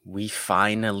We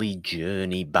finally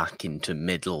journey back into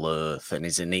Middle-earth, and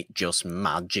isn't it just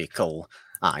magical?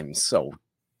 I'm so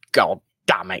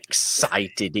goddamn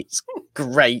excited. It's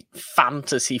great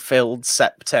fantasy-filled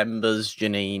Septembers,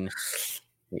 Janine.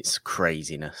 It's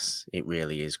craziness. It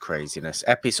really is craziness.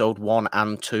 Episode 1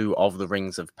 and 2 of The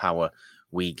Rings of Power.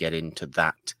 We get into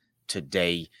that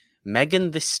today.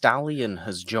 Megan Thee Stallion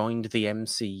has joined the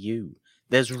MCU.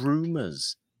 There's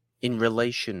rumours in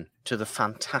relation to the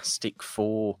Fantastic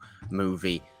Four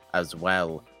movie as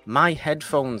well. My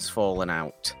headphone's fallen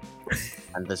out.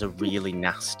 And there's a really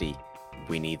nasty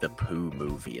Winnie the Pooh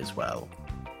movie as well.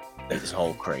 It's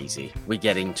all crazy. We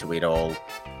get into it all.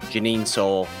 Janine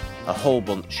saw a whole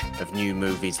bunch of new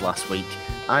movies last week.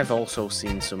 I've also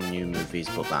seen some new movies,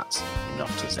 but that's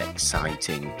not as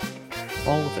exciting.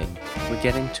 All of it. We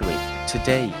get into it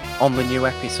today on the new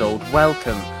episode.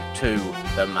 Welcome to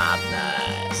the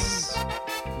madness.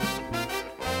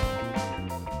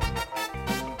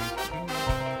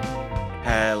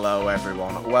 Hello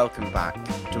everyone, welcome back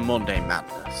to Monday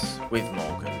Madness with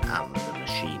Morgan and the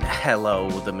Machine. Hello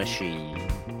the Machine.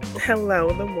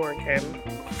 Hello the Morgan.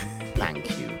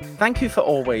 Thank you. Thank you for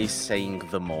always saying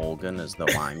the Morgan as though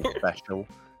I'm special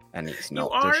and it's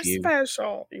not just you.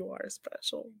 Special. You are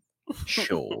special.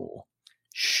 Sure.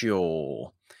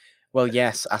 Well,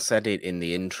 yes, I said it in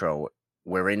the intro.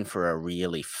 We're in for a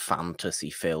really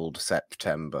fantasy-filled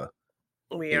September.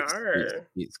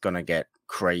 It's going to get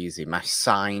crazy. My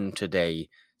sign today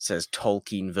says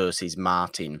Tolkien versus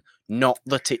Martin. Not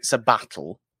that it's a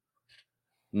battle.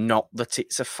 Not that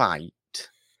it's a fight.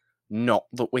 Not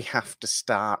that we have to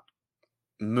start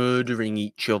murdering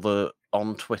each other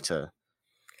on Twitter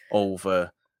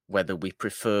over whether we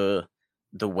prefer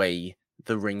the way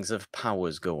the Rings of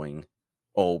Power's going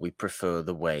or we prefer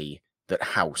the way that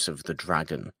House of the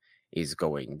Dragon is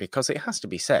going, because it has to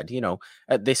be said,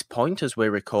 at this point as we're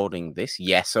recording this,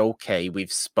 yes, okay,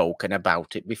 we've spoken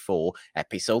about it before.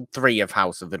 Episode 3 of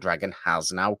House of the Dragon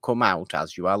has now come out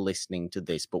as you are listening to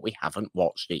this, but we haven't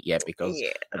watched it yet because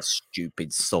of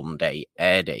stupid Sunday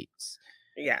air dates.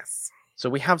 Yes. So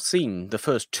we have seen the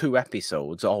first 2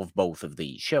 episodes of both of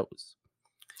these shows.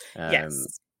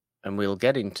 Yes. And we'll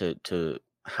get into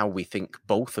how we think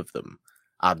both of them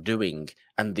are doing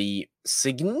and the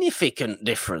significant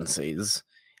differences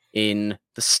in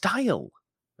the style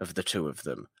of the two of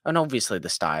them, and obviously the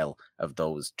style of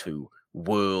those two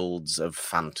worlds of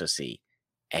fantasy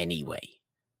anyway.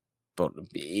 But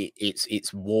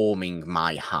it's warming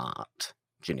my heart,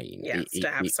 Janine. Yes, to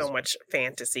have so much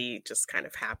fantasy just kind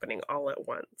of happening all at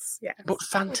once. Yes. But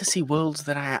fantasy worlds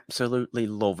that I absolutely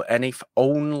love, and if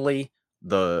only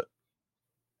the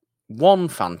one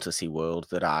fantasy world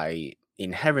that I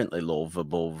inherently love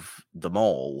above them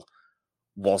all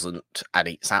wasn't at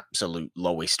its absolute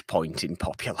lowest point in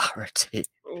popularity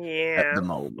at the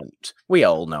moment. We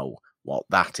all know what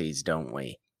that is, don't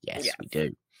we? Yes, we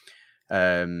do.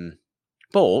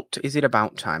 But is it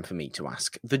about time for me to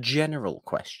ask the general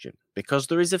question? Because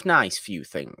there is a nice few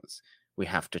things we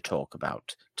have to talk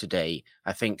about today.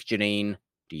 I think, Janine,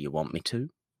 do you want me to?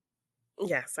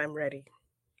 Yes, I'm ready.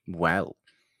 Well,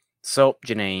 so,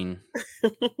 Janine.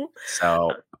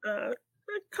 A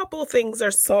couple of things are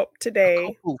soap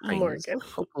today, Morgan. A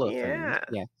couple of things.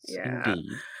 Yes, indeed.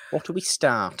 What are we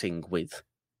starting with?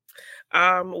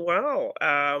 How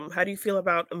do you feel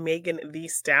about Megan Thee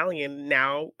Stallion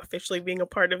now officially being a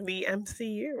part of the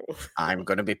MCU? I'm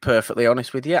going to be perfectly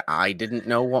honest with you. I didn't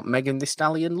know what Megan Thee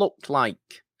Stallion looked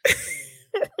like.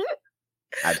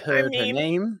 I'd heard her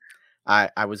name.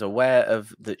 I was aware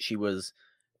of that she was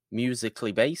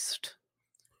musically based,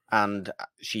 and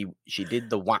she did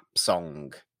the WAP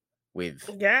song with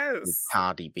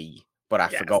Cardi B, but I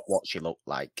forgot what she looked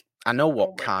like. I know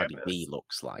what Cardi B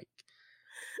looks like.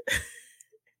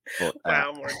 But,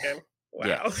 wow, Morgan. Wow.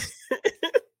 Yes.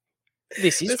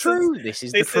 This is true. This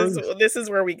is the truth. This is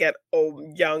where we get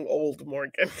old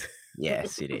Morgan.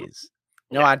 Yes, it is.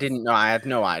 No, I didn't know. I had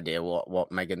no idea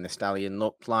what Megan Thee Stallion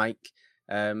looked like.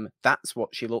 That's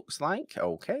what she looks like.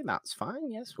 Okay, that's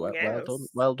fine. Yes, well done.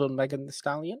 Well done, Megan Thee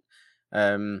Stallion.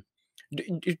 Do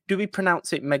we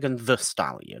pronounce it Megan the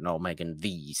Stallion or Megan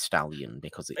the Stallion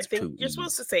because it's two? I think you're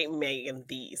supposed to say Megan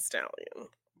the Stallion,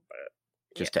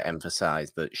 but just to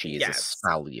emphasize that she is a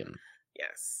stallion.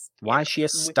 Yes. Why is she a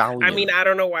stallion? I mean, I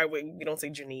don't know why we don't say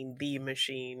Janine the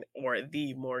Machine or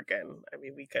the Morgan. I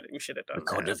mean, we should have done. We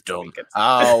could have done.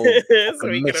 So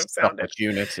we could have sounded,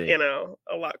 opportunity.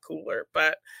 A lot cooler.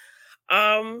 But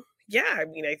I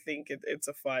mean, I think it's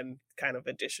a fun kind of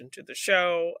addition to the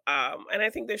show. And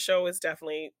I think the show is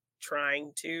definitely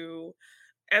trying to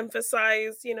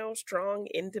emphasize, strong,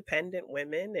 independent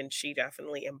women, and she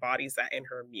definitely embodies that in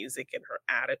her music and her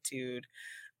attitude.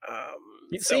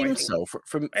 It So I seems think so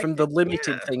I from the think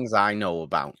limited yeah. things I know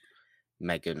about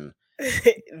Megan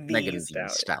The Megan Thee Stallion.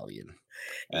 Stallion.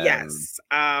 Um, Yes,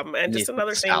 and just Miss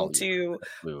another thing Stallion, to as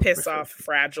we would piss refer off to.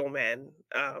 fragile men,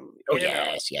 Oh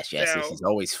yes, yes, yes. This so is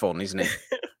always fun, isn't it?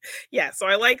 yeah, so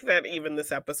I like that even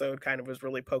this episode kind of was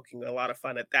really poking a lot of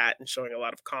fun at that and showing a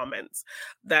lot of comments.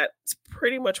 That's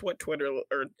pretty much what Twitter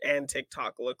or and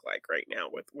TikTok look like right now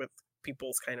with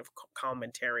people's kind of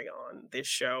commentary on this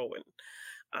show and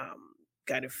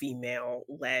kind of female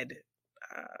led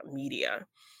media.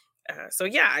 So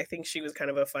yeah, I think she was kind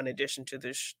of a fun addition to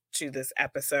this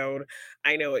episode.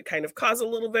 I know it kind of caused a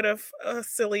little bit of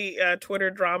silly Twitter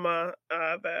drama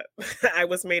that I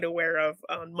was made aware of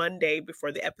on Monday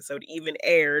before the episode even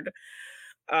aired.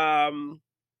 Um,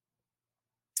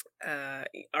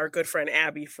 our good friend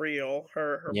Abby Friel,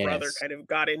 her brother, Yes. kind of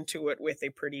got into it with a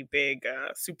pretty big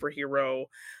superhero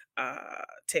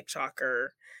TikToker,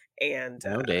 and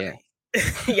Oh dear.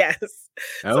 yes.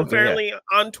 So Oh dear. apparently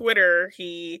on Twitter,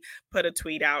 he put a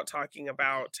tweet out talking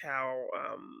about how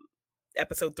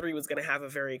episode 3 was going to have a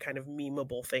very kind of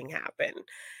memeable thing happen.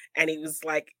 And he was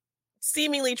like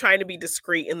seemingly trying to be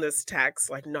discreet in this text,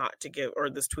 like not to give, or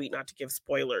this tweet, not to give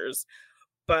spoilers.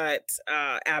 But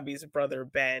Abby's brother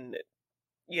Ben,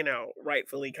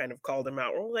 rightfully kind of called him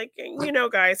out. We're like,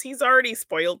 guys, he's already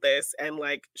spoiled this, and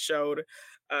like showed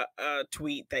a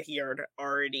tweet that he had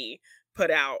already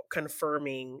put out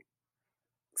confirming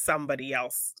somebody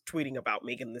else tweeting about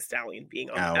Megan the Stallion being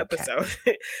on the Okay. episode.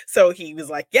 So he was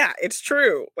like, yeah, it's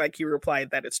true. Like he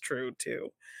replied that it's true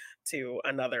to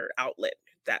another outlet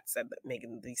that said that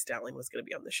Megan the Stallion was going to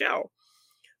be on the show.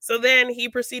 So then he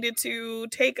proceeded to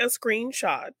take a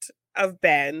screenshot of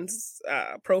Ben's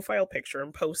profile picture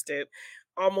and post it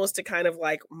almost to kind of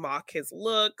like mock his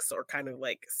looks or kind of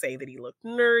like say that he looked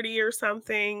nerdy or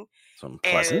something, It's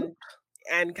unpleasant.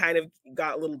 and kind of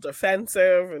got a little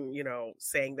defensive and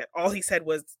saying that all he said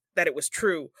was that it was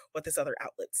true what this other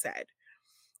outlet said.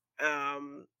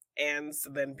 And so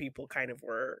then people kind of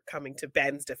were coming to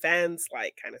Ben's defense,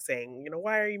 like kind of saying,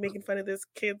 why are you making fun of this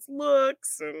kid's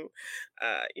looks? And,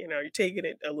 you're taking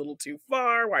it a little too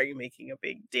far. Why are you making a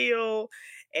big deal?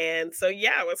 And so,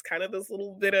 yeah, it was kind of this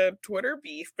little bit of Twitter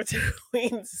beef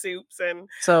between Soups and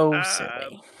So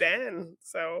silly. Ben.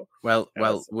 So Well, that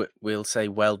was we'll say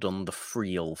well done, the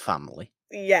Friel family.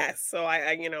 yes. So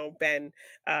Ben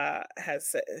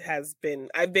has been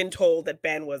I've been told that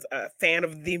Ben was a fan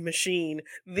of The Machine,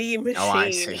 The Oh, I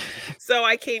Machine. see. So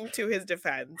I came to his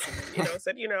defense and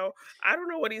said, I don't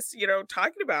know what he's,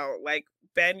 talking about. Like,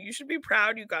 Ben, you should be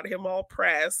proud you got him all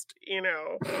pressed,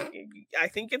 I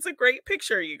think it's a great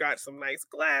picture. You got some nice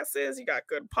glasses, you got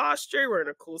good posture, wearing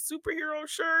a cool superhero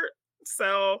shirt.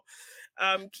 So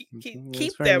It's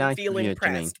keep very them nice of feeling you, Janine.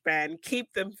 pressed, Ben.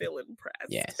 Keep them feeling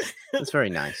pressed. Yes, it's very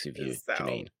nice of you, So,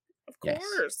 Janine. of Yes.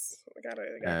 course, I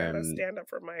gotta Um, stand up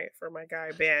for my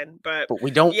guy Ben. But but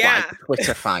we don't like yeah,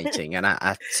 Twitter fighting, and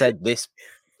I said this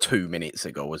 2 minutes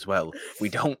ago as well. We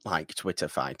don't like Twitter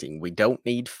fighting. We don't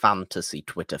need fantasy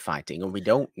Twitter fighting, and we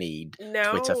don't need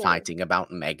Twitter no, fighting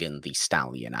about Megan the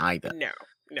Stallion either. no,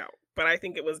 no. But I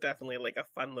think it was definitely like a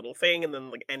fun little thing, and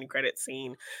then like end credit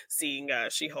scene, seeing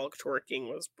She-Hulk twerking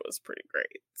was pretty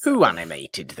great. Who So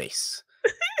animated this?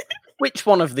 Which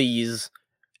one of these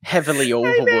heavily I know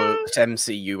overworked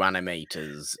MCU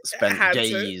animators spent had to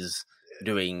days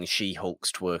doing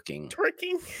She-Hulk's twerking?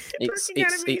 twerking It's twerking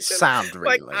it's animation. sad,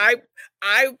 Like really.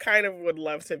 I kind of would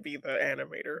love to be the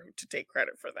animator to take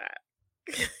credit for that.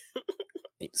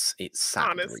 It's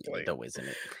sad, really, Honestly, though, isn't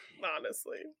it?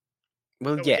 honestly.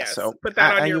 Well, Oh yes. yes, So put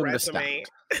that on I your resume.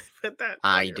 understand. Put that on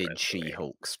I your did resume.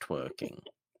 She-Hulk's twerking.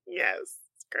 Yes,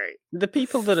 it's great. The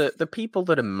people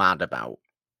that are mad about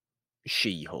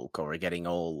She-Hulk or are getting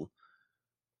all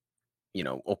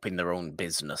up in their own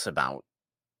business about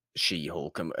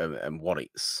She-Hulk and what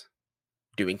it's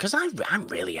doing, because I'm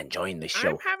really enjoying this I'm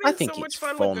show. I having so think much it's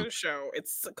fun with fun. this show.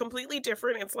 It's completely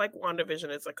different. It's like WandaVision.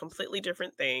 It's a completely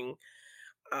different thing.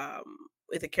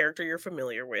 With a character you're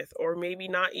familiar with, or maybe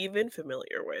not even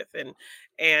familiar with,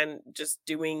 and just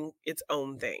doing its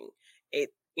own thing.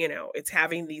 It's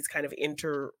having these kind of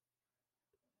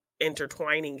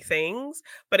intertwining things,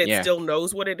 but it Yeah, still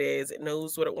knows what it is. It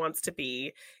knows what it wants to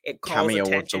be. It calls cameo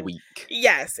of the attention. week.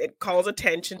 Yes, it calls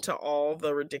attention to all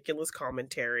the ridiculous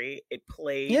commentary. It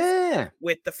plays Yeah,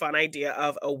 with the fun idea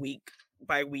of a week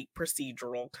by week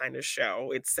procedural kind of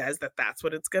show. It says that that's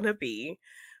what it's going to be.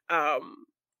 Um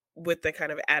with the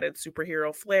kind of added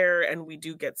superhero flair, and we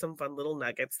do get some fun little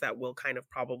nuggets that will kind of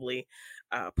probably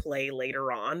play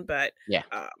later on, but Yeah.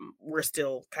 we're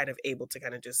still kind of able to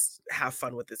kind of just have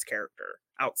fun with this character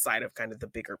outside of kind of the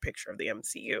bigger picture of the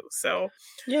MCU. So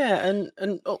Yeah,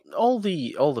 and all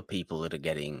the people that are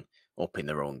getting up in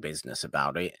their own business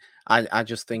about it, I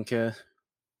just think,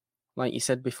 like you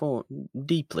said before,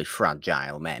 deeply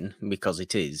fragile men, because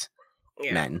it is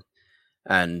yeah. men,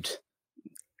 and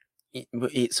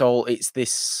it's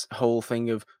this whole thing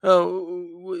of,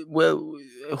 well,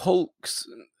 Hulk's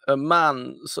a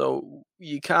man, so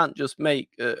you can't just make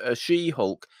a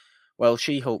She-Hulk. Well,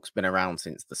 She-Hulk's been around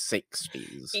since the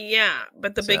 60s, Yeah,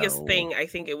 but the biggest so thing I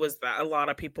think it was that a lot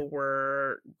of people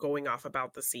were going off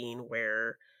about the scene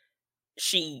where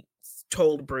she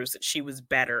told Bruce that she was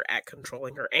better at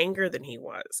controlling her anger than he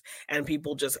was. And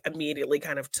people just immediately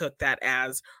kind of took that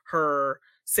as her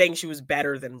saying she was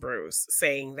better than Bruce,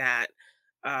 saying that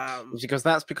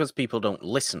that's because people don't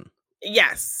listen.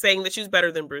 yes, saying that she was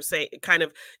better than Bruce, say kind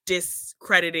of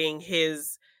discrediting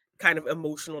his kind of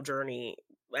emotional journey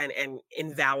and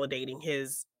invalidating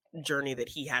his journey that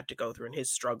he had to go through and his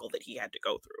struggle that he had to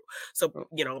go through. So,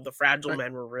 Well, the fragile right.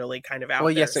 men were really kind of out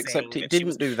Well, there yes, except saying it that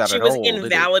didn't do that she at was all, did it?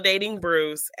 invalidating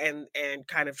Bruce and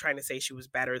kind of trying to say she was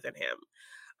better than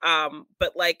him.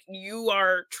 But like you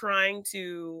are trying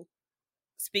to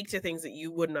speak to things that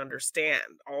you wouldn't understand,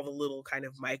 all the little kind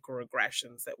of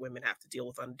microaggressions that women have to deal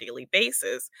with on a daily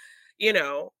basis, you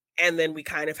know, and then we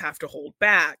kind of have to hold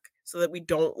back so that we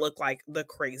don't look like the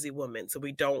crazy woman. So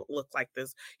we don't look like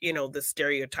this, the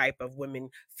stereotype of women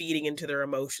feeding into their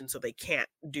emotions so they can't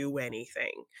do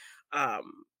anything.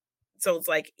 Um, so it's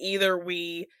like either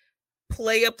we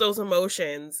play up those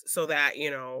emotions so that,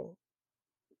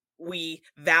 we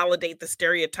validate the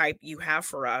stereotype you have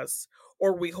for us,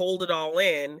 or we hold it all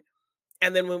in.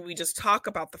 And then when we just talk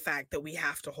about the fact that we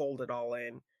have to hold it all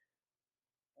in,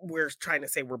 we're trying to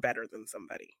say we're better than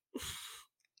somebody,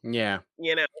 Yeah,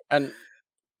 you know? and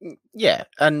yeah,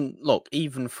 and look,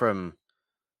 even from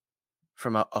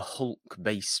a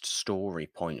Hulk-based story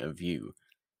point of view,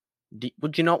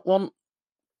 would you not want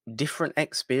different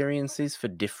experiences for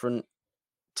different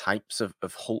types of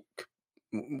Hulk?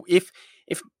 If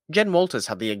Jen Walters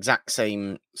had the exact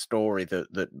same story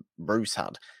that Bruce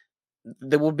had,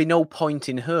 there would be no point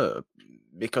in her,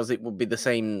 because it would be the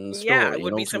same Yeah, it story,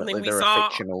 would and be something ultimately we they're a saw.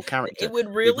 fictional It character. would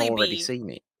We've really already be, seen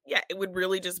it. yeah, it would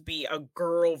really just be a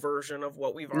girl version of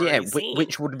what we've Yeah, already seen.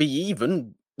 which would More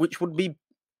be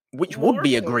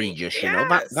boring. egregious,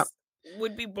 Yes.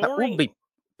 Would be that would boring. be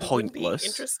It wouldn't be pointless.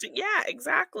 interesting. Yeah,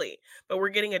 exactly. But we're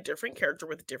getting a different character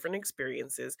with different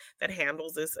experiences that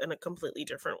handles this in a completely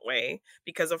different way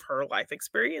because of her life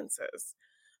experiences.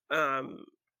 Um,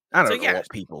 I so don't know yeah, what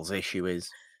people's issue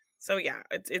is.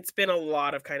 it's been a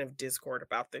lot of kind of discord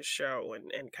about this show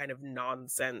and kind of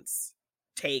nonsense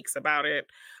takes about it.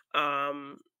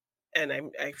 Um, and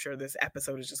I'm sure this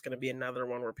episode is just going to be another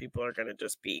one where people are going to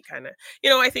just be kind of,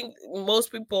 I think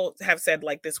most people have said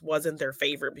like this wasn't their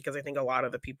favorite because I think a lot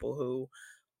of the people who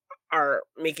are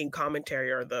making commentary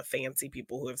are the fancy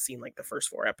people who have seen like the first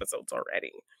 4 episodes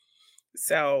already.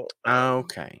 So,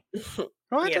 Okay.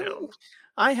 Well, I you know,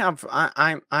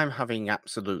 don't. I'm having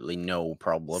absolutely no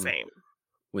problem same.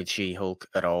 with She-Hulk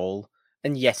at all.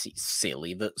 And yes, it's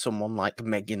silly that someone like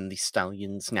Megan Thee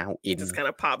Stallion's now It just in kind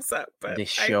of pops up, but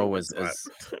this I think show it's fun. as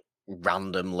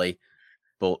randomly,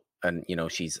 but and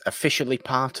she's officially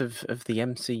part of the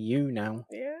MCU now.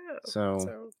 Yeah, So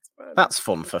so it's fun. that's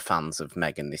fun for fans of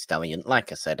Megan Thee Stallion.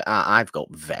 Like I said, I've got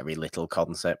very little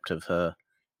concept of her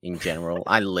in general.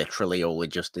 I literally only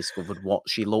just discovered what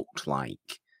she looked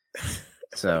like.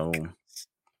 So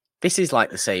this is like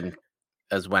the same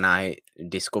as when I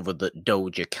discovered that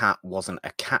Doja Cat wasn't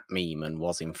a cat meme and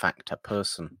was in fact a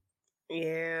person,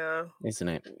 Yeah, isn't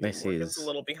it? This Morgan's a is,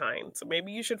 little behind. So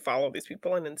maybe you should follow these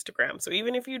people on Instagram. So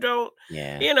even if you don't,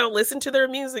 yeah. listen to their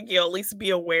music, you'll at least be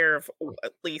aware of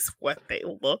at least what they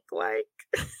look like.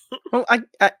 Well,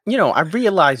 I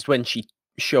realized when she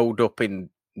showed up in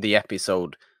the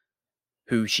episode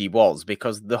who she was,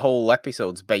 because the whole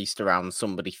episode's based around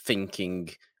somebody thinking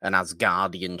an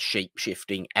Asgardian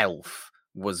shape-shifting elf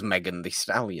was Megan Thee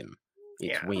Stallion.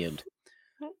 It's Yeah. weird,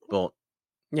 but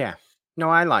yeah. No,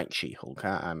 I like She-Hulk.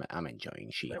 I'm enjoying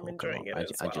I'm She-Hulk a lot. enjoying it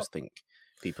as I well. just think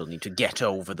people need to get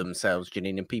over themselves,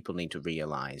 Janine, and people need to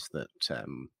realize that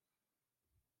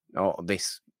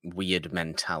this weird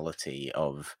mentality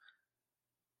of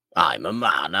I'm a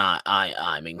man,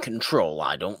 I'm in control.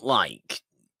 I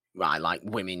like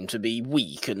women to be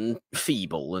weak and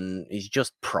feeble, and is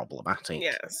just problematic.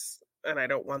 Yes. And I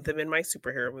don't want them in my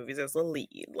superhero movies as the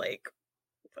lead. Like,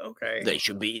 okay. They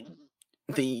should be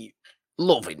the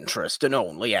love interest and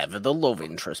only ever the love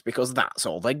interest because that's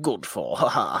all they're good for.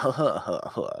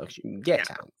 Yeah. Get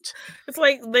out. It's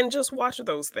like, then just watch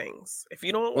those things. If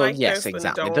you don't Well, like yes, this, then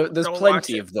exactly. don't There's don't watch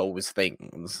plenty it. of those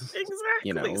things,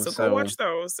 Exactly. So go so watch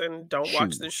those and don't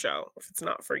watch shoot. this show if it's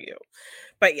not for you.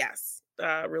 But yes,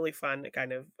 really fun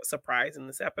kind of surprise in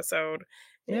this episode.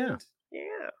 Yeah, And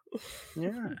yeah.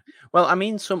 yeah. Well, I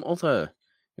mean, some other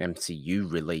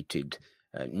MCU related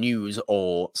news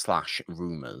or slash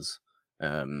rumors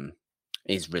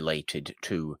is related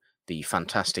to the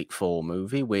Fantastic Four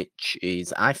movie, which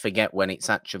is, I forget when it's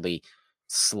actually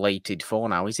slated for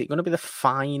now. Is it going to be the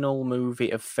final movie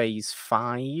of Phase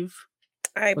 5?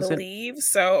 I Was it? believe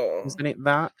so. Isn't it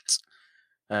that?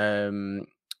 Um,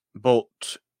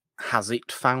 but has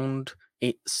it found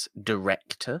its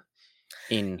director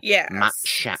in Matt Yes.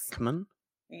 Shackman?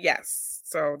 Yes.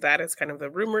 So that is kind of the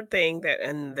rumored thing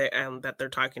that they're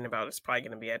talking about is probably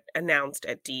going to be announced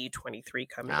at D23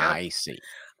 coming up. I see.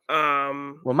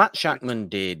 Um Well, Matt which Shackman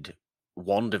did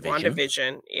WandaVision,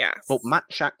 WandaVision, but yes. Matt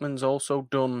Shackman's also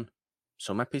done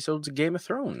some episodes of Game of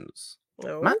Thrones.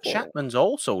 Matt Oh, Shackman's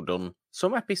also done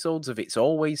some episodes of It's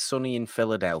Always Sunny in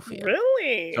Philadelphia.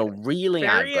 really? So really,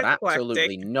 I've Very got eclectic.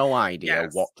 absolutely no idea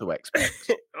what Yes. to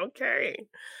expect. Okay.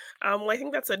 Well, I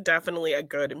think that's definitely a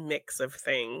good mix of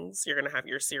things. You're gonna have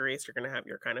your serious, you're gonna have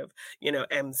your kind of,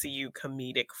 MCU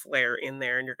comedic flair in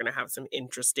there, and you're gonna have some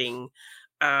interesting,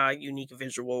 unique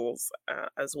visuals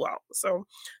as well. So,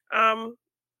 um,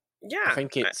 I yeah,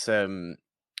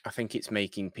 think it's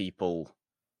making people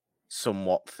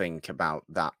somewhat think about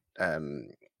that.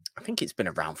 I think it's been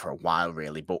around for a while,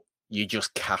 really, but you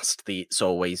just cast the It's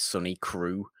Always Sunny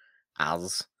crew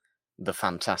as the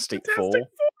Fantastic Fantastic Four, Four.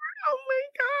 Oh my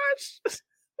gosh, that's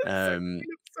so um,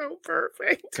 so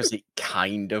perfect. because it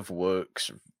kind of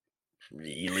works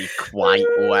really quite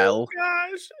Oh well.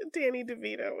 gosh, Danny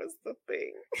DeVito was the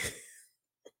thing.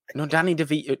 No, Danny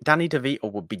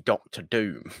DeVito would be Doctor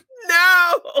Doom.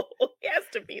 No, he has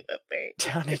to be the thing.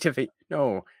 Danny DeVito,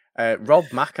 no, Rob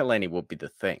McElhenney would be the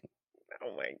thing.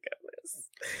 Oh my goodness.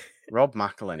 Rob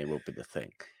McElhenney would be the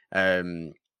thing.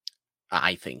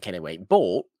 I think anyway.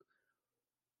 But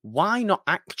why not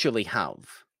actually have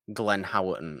Glenn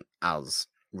Howerton as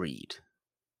Reed?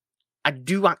 I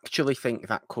do actually think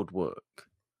that could work.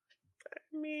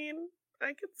 I mean,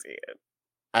 I could see it.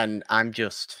 And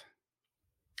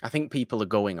I think people are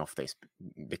going off this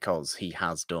because he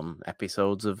has done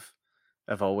episodes of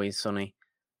Always Sunny.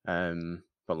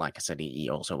 But like I said, he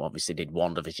also obviously did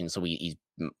WandaVision, so he's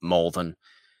more than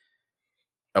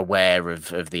aware of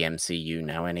the MCU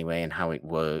now anyway and how it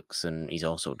works, and he's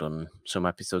also done some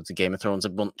episodes of Game of Thrones, a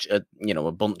bunch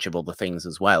of other things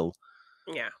as well.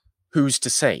 Yeah. Who's to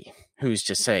say?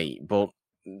 But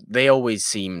they always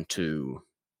seem to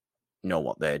know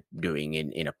what they're doing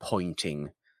in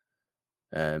appointing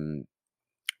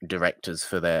directors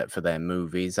for their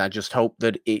movies. I just hope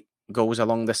that it goes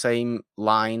along the same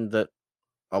line that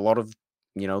a lot of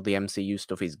the MCU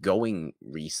stuff is going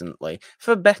recently,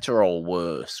 for better or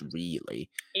worse, really.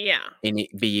 Yeah. In it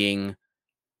being,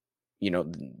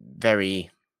 very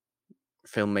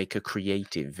filmmaker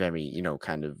creative, very,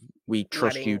 kind of, we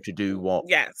trust you to do what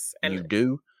Yes. And you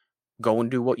do. Go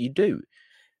and do what you do.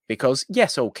 Because,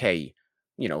 yes, okay,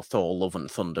 Thor: Love and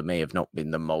Thunder may have not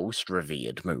been the most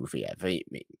revered movie ever.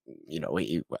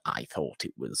 I thought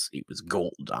it was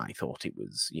gold. I thought it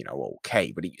was,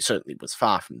 okay, but it certainly was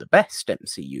far from the best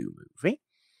MCU movie.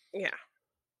 yeah,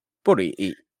 But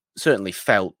it certainly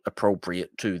felt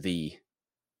appropriate to the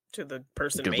to the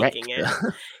person making it.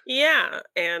 director. Yeah,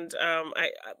 and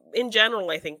in general,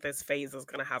 I think this phase is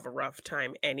going to have a rough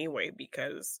time anyway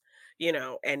because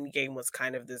Endgame was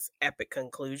kind of this epic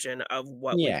conclusion of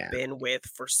what we've Yeah. been with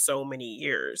for so many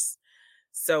years.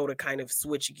 So to kind of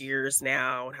switch gears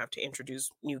now and have to introduce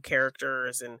new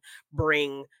characters and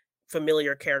bring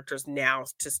familiar characters now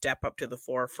to step up to the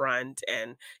forefront,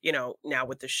 and now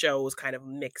with the shows kind of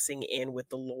mixing in with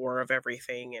the lore of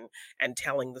everything and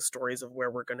telling the stories of where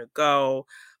we're going to go,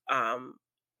 um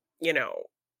you know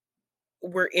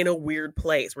we're in a weird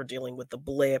place. We're dealing with the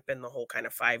blip and the whole kind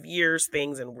of 5 years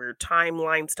things and weird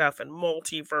timeline stuff and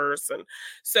multiverse. And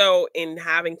so, in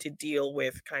having to deal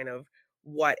with kind of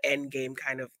what Endgame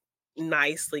kind of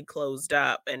nicely closed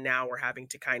up, and now we're having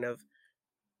to kind of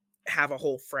have a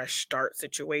whole fresh start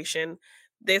situation,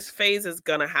 this phase is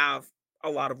going to have a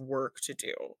lot of work to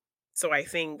do. So I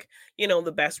think,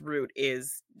 the best route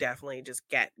is definitely just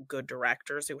get good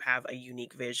directors who have a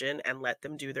unique vision and let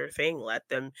them do their thing, let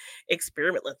them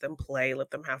experiment, let them play, let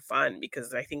them have fun,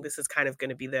 because I think this is kind of going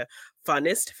to be the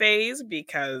funnest phase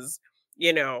because,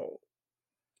 you know,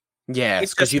 Yes,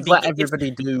 It's because just the you've let begin it's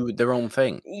everybody do their own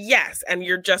thing. Yes, and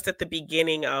you're just at the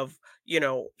beginning of,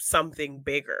 something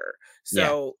bigger. Yeah.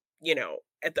 So,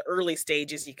 at the early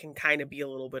stages, you can kind of be a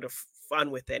little bit of fun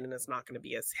with it, and it's not going to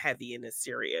be as heavy and as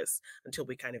serious until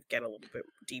we kind of get a little bit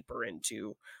deeper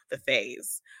into the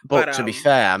phase. But But to be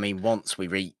fair, I mean, once we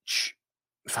reach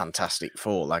Fantastic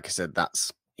Four, like I said,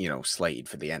 that's, slated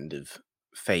for the end of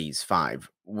Phase 5.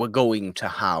 We're going to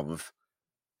have,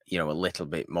 a little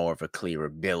bit more of a clearer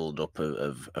build-up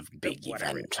of big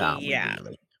whatever. event, aren't we, Yeah.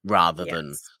 really? Rather than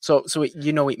Yes. so it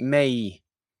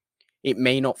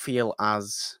may not feel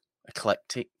as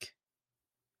eclectic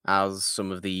as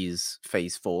some of these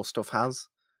Phase 4 stuff has,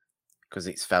 because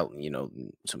it's felt,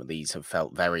 some of these have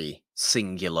felt very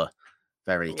singular,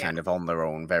 very Yeah. kind of on their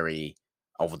own, very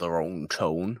of their own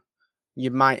tone.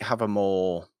 You might have a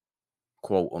more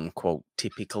quote unquote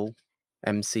typical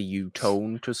MCU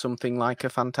tone to something like a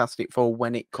Fantastic Four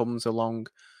when it comes along.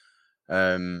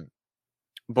 But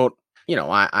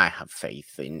I have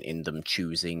faith in them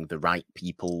choosing the right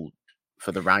people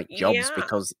for the right jobs, Yeah.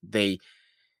 because they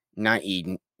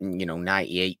 98%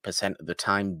 of the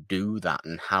time do that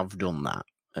and have done that,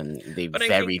 and they But I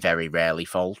very, think very rarely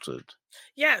faltered.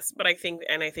 Yes, but I think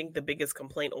the biggest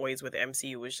complaint always with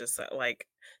MCU was just that, like,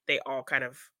 they all kind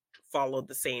of followed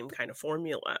the same kind of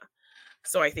formula.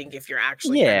 So I think if you're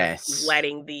actually kind of Yes.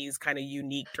 letting these kind of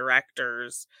unique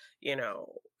directors,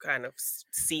 kind of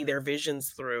see their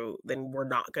visions through, then we're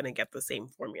not going to get the same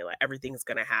formula. Everything's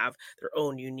going to have their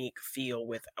own unique feel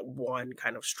with one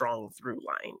kind of strong through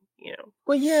line.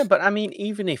 Well, yeah, but I mean,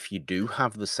 even if you do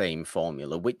have the same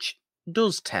formula, which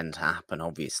does tend to happen,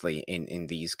 obviously, in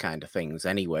these kind of things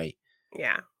anyway,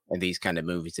 Yeah. in these kind of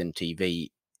movies and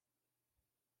TV,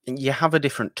 you have a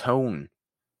different tone,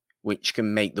 which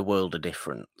can make the world a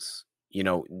difference.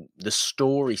 The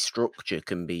story structure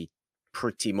can be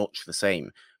pretty much the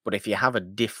same, but if you have a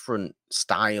different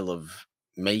style of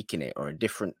making it or a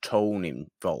different tone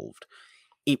involved,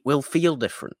 it will feel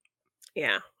different,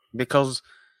 Yeah. because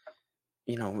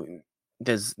you know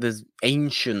there's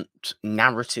ancient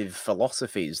narrative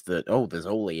philosophies that, there's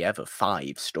only ever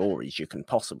 5 stories you can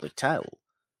possibly tell.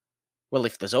 Well,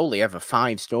 if there's only ever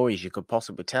 5 stories you could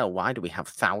possibly tell, why do we have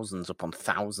thousands upon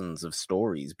thousands of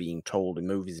stories being told in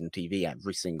movies and TV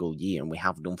every single year, and we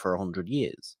have done for 100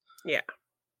 years? Yeah.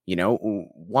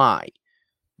 Why?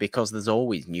 Because there's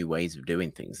always new ways of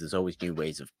doing things. There's always new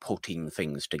ways of putting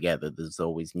things together. There's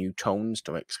always new tones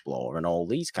to explore and all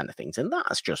these kind of things. And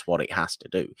that's just what it has to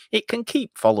do. It can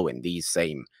keep following these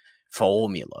same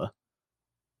formula.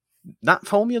 That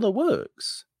formula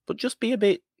works, but just be a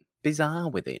bit bizarre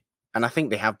with it. And I think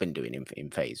they have been doing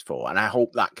in Phase 4. And I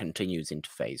hope that continues into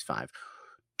Phase 5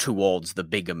 towards the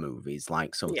bigger movies,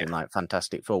 like something Yeah. like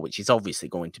Fantastic Four, which is obviously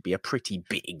going to be a pretty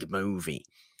big movie.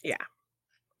 Yeah.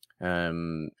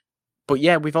 But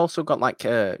yeah, we've also got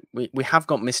we have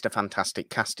got Mr. Fantastic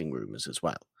casting rumors as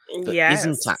well. That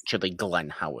isn't Yes. actually Glenn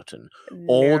Howerton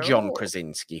or John No.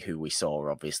 Krasinski, who we saw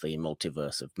obviously in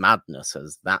Multiverse of Madness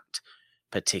as that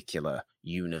particular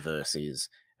universe's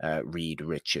Reed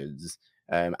Richards.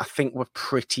 I think we're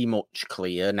pretty much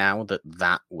clear now that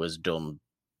that was done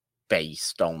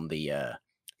based on the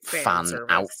Fan fan service.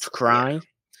 outcry.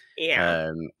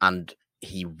 Yeah. And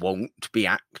he won't be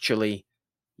actually,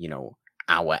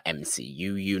 our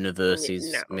MCU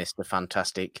universe's No. Mr.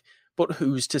 Fantastic. But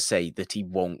who's to say that he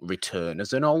won't return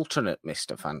as an alternate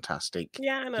Mr. Fantastic?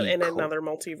 Yeah, He in could. another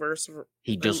multiverse,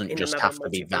 He doesn't in just another have to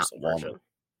be that multiversal one. version.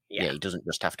 Yeah, Yeah, he doesn't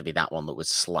just have to be that one that was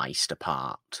sliced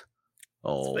apart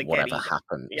or whatever spaghetti.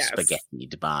 happened, Yes,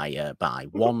 spaghettied by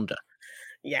Wanda.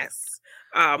 yes.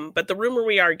 But the rumor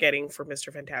we are getting for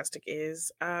Mr. Fantastic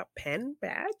is Penn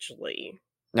Badgley.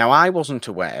 Now, I wasn't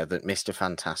aware that Mr.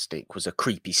 Fantastic was a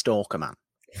creepy stalker man,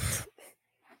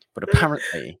 but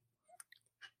apparently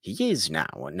he is now.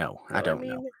 No, I Well, I don't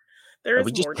know. mean, there Are is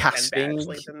we just more to Penn casting?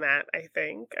 Badgley than that. I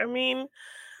think.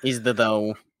 Is there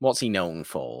though? What's he known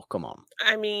for? Come on.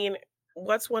 I mean,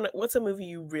 What's a movie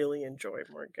you really enjoyed,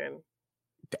 Morgan?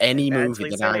 Penn Any movie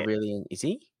Badgley's that in I it. really is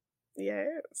he?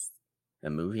 Yes, A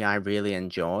movie I really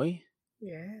enjoy?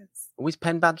 yes. Who is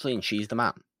Penn Badgley and She's the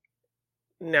Man?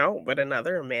 No, but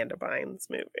another Amanda Bynes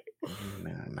movie.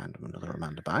 Another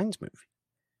Amanda Bynes movie.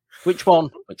 Which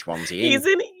one? Which one's he in?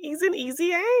 He's in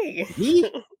Easy A. He?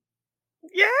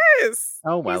 Yes.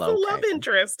 Oh He's well, the okay. love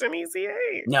interest in Easy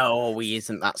A. No, he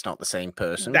isn't. That's not the same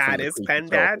person from That the is Creepy Penn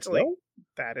Stalker Badgley. show.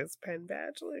 That is Penn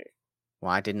Badgley.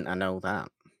 Why didn't I know that?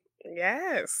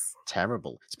 Yes.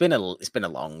 Terrible. It's been a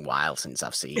long while since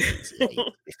I've seen Easy A,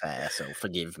 to be fair, so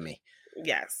forgive me.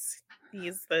 Yes.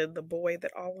 He's the boy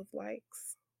that Olive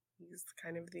likes. He's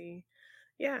kind of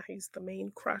he's the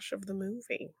main crush of the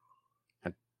movie.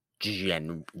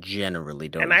 generally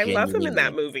And don't I love him in that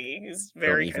genuinely movie. He's don't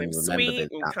very kind even of remember sweet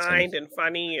that and that's him. kind and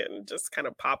funny and just kind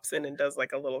of pops in and does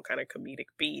like a little kind of comedic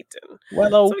beat. And Well,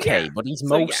 so yeah. okay, but he's So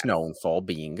most yes. known for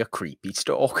being a creepy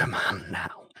stalker man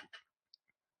now,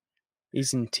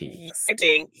 isn't he? Yes, I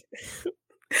think.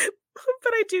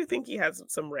 But I do think he has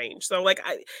some range. So like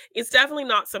it's definitely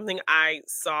not something I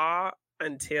saw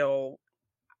until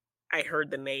I heard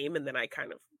the name and then I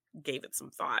kind of gave it some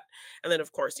thought. And then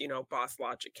of course, Boss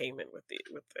Logic came in with the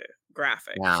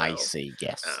graphic. I see,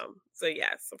 yes. So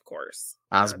yes, of course.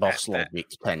 As That Boss that Logic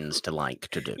tends to like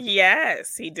to do.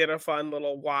 Yes, he did a fun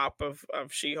little WAP of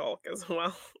She-Hulk as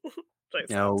well. Which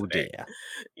I saw Oh today. dear.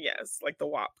 Yes, like the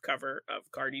WAP cover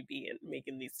of Cardi B and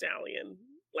Megan Thee Stallion.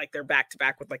 Like they're back to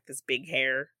back with like this big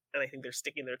hair, and I think they're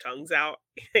sticking their tongues out.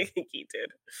 I think he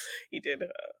did. He did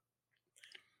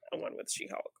a one with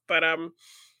She-Hulk. But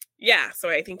yeah, so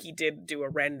I think he did do a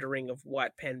rendering of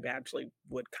what Penn Badgley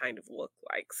would kind of look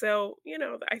like. So,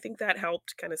 I think that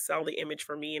helped kind of sell the image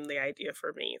for me and the idea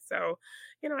for me. So,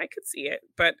 I could see it.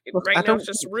 But Look, I right now it's don't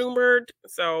just think. rumored.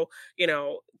 So,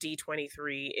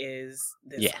 D23 is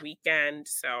this Yeah. weekend.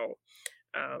 So,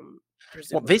 Well,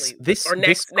 presumably, or this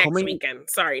next coming. weekend.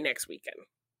 Sorry, next weekend.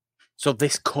 So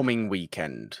this coming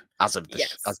weekend, as of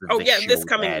Yes. as of Oh, this yeah, show this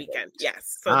coming air weekend. date.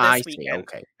 Yes. So I this see. weekend,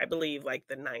 Okay. I believe like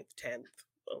the 9th, 10th,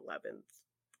 11th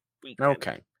weekend.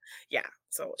 Okay. Yeah.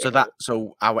 So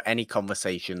So any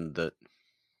conversation that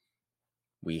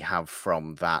we have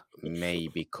from that may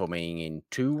be coming in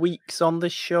 2 weeks on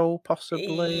this show,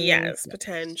 possibly. Yes,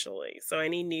 potentially. So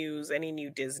any new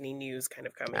Disney news kind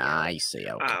of coming out. I see.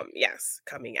 Okay. Yes,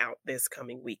 coming out this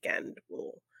coming weekend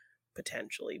will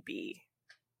potentially be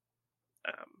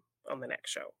on the next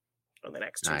show, on the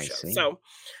next two I shows. see.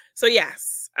 So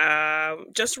yes,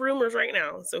 just rumors right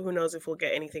now. So who knows if we'll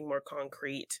get anything more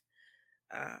concrete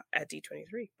at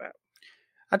D23, but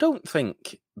I don't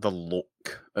think the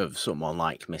look of someone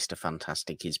like Mr.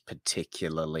 Fantastic is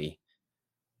particularly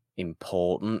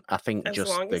important. I think as just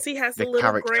long as he has a the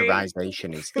little gray.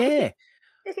 characterization is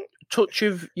touch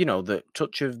of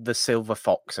the silver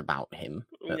fox about him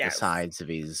at the Yes. sides of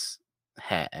his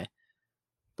hair.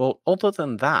 But other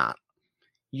than that,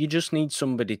 you just need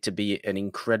somebody to be an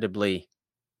incredibly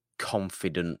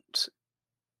confident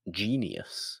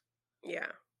genius.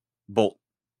 Yeah. But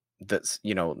that's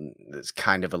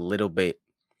kind of a little bit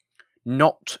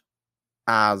not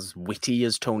as witty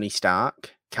as Tony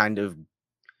Stark. Kind of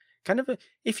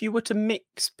if you were to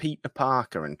mix Peter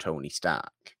Parker and Tony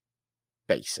Stark,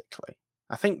 basically,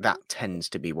 I think that tends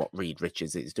to be what Reed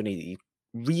Richards is doing. He's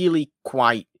really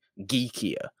quite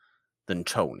geekier than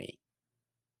Tony,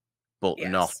 but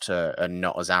Yes.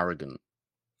 not as arrogant.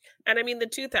 And I mean, the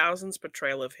 2000s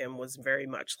portrayal of him was very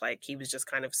much like he was just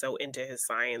kind of so into his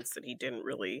science that he didn't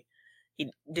really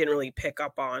pick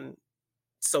up on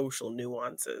social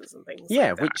nuances and things Yeah,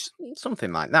 like that. which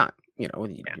something like that, Yeah.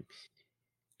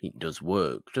 it does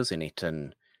work, doesn't it?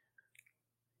 And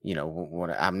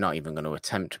what I'm not even going to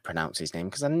attempt to pronounce his name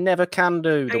because I never can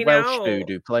do. The I Welsh know. dude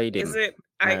who played him. Is it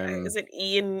is it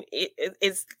Ian?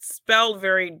 It's spelled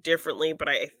very differently, but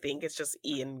I think it's just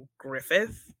Ian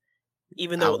Griffith.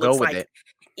 Even though I'll it looks go with like it.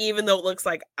 even though it looks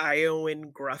like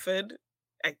Iowan Grufford,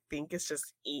 I think it's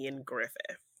just Ian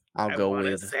Griffith. I'll I go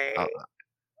wanna with. say.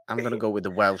 I'm going to go with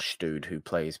the Welsh dude who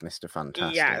plays Mr.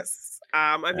 Fantastic. Yes.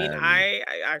 I mean, I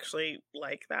actually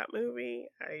like that movie.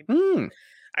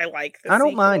 I like the I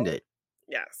don't mind sequel. it.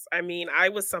 Yes. I mean, I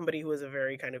was somebody who was a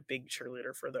very kind of big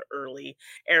cheerleader for the early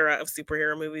era of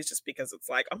superhero movies just because it's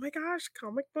like, oh my gosh,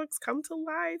 comic books come to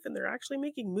life and they're actually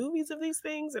making movies of these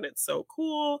things and it's so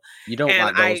cool. You don't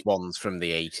And like those ones from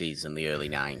the 80s and the early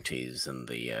 90s and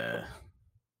the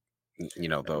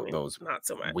those not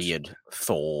so much weird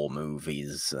Thor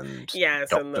movies and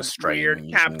yes, and Doctor the Strange weird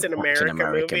and Captain America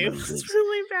movie movies. was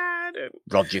really bad. And,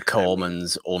 Roger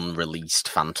Corman's unreleased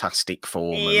Fantastic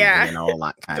Four movie yeah, and all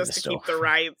that kind of just to stuff. keep the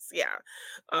rights. Yeah,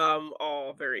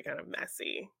 all very kind of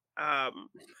messy.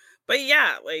 But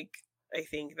yeah, like I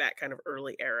think that kind of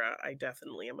early era, I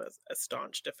definitely am a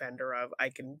staunch defender of. I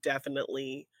can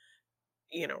definitely,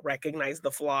 recognize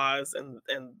the flaws and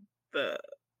the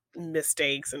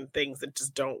mistakes and things that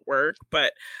just don't work,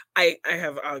 but I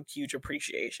have a huge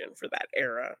appreciation for that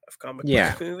era of comic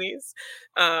book movies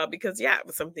because it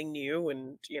was something new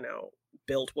and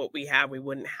built what we have. We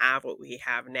wouldn't have what we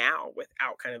have now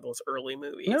without kind of those early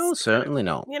movies. No, certainly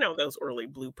not. Those early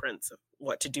blueprints of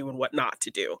what to do and what not to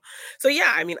do. So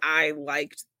yeah, I mean, I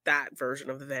liked that version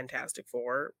of the Fantastic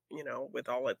Four, with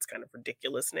all its kind of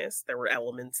ridiculousness. There were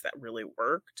elements that really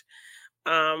worked.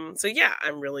 So yeah,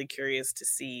 I'm really curious to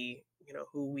see,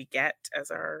 who we get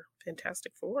as our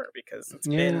Fantastic Four, because it's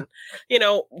Yeah.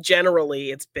 been,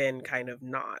 generally it's been kind of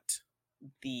not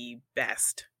the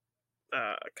best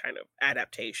kind of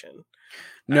adaptation.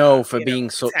 No, for being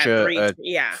It's such had great, a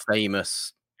yeah,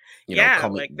 famous, yeah,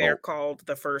 comic like they're book. called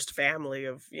the first family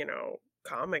of,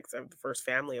 comics, of the first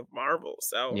family of Marvel.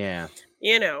 So, Yeah.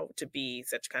 to be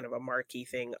such kind of a marquee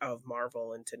thing of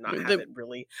Marvel and to not Well, have it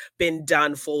really been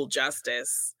done full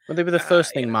justice. they were the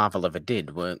first You thing know, Marvel ever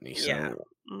did, weren't they? yeah. So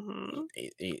Hmm.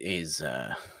 it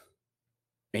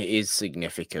is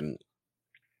significant,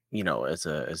 as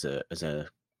a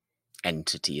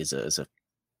entity, as a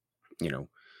you know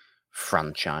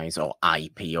franchise or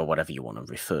IP or whatever you want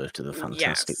to refer to the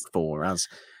Fantastic Yes. Four as.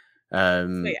 So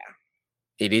Um, yeah,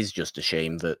 it is just a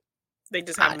shame that they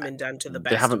just I, haven't been done to the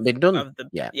they best haven't been done of the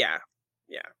yet yeah,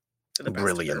 yeah, to the best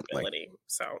of their brilliantly. ability.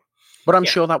 So But I'm yeah.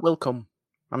 sure that will come.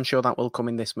 I'm sure that will come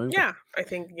in this movie Yeah, I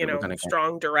think, that we're going to get.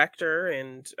 strong director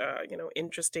and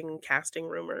interesting casting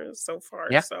rumors so far.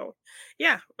 Yeah, So,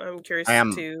 yeah, I'm I curious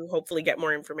am. to hopefully get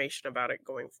more information about it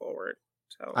going forward.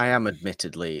 So, I am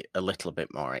admittedly a little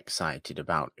bit more excited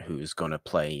about who's going to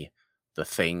play the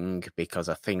Thing, because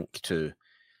I think to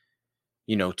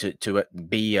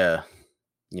be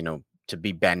to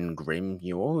be Ben Grimm,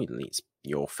 it's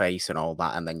your face and all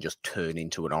that, and then just turn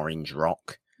into an orange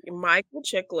rock. Michael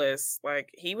Chiklis, like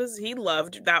he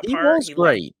loved that He part. was He loved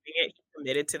great. doing it. He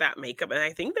committed to that makeup, and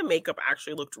I think the makeup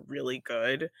actually looked really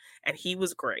good, and he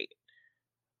was great.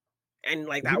 And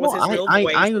like You that know was what? his real I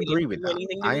voice. They agree didn't with do that.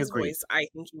 anything to I his agree. voice. I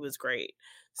think he was great.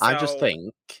 I just So,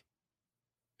 think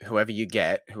whoever you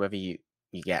get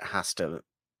has to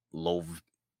love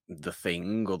the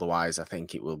Thing. Otherwise, I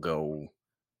think it will go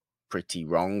pretty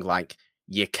wrong. Like,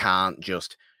 you can't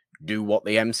just do what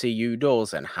the MCU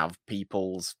does and have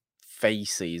people's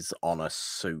faces on a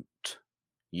suit.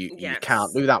 You can't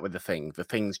yes. do that with the Thing. The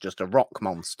Thing's just a rock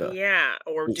monster. Yeah,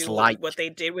 or It's do like, what they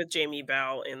did with Jamie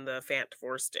Bell in the Fant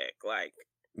Four Stick. Like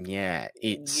yeah,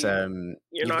 it's you're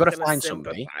you've got not to gonna find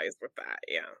somebody. sympathize with that.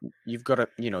 Yeah. You've got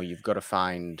to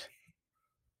find,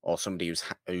 or somebody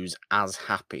who's as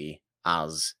happy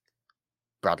as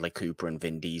Bradley Cooper and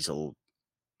Vin Diesel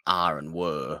are and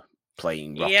were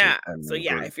playing Rocket Yeah. So and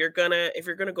yeah, Groot. if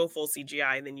you're gonna go full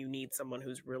CGI, then you need someone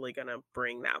who's really gonna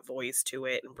bring that voice to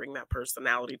it and bring that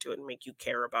personality to it and make you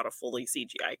care about a fully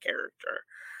CGI character.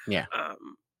 Yeah.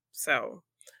 So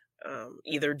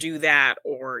either do that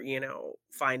or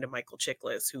find a Michael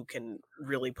Chiklis who can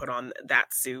really put on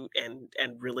that suit and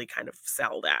really kind of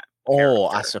sell that Or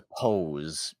I character.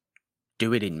 suppose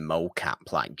do it in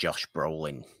mocap like Josh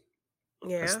Brolin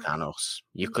as Yeah. Thanos.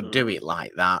 You could do Hmm. it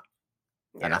like that,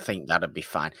 and I Yeah. think that'd be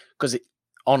fine. Because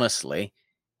honestly,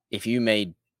 if you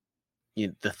made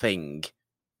the Thing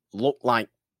look like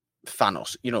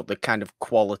Thanos, the kind of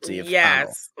quality of Thanos,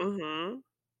 Yes. Hmm.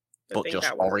 I but think just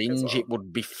that would work as orange, well. it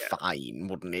would be Yeah. fine,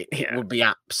 wouldn't it? It Yeah. would be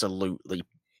absolutely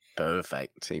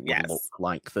perfect. It would look Yes.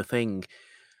 like the Thing.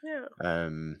 Yeah.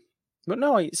 But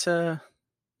no, it's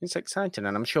exciting,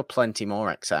 and I'm sure plenty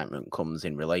more excitement comes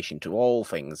in relation to all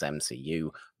things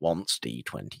MCU once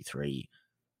D23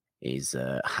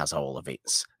 has all of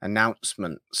its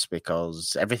announcements,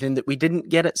 because everything that we didn't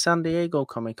get at San Diego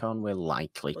Comic-Con, we're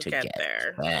likely We'll to get get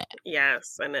there. there.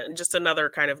 Yes, and then just another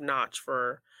kind of notch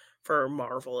for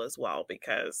Marvel as well,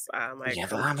 because Yeah,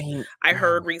 but I mean, I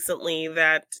heard recently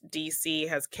that DC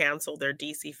has canceled their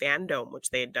DC Fandom, which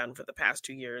they had done for the past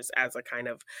 2 years as a kind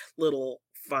of little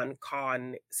fun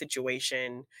con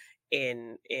situation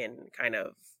in kind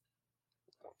of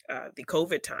the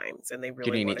COVID times, and they do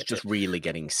you really mean it's wanted to. just really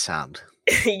getting sad?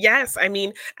 Yes, I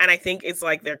mean, and I think it's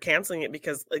like they're canceling it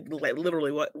because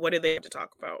literally, what do they have to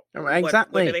talk about? What do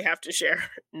Exactly. they have to share?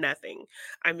 Nothing.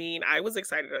 I mean, I was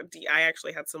excited. I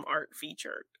actually had some art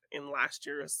featured in last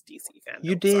year's DC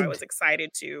You Fandom, so I was did.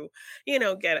 excited to,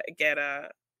 get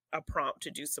a prompt to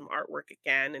do some artwork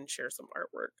again and share some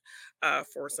artwork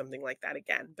for something like that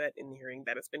again. But in hearing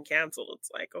that it's been canceled, it's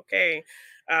like, okay,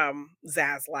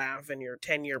 Zaslav and your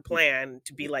 10-year plan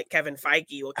to be like Kevin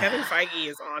Feige. Well, Kevin Feige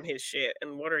is on his shit,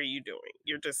 and what are you doing?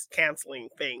 You're just canceling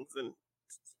things and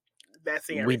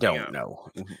messing We everything don't up. know.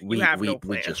 You We have no we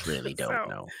we plan. just really don't so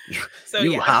know. so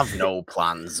You yeah. have no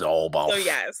plans, So Zorboff.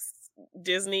 yes,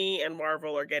 Disney and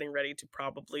Marvel are getting ready to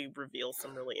probably reveal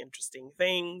some really interesting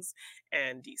things,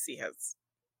 and DC has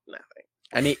nothing.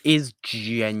 And it is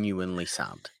genuinely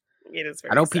sad. It is I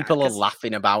very know sad people are because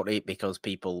laughing about it because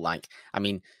people I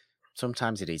mean,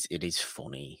 sometimes it is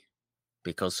funny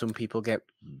because some people get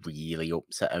really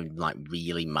upset and like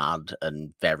really mad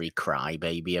and very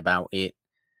crybaby about it.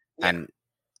 yeah. And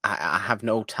I have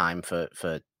no time for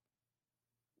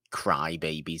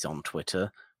crybabies on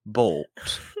Twitter, but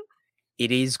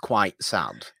it is quite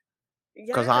sad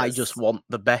because I just Yes. want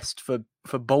the best for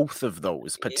both of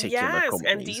those particular Yes,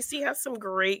 and companies. DC has some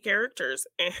great characters,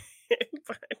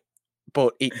 but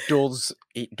But it does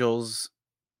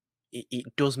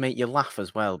make you laugh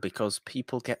as well because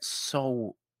people get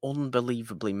so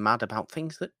unbelievably mad about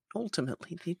things that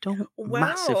ultimately they don't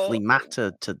massively well,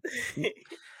 matter to.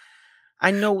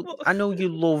 I know, well, I know you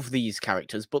love these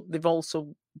characters, but they've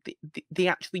also they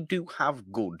actually do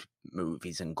have good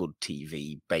movies and good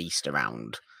TV based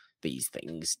around these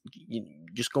things. You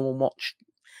just go and watch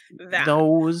that,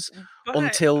 those but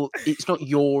until it's not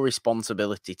your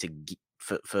responsibility to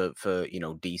for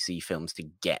DC films to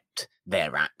get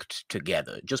their act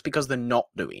together. Just because they're not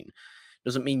doing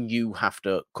doesn't mean you have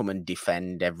to come and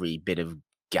defend every bit of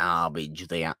garbage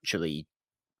they actually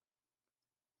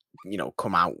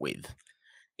come out with.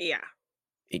 yeah,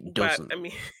 It but I doesn't.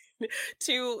 mean,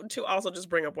 to also just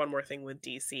bring up one more thing with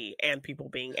DC and people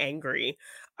being angry,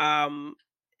 um,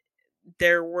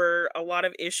 there were a lot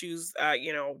of issues,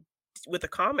 with the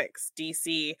comics.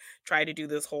 DC tried to do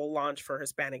this whole launch for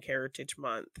Hispanic Heritage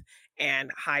Month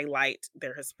and highlight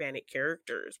their Hispanic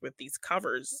characters with these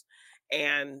covers.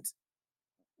 And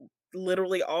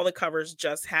literally all the covers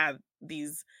just had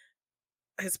these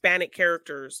Hispanic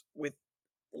characters with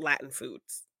Latin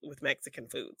foods, with Mexican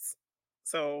foods.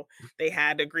 So they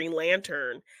had a Green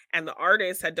Lantern, and the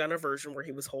artist had done a version where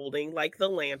he was holding like the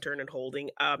lantern and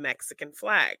holding a Mexican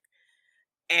flag.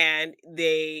 And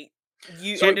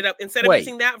you So ended up, instead of wait,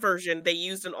 using that version, they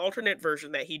used an alternate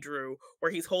version that he drew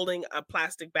where he's holding a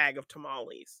plastic bag of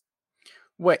tamales.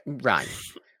 right.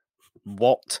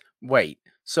 What? Wait.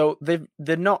 So they're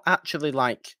not actually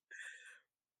like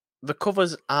the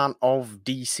covers aren't of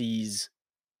DC's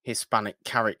Hispanic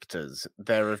characters.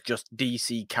 They're of just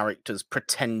DC characters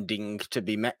pretending to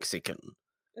be Mexican.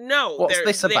 No, What's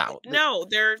this about?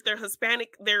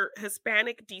 they're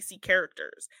Hispanic DC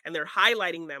characters, and they're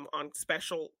highlighting them on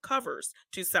special covers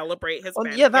to celebrate Oh,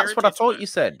 yeah, Hispanic that's what I Heritage thought Month. you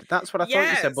said. That's what I thought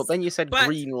you said. But Yes, then you said but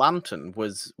Green Lantern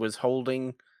was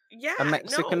holding a yeah,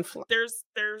 Mexican no, flag.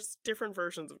 there's different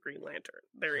versions of Green Lantern.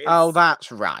 There Oh, is,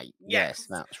 that's right. Yes, yes.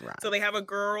 that's So right. they have a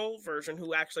girl version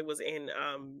who actually was in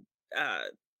uh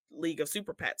League of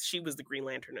Super Pets. She was the Green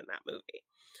Lantern in that movie.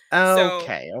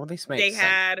 So Okay. Oh, this they makes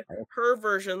sense. had her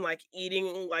version like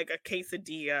eating like a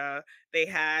quesadilla. They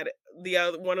had the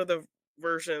other one of the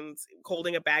versions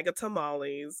holding a bag of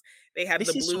tamales. They had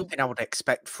the This is blue, something I would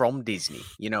expect from Disney.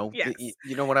 yes.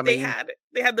 You know what I mean?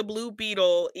 They had the Blue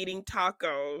Beetle eating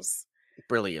tacos.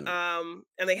 Brilliant.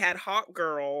 And they had Hawk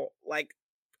Girl like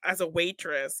as a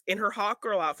waitress in her Hawk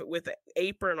Girl outfit with an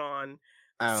apron on,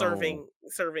 Oh, serving,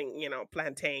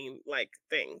 plantain like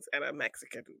things at a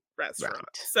Mexican restaurant.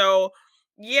 right. So,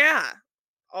 yeah,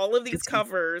 all of these This is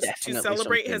covers to definitely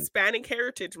celebrate something. Hispanic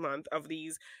Heritage Month of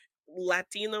these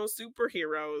Latino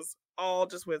superheroes, all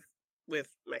just with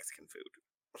Mexican food.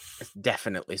 It's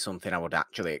definitely something I would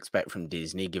actually expect from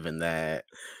Disney, given their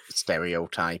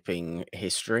stereotyping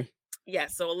history. Yeah,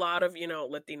 so a lot of,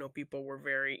 Latino people were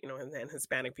very, and then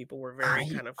Hispanic people were very I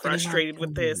kind of can frustrated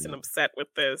with this and imagine. upset with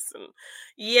this. And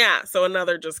yeah, so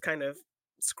another just kind of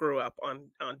screw up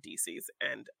on DC's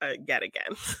and yet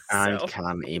again. I So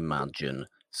can imagine.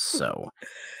 So,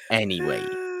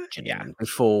 anyway, yeah. Janine,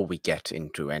 before we get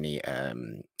into any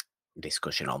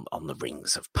discussion on the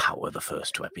Rings of Power, the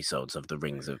first two episodes of the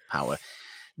Rings of Power,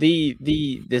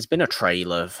 there's been a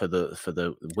trailer for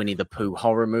the Winnie the Pooh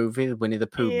horror movie, Winnie the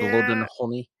Pooh Blood and Yeah.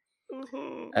 Honey.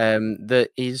 Hmm.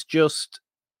 That is just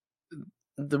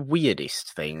the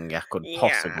weirdest thing I could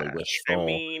possibly Yeah. wish I for.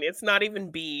 mean, it's not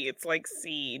even B, it's like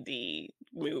C D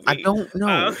I movie. don't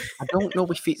Um know. I don't know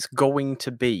if it's going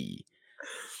to be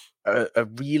a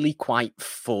really quite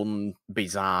fun,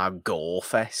 bizarre gore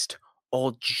fest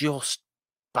or just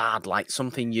bad, like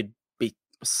something you'd be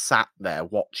sat there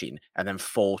watching, and then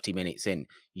 40 minutes in,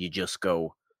 you just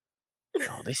go,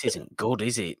 "Oh, this isn't good,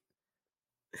 is it?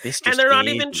 This And just they're not isn't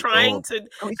even good." trying to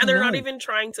I don't and even they're not know. even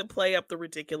trying to play up the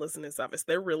ridiculousness of it.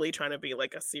 They're really trying to be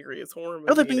like a serious horror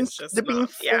No, movie, and it's they're just being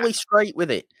not. Yeah. fully straight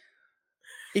with it.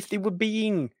 If they were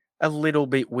being a little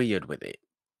bit weird with it,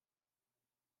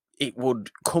 it would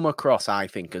come across, I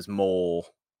think, as more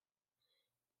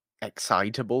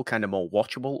excitable, kind of more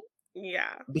watchable,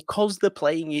 Yeah. because they're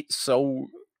playing it so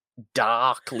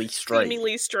darkly straight.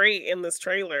 Seemingly straight in this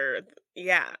trailer.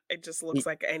 Yeah, it just looks It,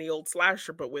 like any old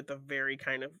slasher, but with a very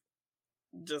kind of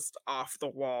just off the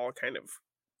wall kind of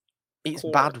it's core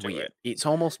bad to weird. it. It's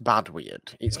almost bad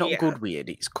weird. It's not Yeah. good weird.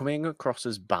 It's coming across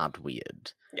as bad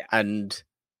weird. Yeah. And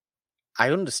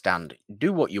I understand.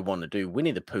 Do what you want to do.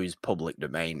 Winnie the Pooh's public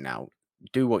domain now.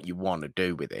 Do what you want to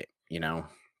do with it.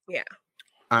 Yeah.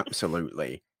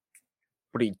 Absolutely.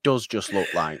 But it does just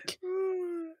look like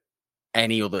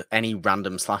any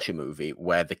random slasher movie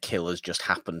where the killers just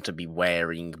happen to be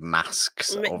wearing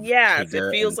masks of Yes, it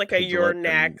Tigger feels and like a you're Piglet and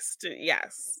next.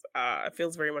 Yes, it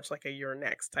feels very much like a you're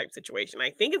next type situation. I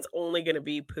think it's only going to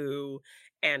be Pooh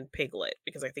and Piglet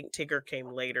because I think Tigger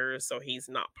came later, so he's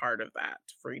not part of that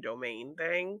free domain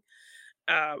thing.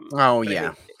 oh But I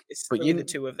yeah. think it's But really the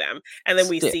two of them, and then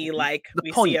we still, see like the we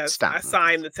see point a stands.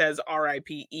 sign that says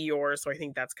R.I.P. Eeyore. So I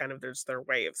think that's kind of their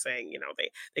way of saying,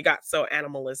 they got so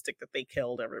animalistic that they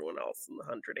killed everyone else in the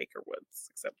 100 Acre Woods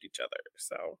except each other.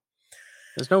 So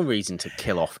There's no reason to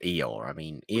kill off Eeyore. I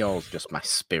mean, Eeyore's just my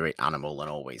spirit animal and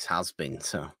always has been.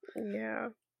 So yeah.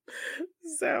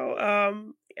 So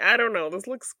I don't know. This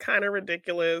looks kind of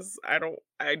ridiculous. I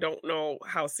don't know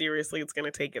how seriously it's going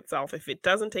to take itself. If it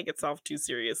doesn't take itself too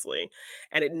seriously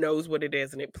and it knows what it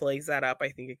is and it plays that up, I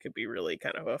think it could be really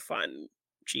kind of a fun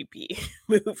cheapy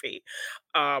movie.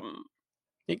 Um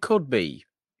it could be,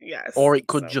 yes. or it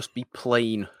could So just be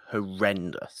plain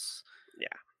horrendous yeah.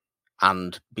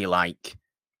 and be like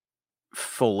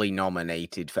fully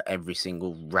nominated for every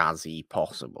single Razzie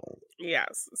possible.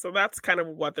 Yes. So that's kind of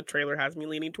what the trailer has me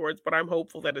leaning towards, but I'm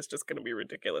hopeful that it's just going to be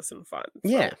ridiculous and fun.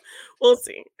 Yeah, So we'll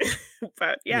see.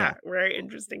 But yeah. yeah, very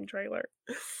interesting trailer.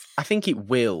 I think it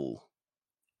will,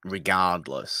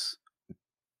 regardless,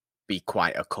 be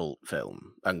quite a cult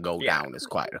film and go Yeah. down as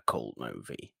quite a cult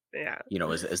movie. Yeah. You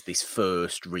know, as this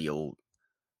first real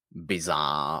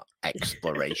bizarre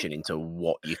exploration into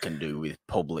what you can do with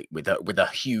a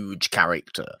huge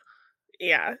character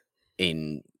Yeah.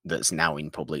 that's now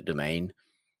in public domain.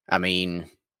 I mean,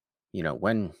 you know,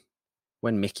 when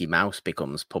Mickey Mouse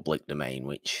becomes public domain,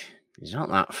 which is not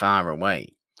that far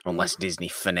away, unless Disney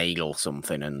finagle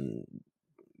something and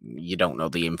you don't know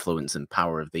the influence and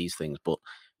power of these things, but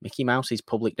Mickey Mouse's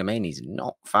public domain is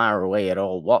not far away at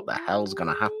all. What the hell's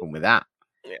going to happen with that?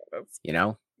 Yeah, that's You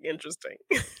know? interesting.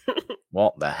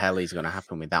 What the hell is going to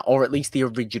happen with that? Or at least the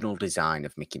original design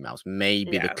of Mickey Mouse.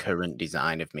 Maybe the Yeah. current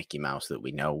design of Mickey Mouse that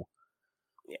we know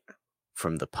Yeah.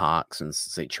 from the parks and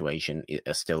situation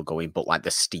are still going, but like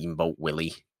the Steamboat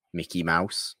Willie Mickey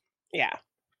Mouse, Yeah.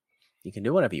 you can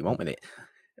do whatever you want with it.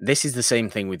 This is the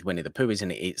same thing with Winnie the Pooh, isn't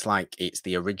it? It's like it's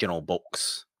the original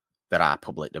books that are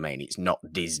public domain. It's not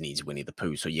Disney's Winnie the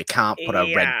Pooh, so you can't put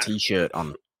a red Yeah. T-shirt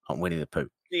on Winnie the Pooh.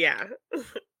 Yeah.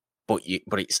 But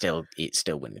it's still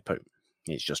Winnie the Pooh.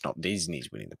 It's just not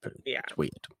Disney's Winnie the Pooh. Yeah. It's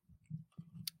weird.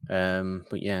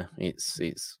 But yeah,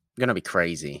 it's gonna be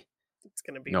crazy. It's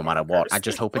gonna be No matter what. I bonkers.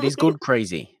 just hope it is good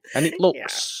crazy, and it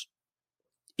looks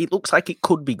like it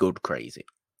could be good crazy.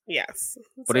 Yes.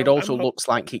 But it So also looks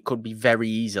like it could be very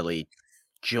easily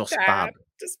just bad.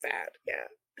 Just bad. Yeah.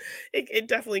 It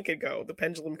definitely could go. The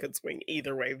pendulum could swing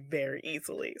either way very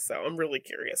easily. So I'm really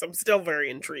curious. I'm still very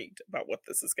intrigued about what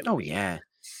this is going to Oh be. yeah,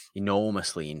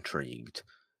 enormously intrigued.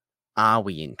 Are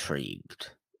we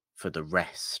intrigued for the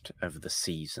rest of the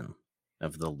season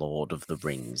of The Lord of the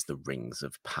Rings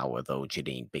of Power, though,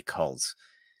 Janine? Because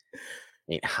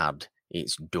it had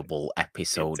its double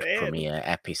episode premiere,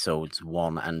 episodes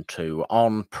 1 and 2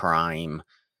 on Prime.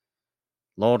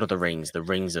 Lord of the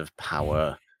Rings of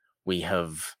Power. We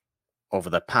have,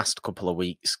 over the past couple of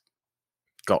weeks,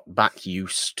 got back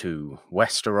used to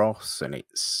Westeros and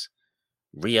its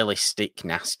realistic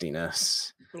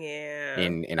nastiness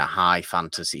in a high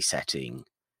fantasy setting.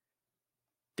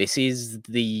 This is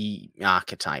the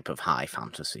archetype of high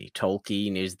fantasy.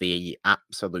 Tolkien is the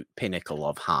absolute pinnacle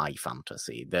of high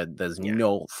fantasy. There's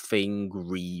nothing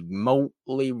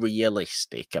remotely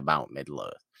realistic about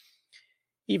Middle-earth.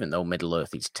 Even though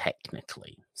Middle-earth is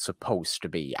technically supposed to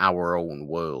be our own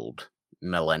world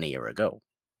millennia ago.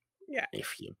 Yeah.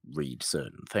 If you read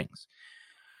certain things.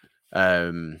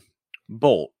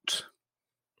 But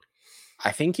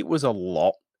I think it was a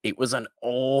lot. It was an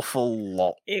awful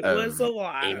lot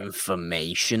of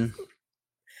information.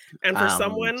 And for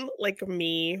someone like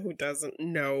me who doesn't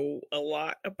know a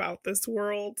lot about this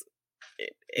world,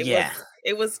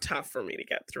 it was tough for me to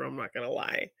get through. I'm not going to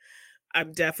lie.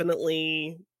 I'm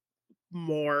definitely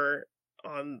more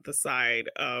on the side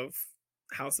of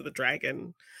House of the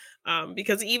Dragon.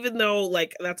 Because even though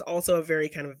like that's also a very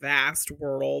kind of vast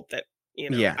world that,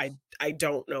 I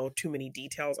don't know too many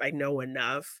details. I know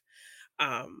enough.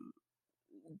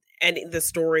 And the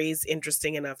story's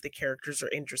interesting enough. The characters are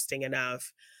interesting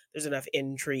enough. There's enough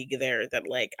intrigue there that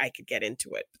like I could get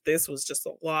into it. But this was just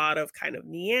a lot of kind of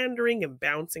meandering and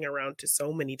bouncing around to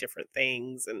so many different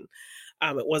things. And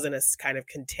it wasn't as kind of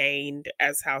contained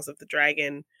as House of the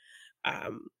Dragon.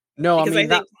 No, I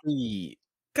mean,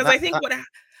 because I think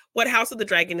what House of the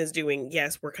Dragon is doing,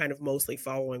 yes, we're kind of mostly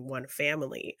following one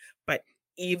family, but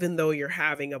even though you're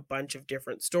having a bunch of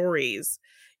different stories,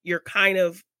 you're kind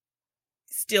of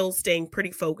still staying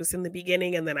pretty focused in the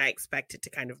beginning, and then I expect it to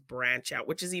kind of branch out,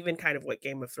 which is even kind of what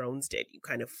Game of Thrones did. You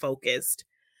kind of focused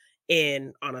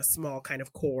in on a small kind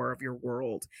of core of your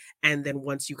world, and then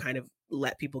once you kind of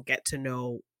let people get to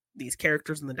know these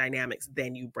characters and the dynamics,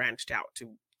 then you branched out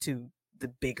to the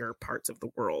bigger parts of the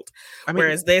world. I mean,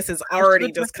 Whereas this is House of already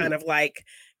the just Dragon- kind of like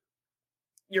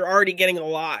you're already getting a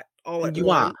lot all at You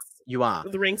once. You are.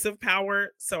 The Rings of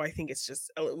Power. So I think it's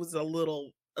just it was a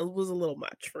little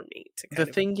much for me to The kind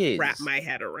of thing wrap is, my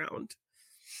head around.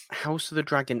 House of the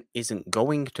Dragon isn't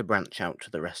going to branch out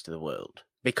to the rest of the world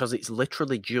because it's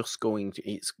literally just going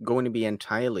to be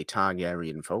entirely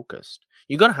Targaryen focused.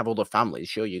 You're going to have other families,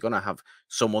 sure. You're going to have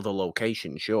some other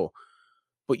location, sure.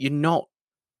 But you're not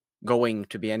going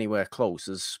to be anywhere close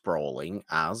as sprawling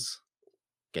as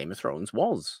Game of Thrones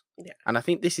was. Yeah. And I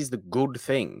think this is the good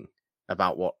thing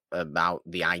about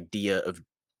the idea of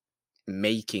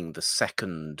making the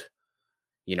second,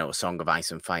 Song of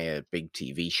Ice and Fire big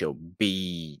TV show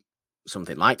be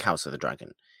something like House of the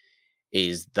Dragon,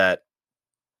 is that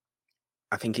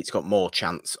I think it's got more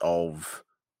chance of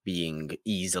being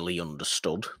easily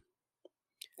understood.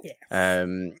 Yes.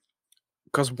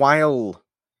 Because while,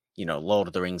 Lord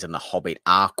of the Rings and The Hobbit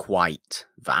are quite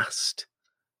vast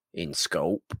in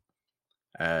scope,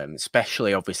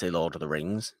 especially obviously Lord of the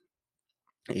Rings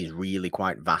is really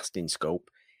quite vast in scope.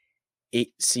 It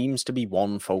seems to be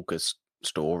one focused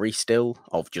story still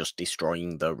of just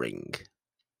destroying the ring.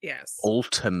 Yes.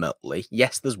 Ultimately,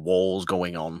 yes, there's wars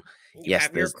going on. You Yes,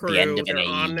 have your there's crew, the end of an they're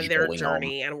on age their going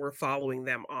journey, and we're following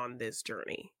them on this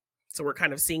journey. So we're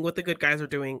kind of seeing what the good guys are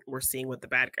doing, we're seeing what the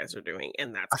bad guys are doing,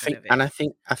 and that's kind of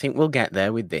it. I think we'll get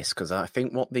there with this because I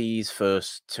think what these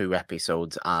first 2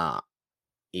 episodes are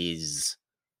is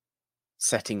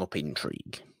setting up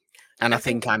intrigue. And I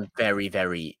think I'm very,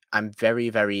 very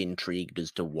intrigued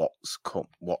as to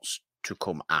what's to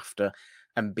come after.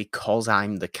 And because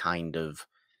I'm the kind of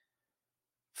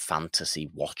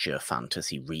fantasy watcher,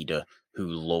 fantasy reader who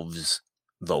loves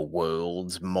the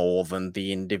worlds more than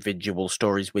the individual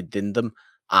stories within them,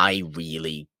 I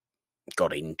really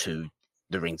got into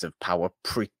the Rings of Power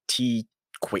pretty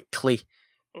quickly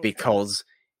because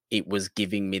it was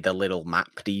giving me the little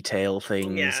map detail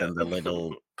things and the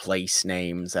little place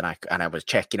names, and I was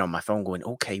checking on my phone going,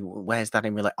 okay, where's that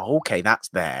in real life? Oh, okay, that's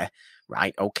there,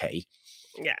 right? Okay,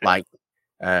 Yeah. Like,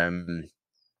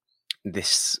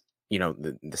 this,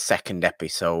 the second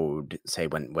episode, say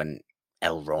when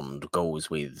Elrond goes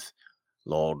with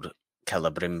Lord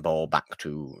Celebrimbor back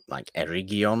to like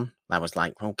Eregion, I was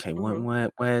like, okay,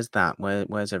 where's that?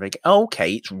 Where's Eregion?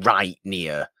 Okay, it's right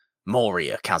near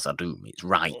Moria Khazad-dûm. It's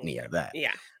right near there.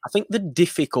 Yeah. I think the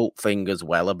difficult thing as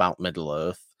well about Middle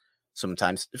Earth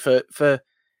sometimes for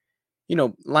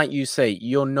like you say,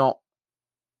 you're not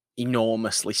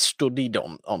enormously studied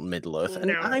on Middle Earth,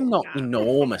 and I'm not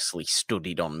enormously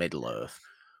studied on Middle Earth.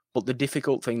 But the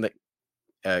difficult thing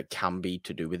that can be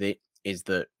to do with it is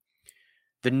that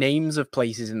the names of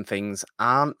places and things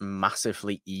aren't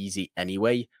massively easy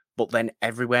anyway. But then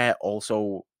everywhere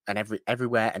also, and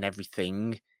everywhere and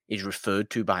everything is referred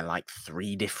to by like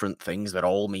 3 different things that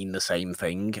all mean the same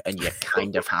thing, and you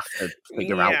kind of have to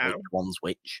figure out which one's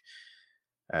which.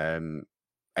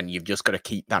 And you've just got to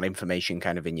keep that information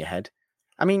kind of in your head.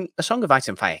 I mean, A Song of Ice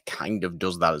and Fire kind of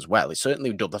does that as well. It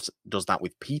certainly does that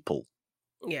with people.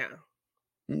 Yeah.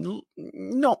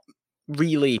 Not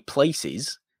really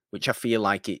places, which I feel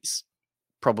like it's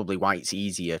probably why it's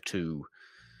easier to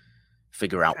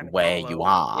figure out where you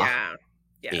are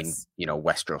in,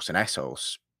 Westeros and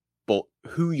Essos. But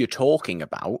who you're talking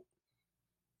about,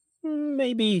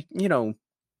 maybe,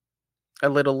 a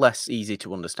little less easy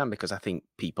to understand because I think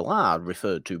people are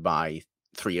referred to by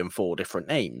 3 and 4 different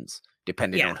names,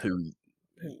 depending on who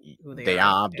they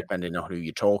are, depending on who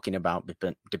you're talking about,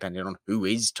 depending on who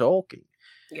is talking.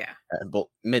 Yeah. But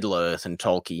Middle Earth and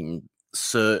Tolkien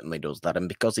certainly does that, and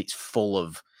because it's full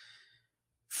of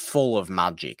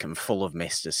magic and full of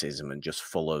mysticism and just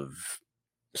full of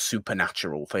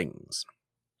supernatural things,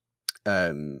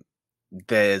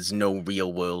 there's no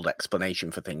real world explanation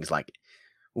for things like,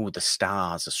 oh, the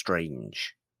stars are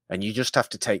strange. And you just have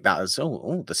to take that as,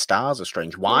 oh, the stars are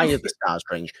strange. Why are the stars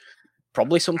strange?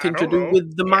 Probably something to do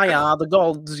with the Maya, the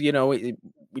gods,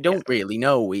 we don't really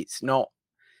know. It's not,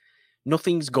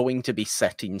 nothing's going to be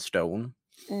set in stone.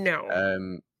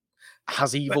 No.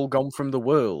 Has evil gone from the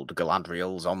world?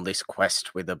 Galadriel's on this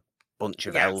quest with a bunch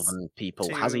of elven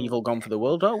people. Has evil gone for the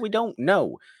world? Oh, we don't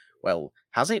know. Well,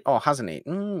 Has it or hasn't it?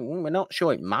 We're not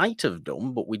sure. It might have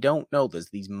done, but we don't know. There's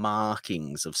these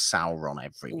markings of Sauron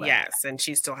everywhere. Yes, and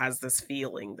she still has this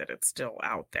feeling that it's still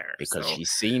out there. Because so.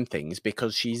 she's seen things,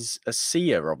 because she's a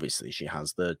seer, obviously. She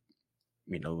has the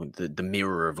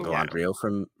mirror of Galadriel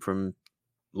from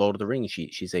Lord of the Rings.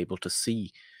 She's able to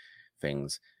see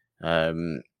things.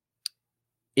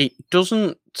 It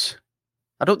doesn't...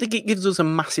 I don't think it gives us a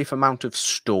massive amount of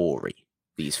story,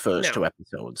 these first two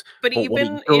episodes. But what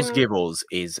it does give us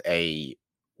is a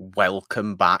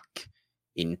welcome back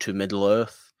into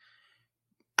Middle-earth.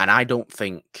 And I don't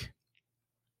think,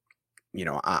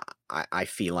 I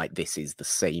feel like this is the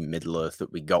same Middle-earth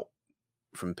that we got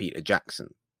from Peter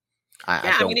Jackson.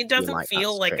 It doesn't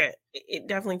feel like it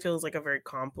definitely feels like a very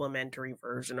complimentary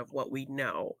version of what we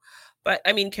know. But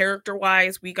I mean,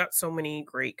 character-wise, we got so many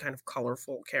great kind of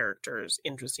colorful characters,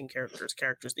 interesting characters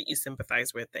that you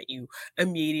sympathize with, that you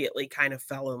immediately kind of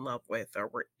fell in love with, or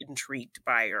were intrigued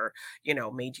by, or,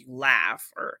 made you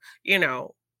laugh, or,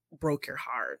 broke your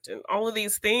heart, and all of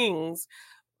these things.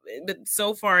 But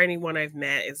so far, anyone I've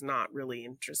met is not really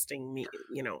interesting me,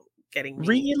 getting me.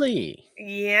 Really?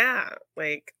 Yeah,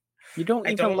 like... You don't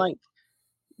even like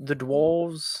the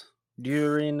dwarves,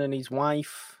 Durin and his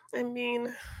wife? I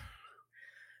mean,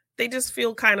 they just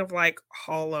feel kind of like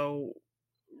hollow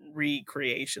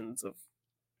recreations of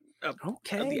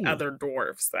the other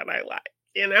dwarves that I like,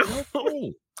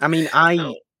 Okay. I mean,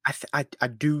 I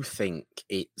do think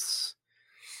it's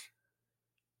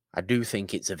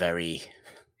a very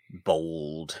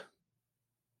bold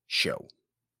show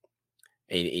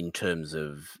in terms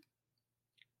of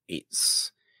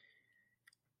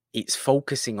it's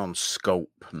focusing on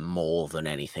scope more than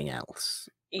anything else.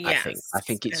 Yes. I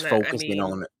think it's focusing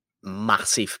on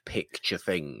massive picture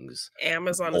things.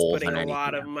 Amazon is putting a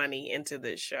lot of money into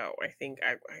this show. I think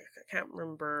I can't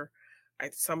remember.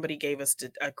 Somebody gave us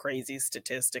a crazy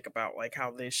statistic about like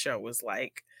how this show was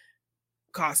like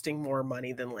costing more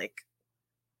money than like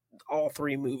all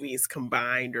 3 movies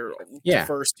combined, or the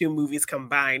first 2 movies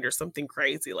combined, or something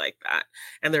crazy like that.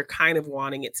 And they're kind of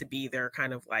wanting it to be their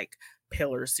kind of like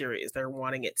pillar series. They're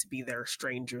wanting it to be their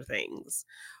Stranger Things.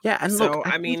 Yeah, and so look,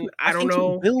 I don't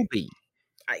know. It will be.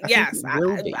 Yes,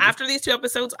 after these 2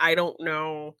 episodes, I don't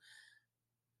know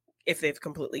if they've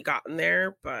completely gotten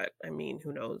there, but I mean,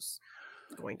 who knows?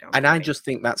 Going down. And I just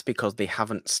think that's because they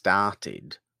haven't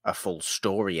started a full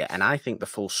story yet. And I think the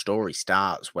full story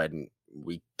starts when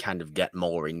we kind of get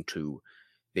more into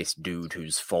this dude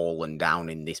who's fallen down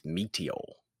in this meteor.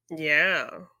 Yeah.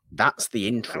 That's the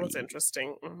intrigue. That was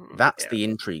interesting. Mm-hmm. That's the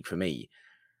intrigue for me.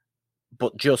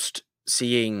 But just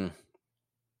seeing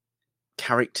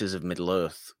characters of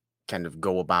Middle-earth kind of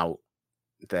go about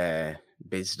their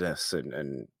business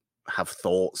and have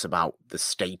thoughts about the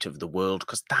state of the world,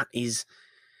 because that is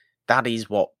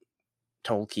what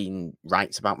Tolkien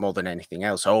writes about more than anything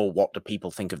else. Oh, what do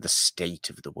people think of the state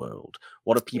of the world?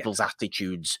 What are people's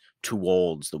attitudes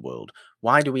towards the world?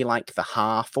 Why do we like the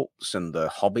Harfoots and the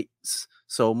Hobbits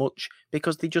so much?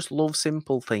 Because they just love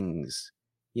simple things,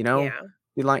 You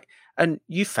like, and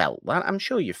you felt that. I'm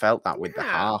sure you felt that with the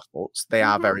Harfoots. They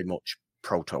are very much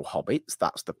proto-Hobbits.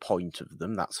 That's the point of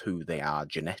them. That's who they are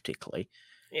genetically.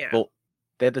 Yeah. But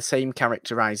they're the same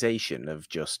characterization of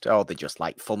just, they just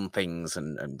like fun things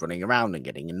and running around and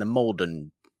getting in the mud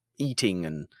and eating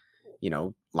and,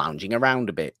 lounging around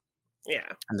a bit.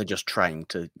 Yeah. And they're just trying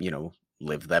to,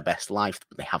 live their best life,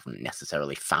 but they haven't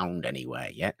necessarily found anywhere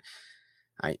yet.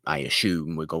 I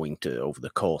assume we're going to, over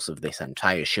the course of this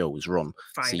entire show's run,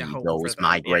 see those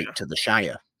migrate to the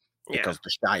Shire, because the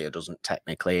Shire doesn't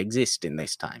technically exist in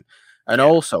this time. And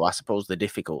also, I suppose the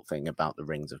difficult thing about the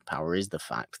Rings of Power is the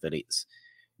fact that it's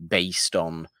based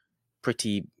on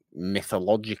pretty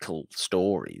mythological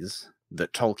stories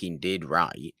that Tolkien did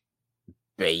write,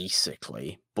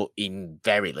 basically, but in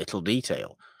very little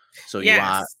detail. So you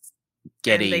are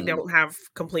getting... And they don't have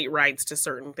complete rights to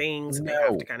certain things. No. They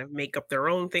have to kind of make up their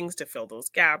own things to fill those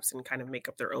gaps, and kind of make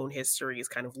up their own histories,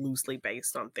 kind of loosely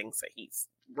based on things that he's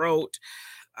wrote.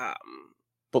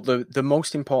 But the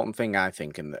most important thing, I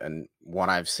think, and what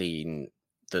I've seen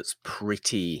that's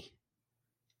pretty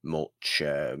much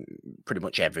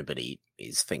everybody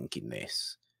is thinking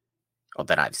this, or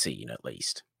that I've seen at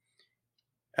least.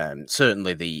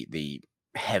 Certainly the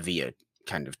heavier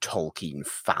kind of Tolkien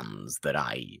fans that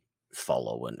I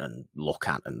follow and look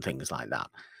at and things like that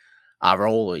are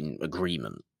all in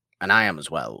agreement, and I am as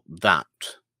well, that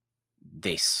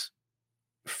this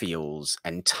feels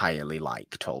entirely like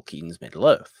Tolkien's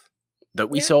Middle-earth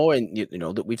that we saw in,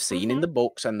 that we've seen in the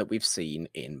books and that we've seen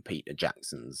in Peter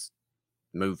Jackson's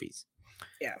movies.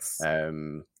 Yes.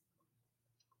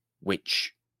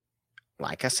 Which,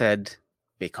 like I said,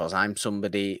 because I'm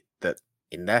somebody that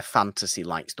in their fantasy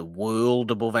likes the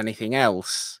world above anything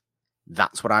else.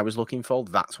 That's what I was looking for.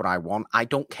 That's what I want. I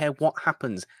don't care what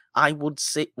happens. I would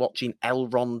sit watching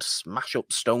Elrond smash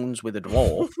up stones with a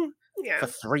dwarf for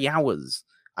 3 hours.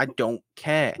 I don't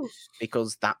care,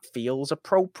 because that feels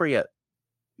appropriate.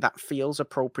 That feels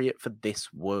appropriate for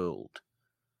this world.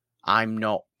 I'm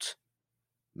not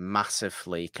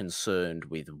massively concerned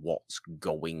with what's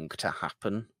going to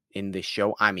happen in this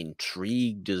show. I'm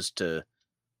intrigued as to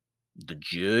the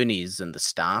journeys and the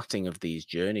starting of these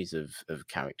journeys of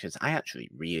characters. I actually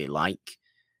really like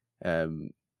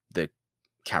the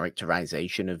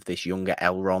characterization of this younger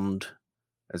Elrond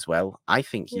as well. I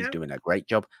think he's doing a great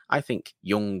job. I think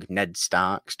young Ned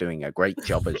Stark's doing a great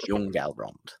job as young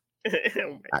Elrond.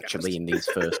 Actually, in these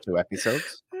first 2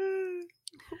 episodes.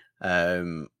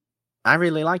 I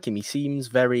really like him. He seems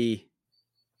very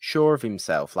sure of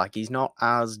himself. Like, he's not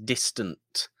as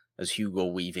distant as Hugo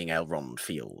Weaving Elrond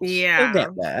feels. Yeah.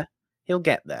 He'll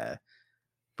get there.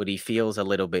 But he feels a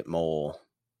little bit more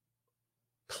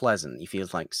pleasant. He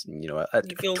feels like, a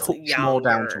touch more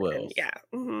down to earth.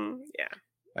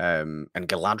 And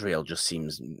Galadriel just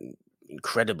seems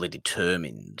incredibly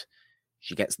determined.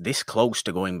 She gets this close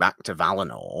to going back to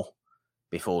Valinor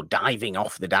before diving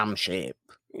off the damn ship.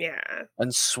 Yeah.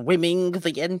 And swimming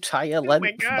the entire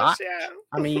length back. Yeah.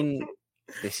 I mean,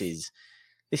 this is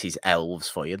elves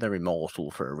for you. They're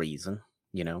immortal for a reason,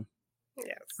 Yes.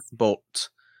 But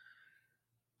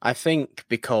I think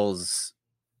because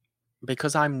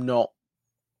I'm not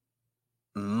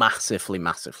massively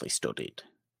studied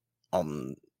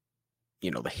on,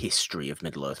 the history of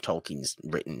Middle-earth, Tolkien's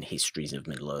written histories of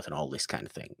Middle-earth and all this kind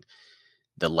of thing,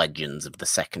 the legends of the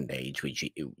Second Age, which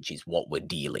is what we're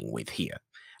dealing with here.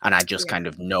 And I just kind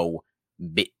of know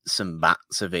bits and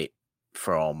bats of it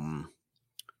from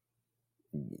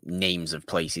names of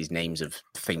places, names of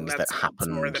things that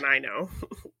happened. More than I know.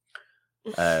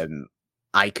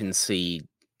 I can see,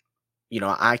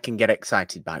 I can get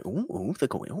excited by, they're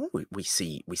going, we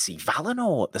see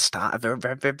Valinor at the start, of very,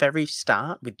 very, very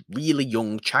start, with really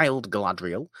young child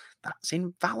Galadriel. That's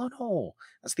in Valinor.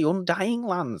 That's the Undying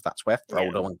Lands. That's where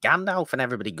Frodo and Gandalf and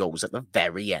everybody goes at the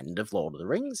very end of Lord of the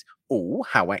Rings. Oh,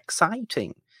 how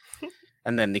exciting.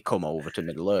 And then they come over to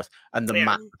Middle-earth. And the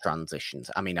map transitions.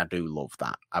 I mean, I do love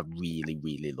that. I really,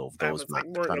 really love those map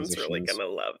transitions. Morgan's really going to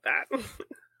love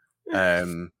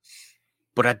that.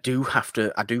 But I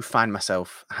do find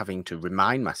myself having to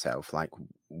remind myself, like,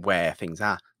 where things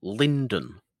are.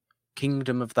 Lindon,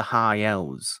 Kingdom of the High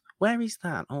Elves. Where is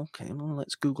that? Okay, well,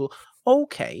 let's Google.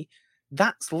 Okay,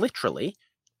 that's literally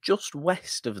just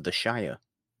west of the Shire,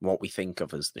 what we think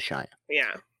of as the Shire.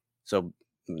 Yeah. So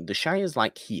the Shire's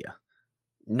like here.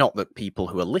 Not that people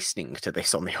who are listening to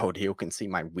this on the audio can see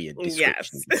my weird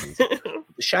description. Yes.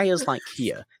 The Shire's like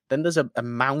here. Then there's a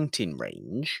mountain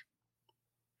range,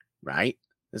 right?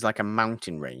 There's like a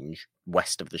mountain range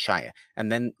west of the Shire.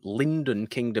 And then Lindon,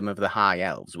 Kingdom of the High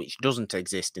Elves, which doesn't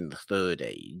exist in the Third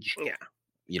Age,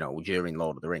 during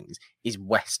Lord of the Rings, is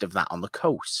west of that on the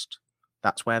coast.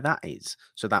 That's where that is.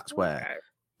 So that's where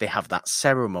they have that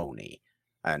ceremony.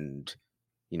 And,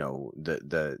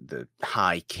 the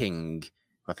High King,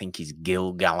 I think he's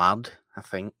Gil-galad, I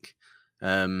think,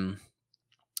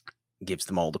 gives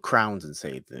them all the crowns and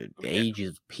say the age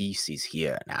of peace is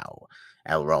here now.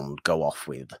 Elrond go off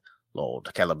with Lord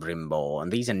Celebrimbor,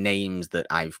 and these are names that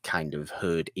I've kind of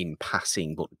heard in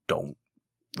passing, but don't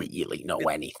really know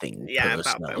anything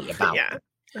personally about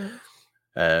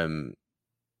them.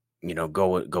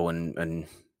 Go and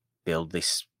build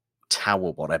this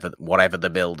tower, whatever the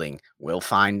building. We'll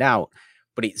find out,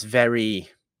 but it's very.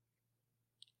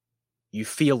 You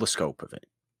feel the scope of it,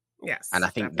 yes, and I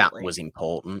think that was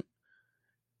important,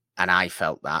 and I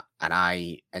felt that, and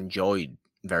I enjoyed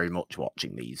very much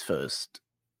watching these first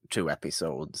 2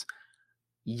 episodes.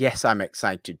 Yes, I'm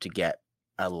excited to get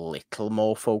a little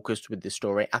more focused with the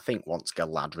story. I think once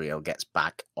Galadriel gets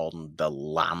back on the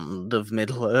land of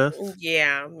Middle-earth,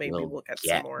 maybe we'll get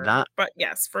some more. That. But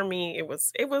yes, for me, it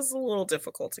was a little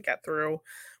difficult to get through,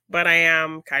 but I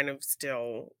am kind of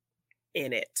still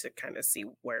in it to kind of see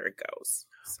where it goes.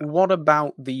 So. What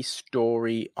about the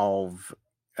story of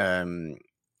the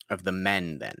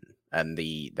men then? And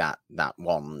that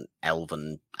one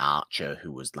elven archer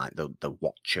who was like the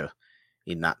watcher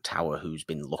in that tower, who's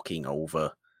been looking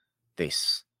over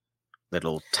this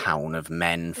little town of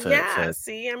men for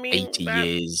 80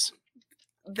 years.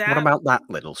 What about that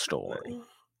little story?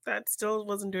 That still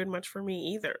wasn't doing much for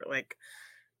me either. Like,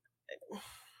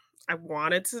 I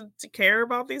wanted to care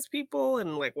about these people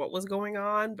and like what was going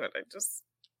on, but I just.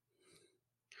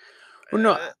 Well,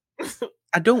 no,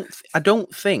 I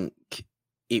don't think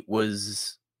it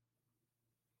was.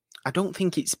 I don't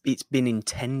think it's been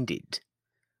intended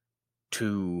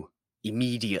to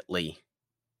immediately,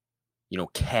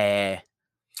 care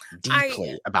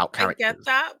deeply about I get characters.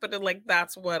 that, but like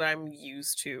that's what I'm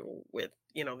used to with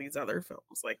these other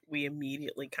films. Like we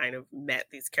immediately kind of met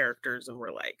these characters and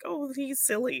we're like, oh, he's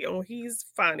silly, oh, he's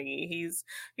funny, he's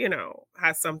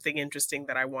has something interesting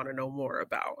that I want to know more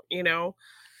about.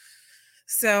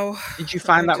 So Did you I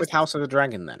find that with just House of the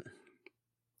Dragon then?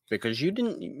 Because you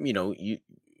didn't, you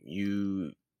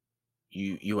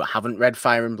haven't read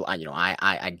Fire and Blood.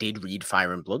 I did read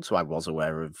Fire and Blood, so I was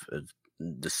aware of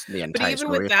the but entire even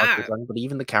with story of House of the that, Dragon. But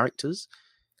even the characters,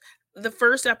 the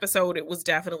first episode, it was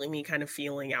definitely me kind of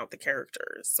feeling out the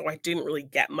characters. So I didn't really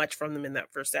get much from them in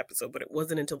that first episode, but it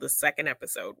wasn't until the second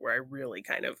episode where I really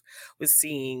kind of was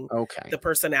seeing okay, the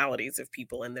personalities of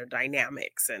people and their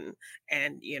dynamics and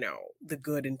the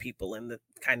good in people and the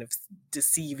kind of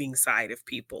deceiving side of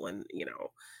people and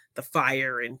the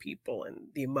fire in people and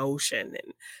the emotion.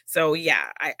 And so yeah,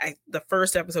 I the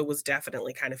first episode was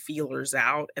definitely kind of feelers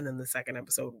out, and then the second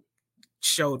episode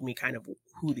showed me kind of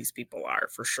who these people are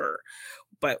for sure.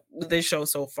 But with this show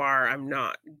so far, I'm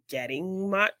not getting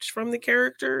much from the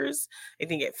characters. I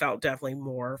think it felt definitely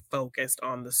more focused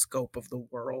on the scope of the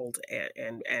world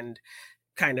and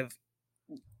kind of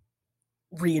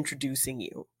reintroducing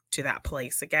you to that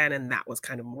place again. And that was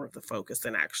kind of more of the focus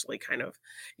than actually kind of,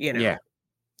 yeah,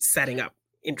 setting up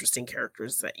interesting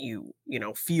characters that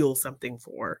feel something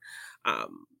for.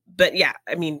 But yeah,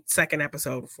 I mean, second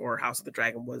episode for House of the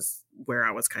Dragon was where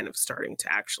I was kind of starting to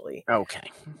actually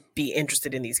okay. be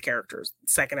interested in these characters.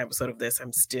 Second episode of this,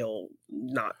 I'm still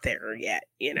not there yet.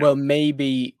 Well,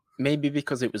 maybe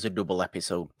because it was a double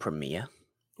episode premiere.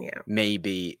 Yeah.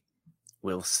 Maybe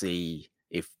we'll see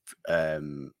if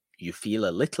you feel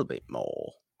a little bit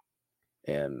more,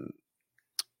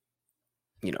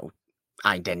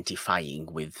 identifying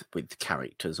with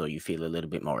characters, or you feel a little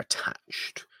bit more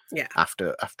attached. Yeah.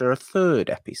 After a third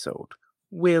episode,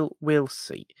 we'll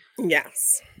see.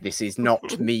 Yes. This is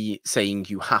not me saying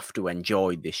you have to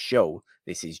enjoy this show.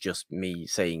 This is just me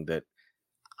saying that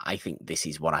I think this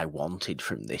is what I wanted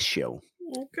from this show.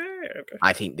 Okay.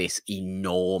 I think this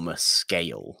enormous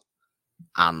scale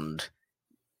and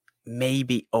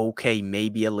maybe a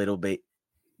little bit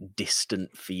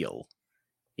distant feel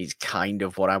is kind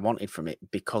of what I wanted from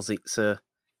it, because it's a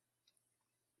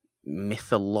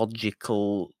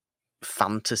mythological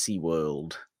fantasy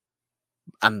world,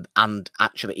 and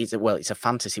actually it's a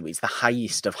fantasy. It's the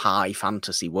highest of high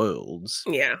fantasy worlds.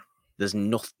 Yeah. There's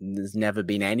never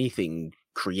been anything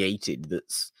created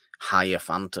that's higher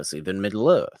fantasy than Middle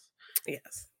Earth.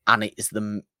 Yes. And it is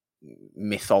the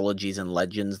mythologies and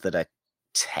legends that are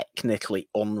technically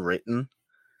unwritten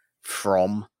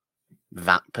from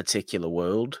that particular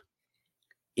world.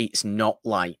 It's not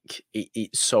like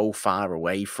it's so far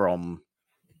away from,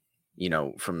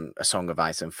 from A Song of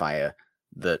Ice and Fire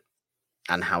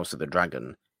and House of the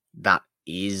Dragon, that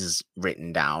is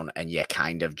written down, and you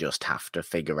kind of just have to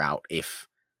figure out if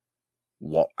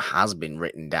what has been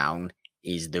written down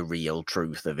is the real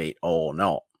truth of it or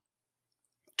not.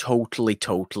 Totally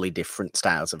different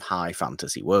styles of high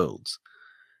fantasy worlds.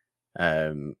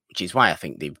 Which is why I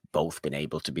think they've both been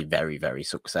able to be very, very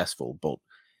successful. But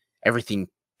everything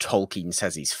Tolkien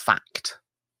says is fact.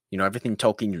 Everything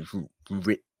Tolkien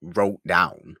wrote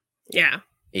down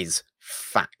is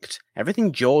fact.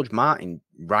 Everything George Martin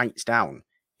writes down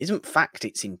isn't fact,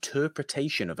 it's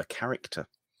interpretation of a character.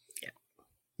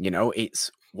 Yeah.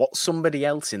 It's what somebody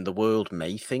else in the world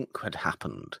may think had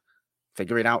happened.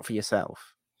 Figure it out for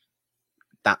yourself.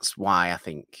 That's why I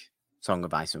think Song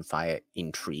of Ice and Fire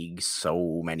intrigues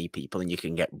so many people, and you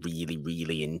can get really,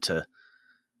 really into,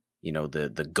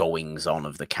 the goings on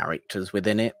of the characters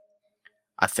within it.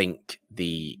 I think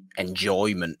the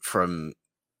enjoyment from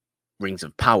Rings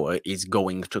of Power is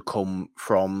going to come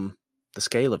from the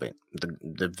scale of it,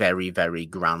 the very, very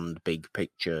grand, big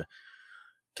picture,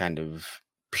 kind of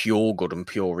pure good and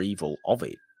pure evil of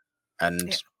it.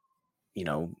 And,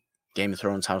 Game of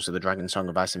Thrones, House of the Dragon, Song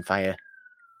of Ice and Fire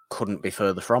couldn't be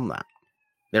further from that.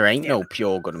 There ain't no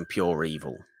pure good and pure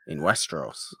evil in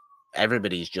Westeros.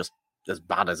 Everybody's just as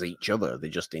bad as each other. They're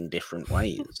just in different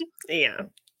ways. Yeah.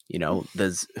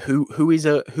 There's who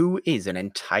is an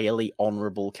entirely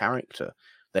honorable character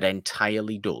that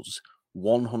entirely does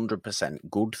 100%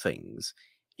 good things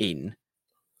in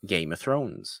Game of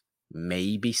Thrones.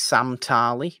 Maybe Sam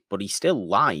Tarly, but he still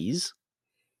lies.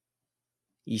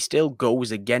 He still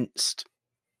goes against,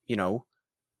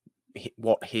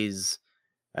 what his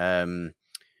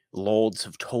lords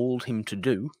have told him to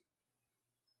do.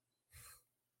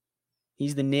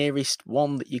 He's the nearest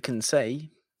one that you can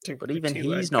say But even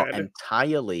he's not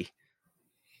entirely,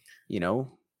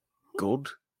 good.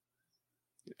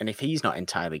 And if he's not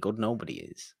entirely good, nobody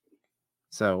is.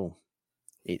 So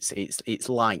it's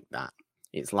like that.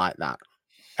 It's like that.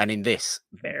 And in this,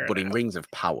 in Rings of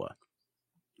Power,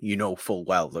 you know full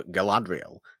well that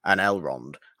Galadriel and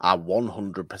Elrond are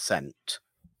 100%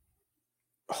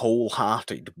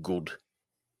 wholehearted good.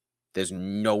 There's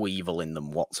no evil in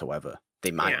them whatsoever.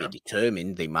 They might be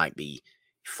determined, they might be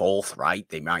forthright,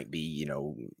 they might be,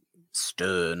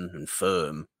 stern and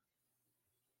firm,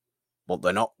 but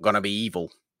they're not going to be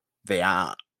evil. They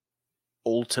are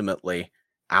ultimately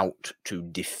out to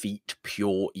defeat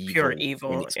pure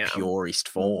evil in its purest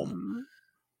form.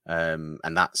 Mm-hmm.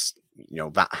 And that's,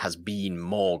 that has been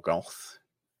Morgoth,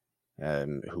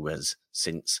 who has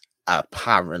since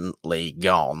apparently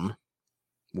gone.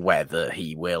 Whether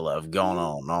he will have gone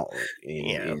or not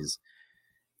is,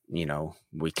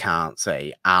 we can't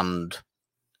say. And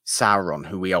Sauron,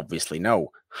 who we obviously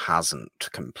know hasn't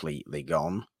completely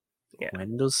gone. Yeah.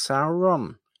 When does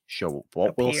Sauron show up?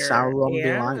 What will Sauron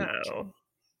be like?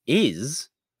 Is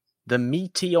the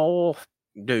meteor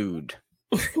dude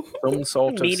some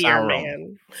sort of Sauron?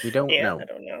 Man. We don't know. I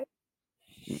don't know.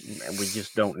 We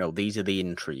just don't know. These are the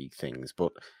intrigue things.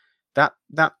 But that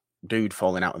dude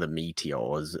falling out of the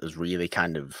meteor is really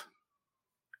kind of...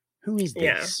 Who is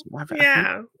this?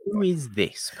 Who is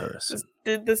this person?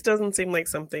 This doesn't seem like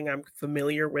something I'm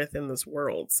familiar with in this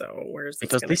world. So where's this?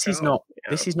 Because this is not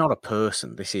this is not a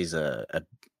person. This is a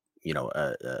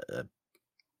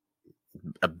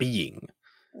being.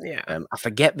 Yeah. I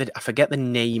forget the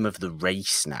name of the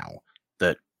race now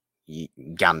that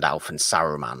Gandalf and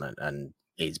Saruman and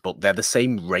is, but they're the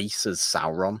same race as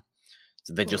Sauron.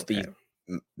 So they're just these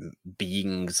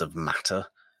beings of matter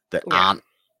that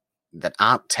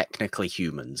aren't technically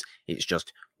humans. It's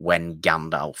just when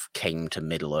Gandalf came to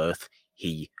Middle Earth,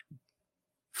 he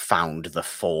found the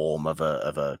form of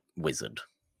a wizard.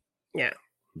 Yeah.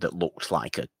 That looked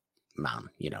like a man,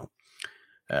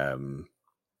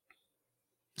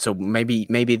 So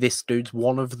maybe this dude's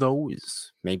one of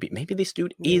those. Maybe this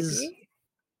dude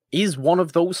is one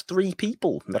of those three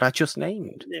people that I just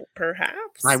named. Yeah,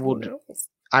 perhaps. I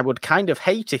would kind of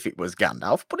hate if it was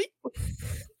Gandalf, but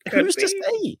who's to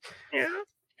say? Yeah.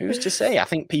 Who's to say? I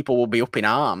think people will be up in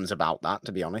arms about that,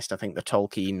 to be honest. I think the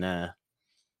Tolkien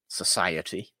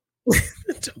Society.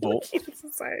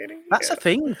 Society. That's a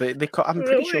thing. I'm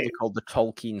pretty sure they're called the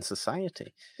Tolkien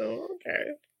Society. Oh,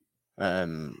 okay.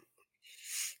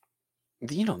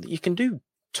 You can do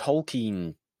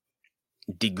Tolkien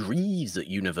degrees at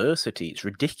university. It's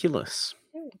ridiculous.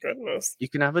 Oh, goodness. You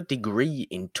can have a degree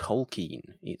in Tolkien.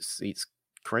 It's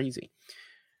crazy.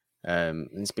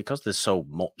 It's because there's so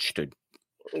much to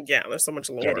there's so much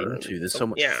lore get into. There's so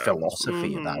much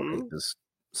philosophy about it. There's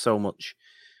so much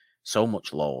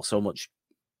lore, so much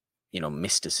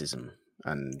mysticism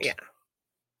and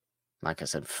like I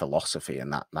said, philosophy,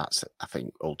 and that's I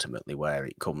think ultimately where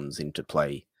it comes into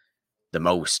play the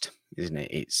most, isn't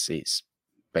it? It's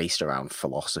based around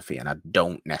philosophy, and I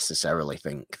don't necessarily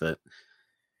think that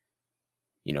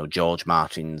George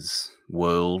Martin's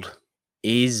world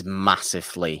is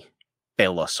massively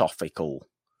philosophical.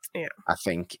 Yeah. I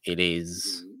think it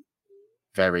is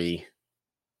very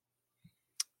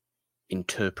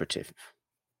interpretative.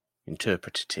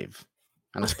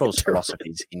 And I suppose philosophy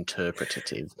is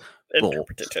interpretative, but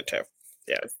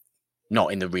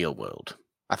not in the real world.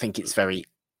 I think it's very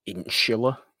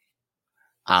insular,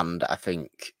 and I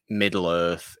think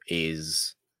Middle-earth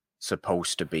is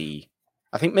supposed to be...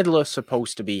 I think Middle-earth's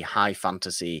supposed to be high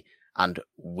fantasy, and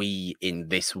we in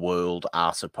this world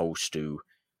are supposed to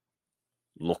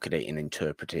look at it and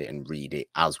interpret it and read it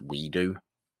as we do.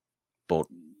 But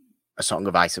A Song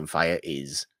of Ice and Fire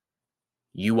is...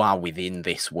 you are within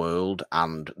this world,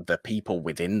 and the people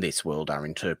within this world are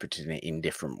interpreting it in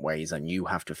different ways, and you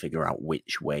have to figure out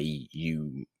which way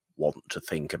you want to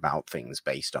think about things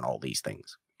based on all these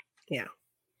things. Yeah.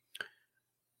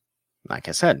 Like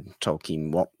I said,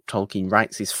 what Tolkien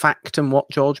writes is fact, and what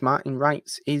George Martin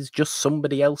writes is just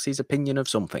somebody else's opinion of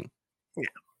something. Yeah.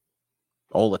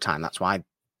 All the time. That's why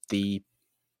the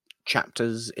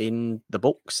chapters in the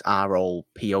books are all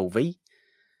POV,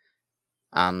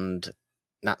 and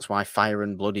that's why Fire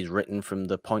and Blood is written from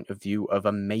the point of view of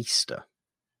a maester,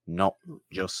 not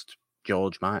just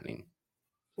George Martin.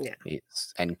 Yeah.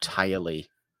 It's entirely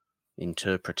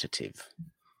interpretative,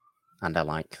 and I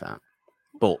like that.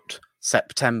 But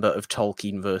September of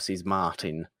Tolkien versus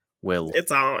Martin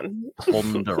it's on.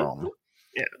 Plunder on.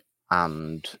 Yeah.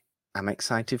 And I'm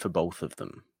excited for both of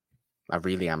them. I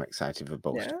really am excited for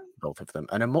both of them.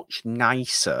 And a much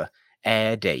nicer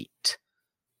air date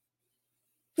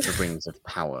The Rings of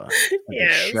Power, the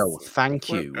Yes. show. Thank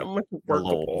you, Much The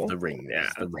Lord of the workable. Rings, Yeah.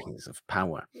 The Rings of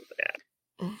Power.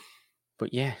 Yeah.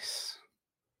 But yes,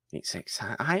 it's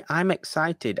exciting. I'm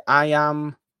excited. I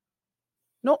am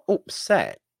not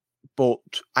upset, but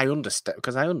I understand,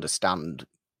 because I understand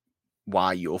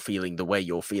why you're feeling the way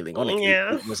you're feeling on it.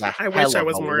 Yeah. It was a I wish hell I of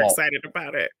was a more lot. excited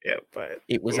about it. Yeah, but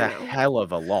It was you a know, hell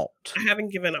of a lot. I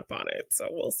haven't given up on it, so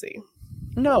we'll see.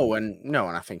 No, and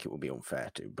I think it would be unfair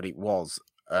to, but it was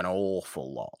an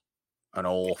awful lot. An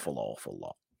awful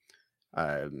lot.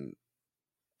 And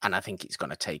I think it's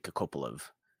going to take a couple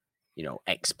of,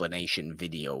 explanation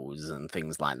videos and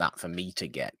things like that for me to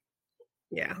get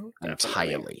Yeah,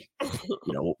 entirely,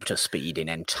 up to speed in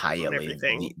entirely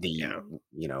everything.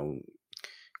 the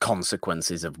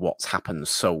consequences of what's happened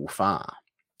so far,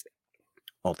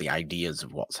 or the ideas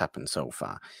of what's happened so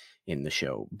far in the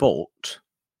show. But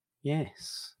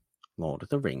yes, Lord of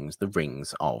the Rings, the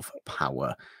Rings of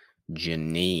Power.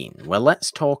 Janine, well,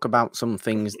 let's talk about some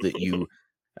things that you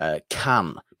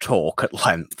can talk at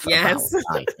length about,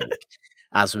 I think,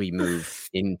 as we move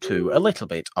into a little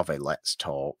bit of a Let's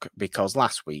Talk, because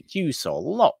last week you saw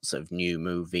lots of new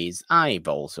movies. I've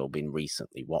also been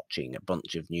recently watching a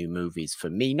bunch of new movies for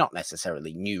me, not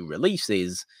necessarily new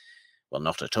releases, well,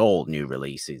 not at all new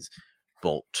releases,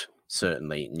 but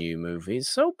certainly new movies.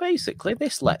 So basically,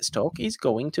 this Let's Talk is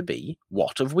going to be,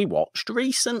 what have we watched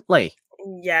recently?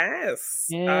 Yes.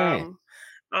 Yeah.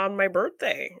 On my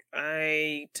birthday,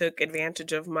 I took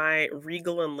advantage of my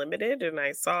Regal Unlimited and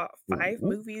I saw 5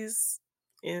 movies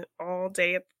all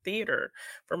day at the theater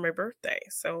for my birthday.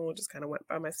 So I just kind of went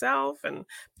by myself and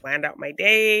planned out my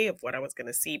day of what I was going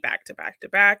to see back to back to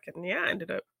back. And yeah, I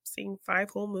ended up seeing 5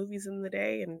 whole movies in the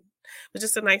day, and it was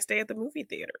just a nice day at the movie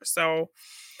theater. So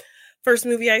first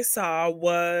movie I saw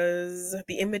was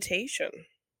The Invitation.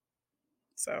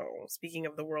 So, speaking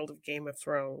of the world of Game of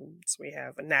Thrones, we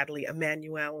have Natalie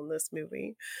Emmanuel in this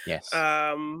movie. Yes.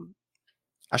 Um,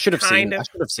 I should have seen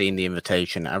The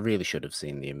Invitation. I really should have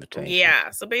seen The Invitation. Yeah.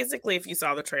 So basically, if you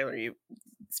saw the trailer,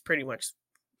 it's pretty much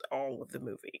all of the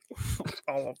movie,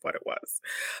 all of what it was.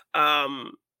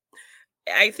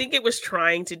 I think it was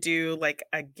trying to do like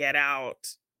a Get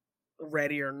Out,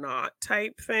 Ready or Not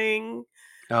type thing.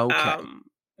 Okay.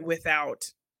 Without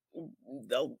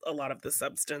a lot of the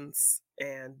substance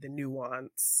and the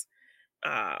nuance.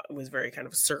 It was very kind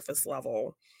of surface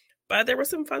level, but there were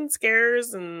some fun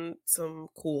scares and some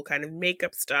cool kind of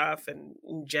makeup stuff, and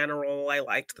in general I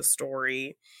liked the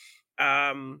story.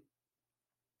 The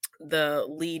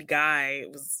lead guy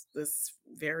was this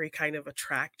very kind of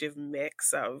attractive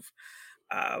mix of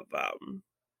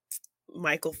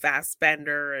Michael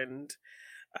Fassbender and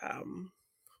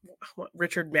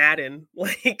Richard Madden,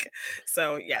 like,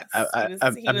 so yes,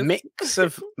 a mix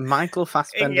of Michael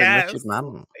Fassbender and Richard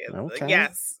Madden. Okay.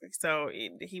 Yes, so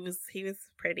he was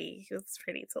pretty. He was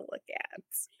pretty to look at.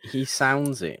 He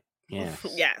sounds it. Yes.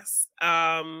 Yes.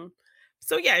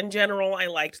 So yeah, in general, I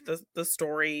liked the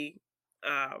story,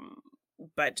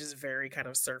 but just very kind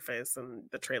of surface, and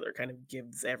the trailer kind of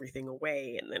gives everything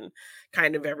away, and then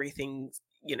kind of everything,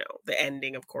 the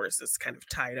ending, of course, is kind of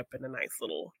tied up in a nice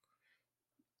little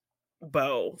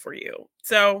bow for you.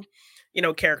 So,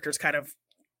 characters kind of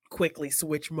quickly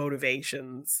switch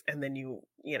motivations, and then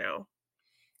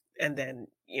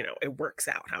it works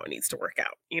out how it needs to work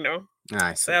out,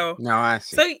 I see. I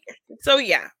see. So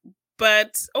yeah.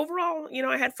 But overall,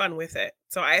 I had fun with it.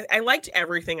 So I liked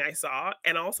everything I saw,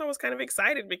 and also I was kind of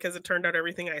excited because it turned out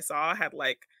everything I saw had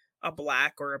like a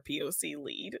Black or a POC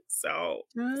lead. So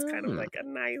it's kind of like a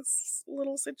nice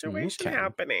little situation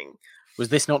happening. Was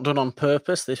this not done on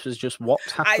purpose? This was just what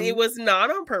happened? It was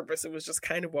not on purpose. It was just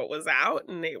kind of what was out,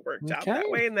 and it worked out that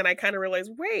way. And then I kind of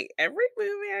realized, wait, every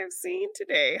movie I've seen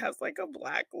today has like a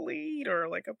Black lead or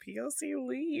like a POC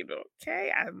lead.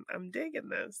 Okay, I'm digging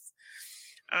this.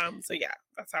 So yeah,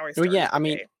 that's how I started. Well, yeah, I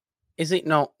mean, is it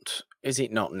not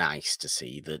nice to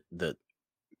see that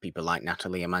people like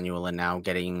Natalie Emmanuel are now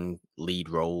getting lead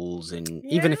roles in,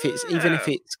 even if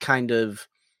it's kind of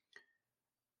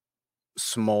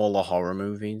smaller horror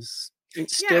movies,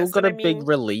 it's still got a big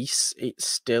release. It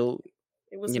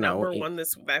was number one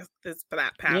this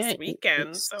past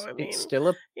weekend. So I mean, it's still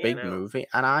a big movie,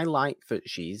 and I like that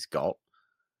she's got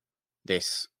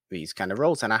these kind of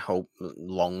roles, and I hope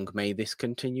long may this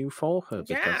continue for her,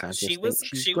 because I just think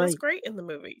she's great. Was great in the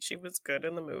movie. She was good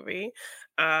in the movie.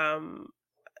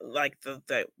 like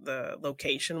the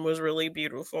location was really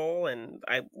beautiful, and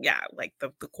like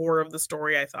the core of the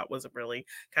story I thought was a really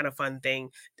kind of fun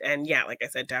thing. And yeah, like I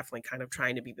said, definitely kind of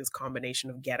trying to be this combination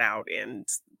of Get Out and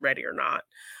Ready or Not.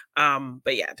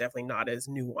 But yeah, definitely not as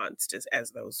nuanced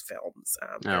as those films.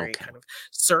 Very Okay. kind of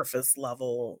surface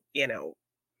level,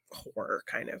 horror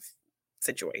kind of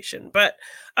situation. But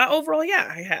overall,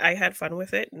 yeah, I had fun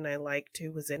with it, and I liked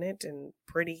who was in it, and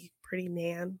Pretty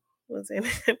Man was in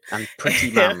And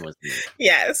Pretty it. Man was in it.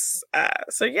 Yes.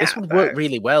 So This yeah, would work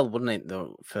really well, wouldn't it,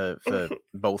 though, for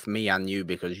both me and you,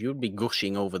 because you'd be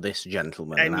gushing over this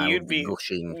gentleman, and and I you'd would be be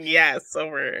gushing. yes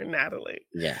over Natalie.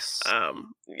 Yes,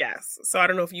 Yes. So I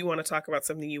don't know if you want to talk about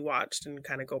something you watched and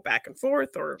kind of go back and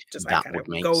forth, or just like that kind of would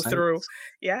make go through, sense.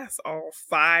 yes, all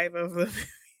five of the movies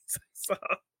I saw.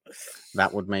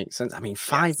 That would make sense. I mean,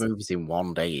 5 Yes. movies in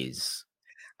one day is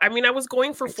I mean, I was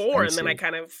going for 4, and then I expensive.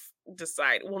 kind of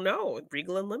decide, well, no,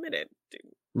 Regal Unlimited. Dude.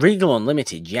 Regal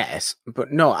Unlimited, yes,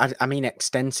 but no, I mean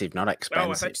extensive, not Oh, expensive.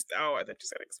 I thought you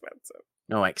said expensive.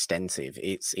 No, extensive.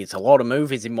 It's a lot of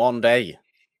movies in one day.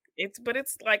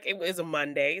 It's like it was a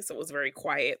Monday, so it was very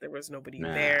quiet. There was nobody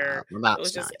Nah, there. well, It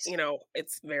was that's just, nice.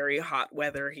 it's very hot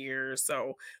weather here, so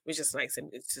it was just nice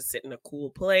and it's to sit in a cool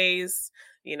place.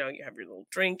 You have your little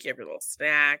drink, you have your little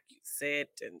snack, you sit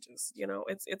and just,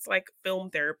 it's like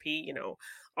film therapy,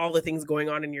 all the things going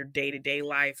on in your day-to-day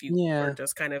life. You are Yeah,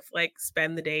 just kind of like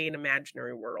spend the day in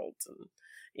imaginary worlds, and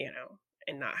you know,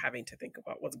 and not having to think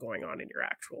about what's going on in your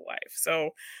actual life.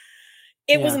 So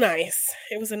it was yeah, nice.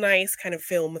 It was a nice kind of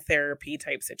film therapy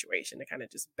type situation to kind of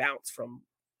just bounce from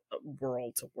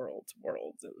world to world to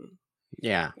world, and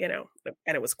yeah.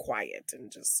 and it was quiet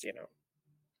and just,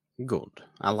 Good.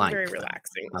 I very like that.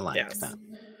 relaxing. I like Yes. that.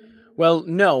 Well,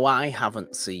 no, I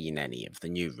haven't seen any of the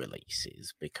new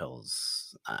releases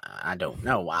because I don't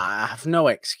know. I have no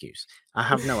excuse. I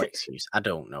have no excuse. I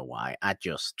don't know why. I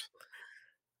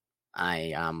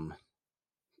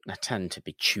I tend to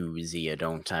be choosier,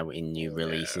 don't I, in new Yeah.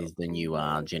 releases than you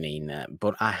are, Mhm. Janine.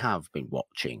 But I have been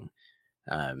watching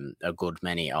a good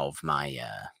many of my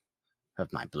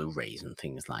Blu-rays and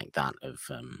things like that of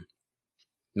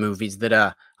movies that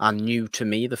are new to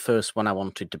me. The first one I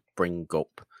wanted to bring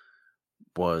up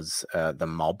was The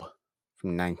Mob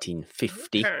from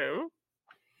 1950, Okay.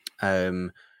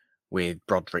 with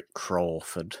Broderick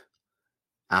Crawford.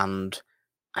 And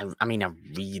I mean, I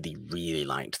really, really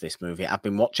liked this movie. I've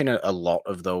been watching a lot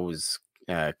of those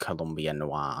Columbia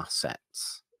Noir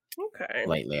sets Okay.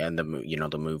 lately, and the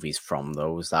movies from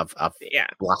those. I've Yeah.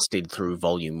 blasted through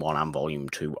Volume 1 and Volume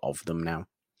 2 of them now.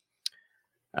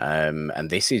 And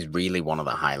this is really one of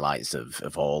the highlights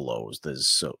of all those.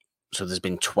 There's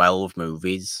been 12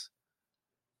 movies.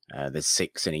 There's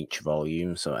 6 in each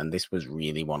volume. And this was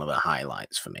really one of the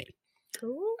highlights for me.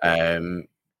 Cool.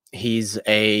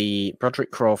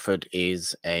 Broderick Crawford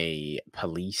is a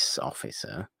police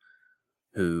officer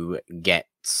who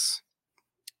gets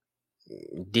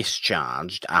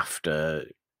discharged after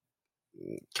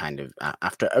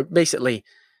basically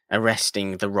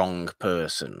arresting the wrong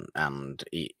person, and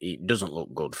it doesn't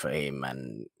look good for him,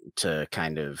 and to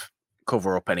kind of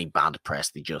cover up any bad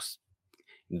press, they just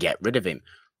get rid of him.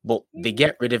 But they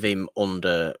get rid of him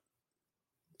under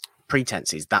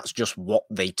pretenses. That's just what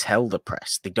they tell the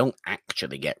press. They don't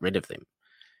actually get rid of him.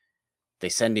 They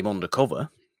send him undercover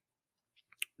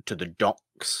to the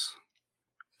docks,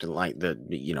 to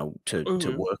to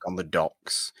Hmm. work on the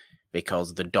docks,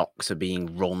 because the docks are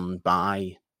being run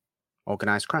by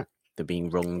organized crime. They're being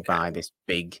run Okay. by this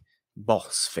big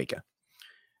boss figure,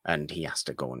 and he has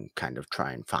to go and kind of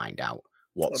try and find out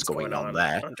what's What's going going on on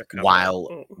there, undercover?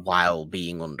 while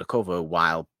being undercover,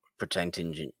 while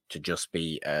pretending to just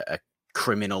be a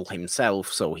criminal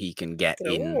himself, so he can get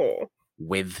in Oh,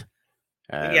 with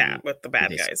yeah, um with the bad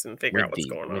this guys and figure out what's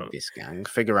going with on. this gang,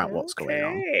 figure out what's going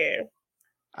on. Okay.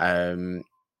 Um,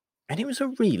 and it was a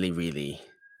really, really,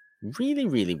 really,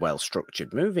 really well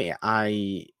structured movie.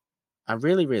 I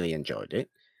really, really enjoyed it.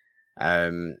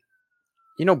 Um,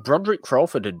 Broderick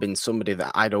Crawford had been somebody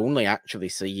that I'd only actually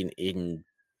seen in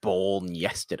Born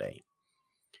Yesterday,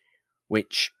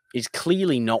 which is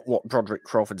clearly not what Broderick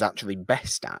Crawford's actually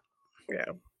best at.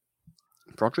 Yeah.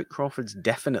 Broderick Crawford's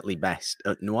definitely best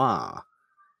at noir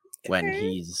when Okay.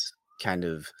 he's kind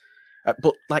of,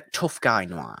 but like tough guy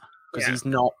noir, because Yeah. he's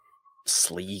not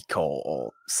sleek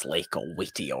or slick or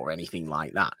witty or anything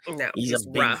like that. No, He's a he's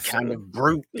big rough kind and of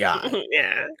brute guy.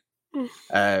 yeah.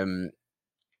 Um,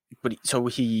 but so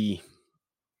he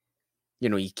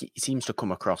seems to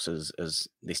come across as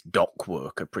this dock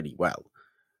worker pretty well,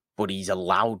 but he's a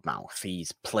loudmouth.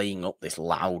 He's playing up this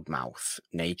loudmouth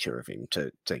nature of him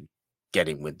to get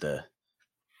him with the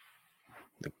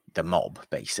the mob,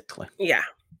 basically. Yeah.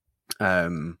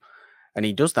 And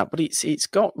he does that, but it's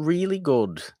got really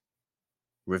good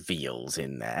reveals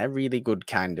in there, really good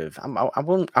kind of. I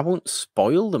won't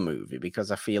spoil the movie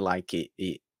because I feel like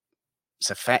its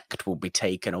effect will be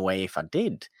taken away if I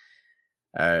did.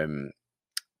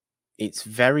 It's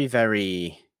very,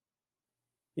 very.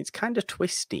 It's kind of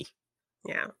twisty.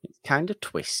 Yeah. It's kind of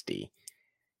twisty.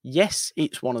 Yes,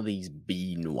 it's one of these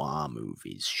B noir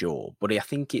movies, sure, but I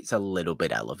think it's a little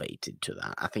bit elevated to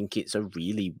that. I think it's a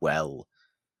really well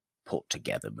put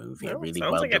together movie, a Well, it really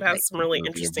sounds well like it has some directed really movie,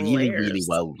 a interesting really, really layers.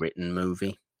 well written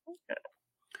movie.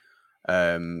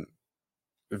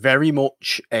 Very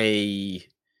much a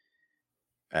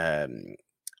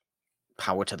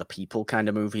power to the people kind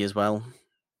of movie as well.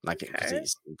 Like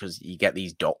because you get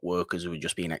these dock workers who are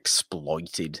just being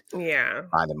exploited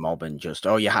by the mob and just,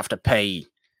 oh, you have to pay,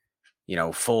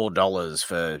 $4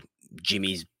 for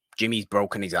Jimmy's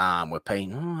broken his arm. We're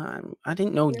paying. Oh, I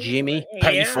didn't know Jimmy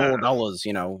pay $4.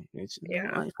 It's,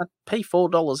 if I pay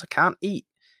 $4, I can't eat.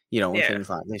 And things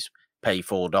like this. Pay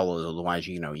 $4, otherwise,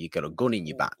 you got a gun in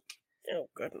your back. Oh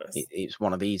goodness! It's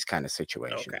one of these kind of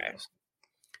situations. Okay.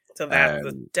 So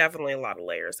that's definitely a lot of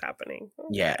layers happening. Okay.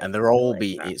 Yeah, and they're all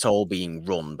it's all being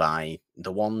run by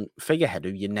the one figurehead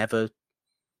who you never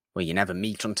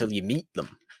meet until you meet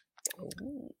them.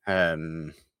 Ooh.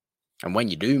 And when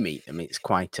you do meet them, it's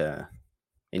quite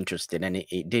interesting, and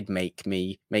it did make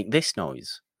me make this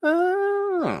noise.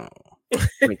 Oh,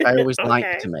 which I always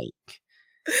like to make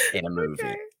in a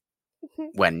movie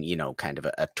when kind of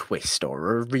a twist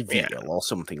or a reveal or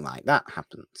something like that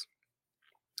happens.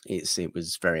 It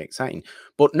was very exciting,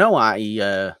 but no,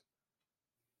 it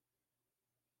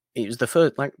was the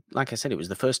first, like I said, it was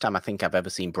the first time I think I've ever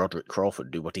seen Broderick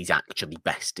Crawford do what he's actually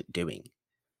best at doing.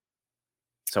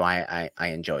 So I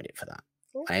enjoyed it for that.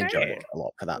 Okay. I enjoyed it a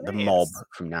lot for that. Nice. The Mob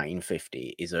from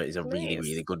 1950 is a really,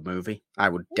 really good movie. I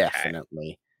would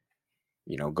definitely,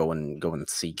 go and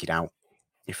seek it out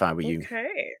if I were you.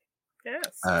 Okay.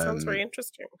 Yes, sounds very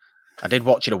interesting. I did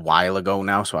watch it a while ago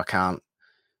now, so I can't,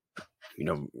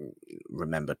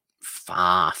 remember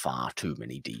far, far too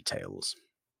many details.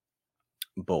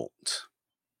 But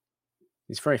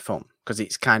it's very fun because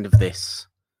it's kind of this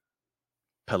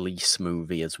police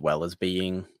movie as well as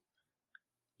being,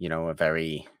 a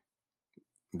very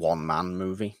one-man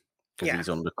movie because he's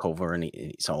undercover and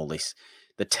it's all this,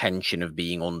 the tension of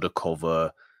being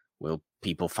undercover. Will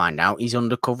people find out he's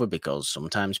undercover? Because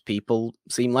sometimes people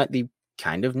seem like they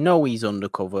kind of know he's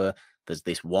undercover. There's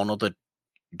this one other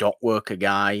dock worker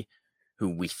guy who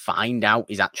we find out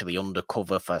is actually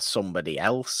undercover for somebody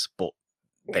else, but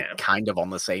they're kind of on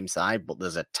the same side. But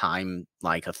there's a time,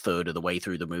 like a third of the way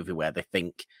through the movie, where they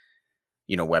think,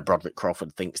 where Broderick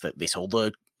Crawford thinks that this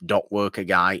other dock worker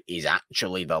guy is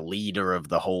actually the leader of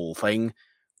the whole thing.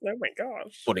 Oh my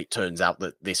gosh. But it turns out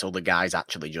that this other guy's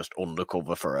actually just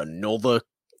undercover for another,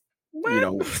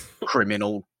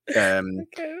 criminal,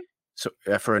 so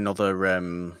for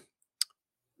another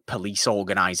police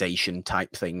organization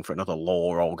type thing, for another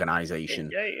law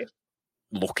organization,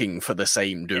 looking for the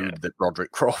same dude that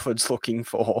Broderick Crawford's looking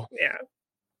for.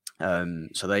 Yeah.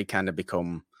 So they kind of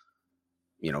become,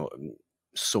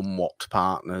 somewhat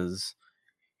partners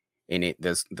in it.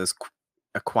 There's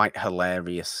a quite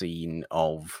hilarious scene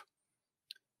of,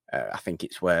 I think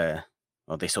it's where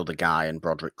this other guy and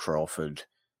Broderick Crawford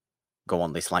go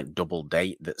on this like double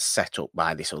date that's set up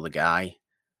by this other guy.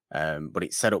 But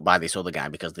it's set up by this other guy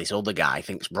because this other guy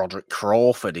thinks Broderick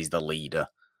Crawford is the leader.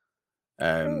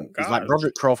 It's like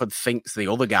Broderick Crawford thinks the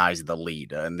other guy's the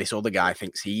leader, and this other guy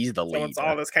thinks he's the leader. So it's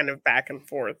all this kind of back and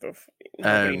forth of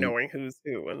nobody knowing who's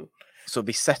who. And so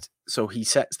he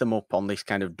sets them up on this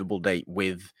kind of double date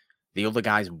with the other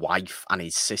guy's wife and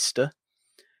his sister,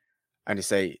 and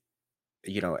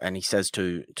and he says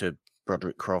to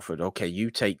Broderick Crawford, "Okay, you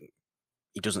take."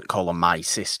 He doesn't call her my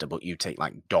sister, but you take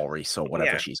like Doris or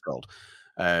whatever she's called.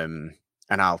 And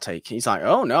I'll take, he's like,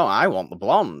 oh no, I want the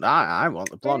blonde. I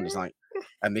want the blonde. He's like,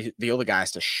 and the other guy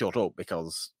has to shut up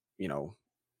because,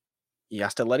 he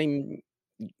has to let him,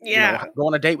 go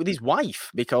on a date with his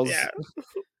wife because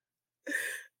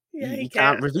he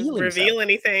can't reveal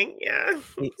anything. Yeah.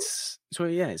 It's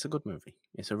a good movie.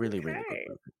 It's a really, really good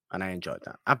movie. And I enjoyed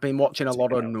that. I've been watching a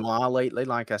lot of noir lately,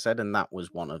 like I said, and that was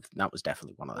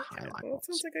definitely one of the highlights. Well, it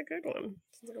sounds like a good one.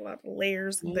 Sounds like a lot of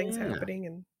layers and things happening,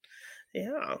 and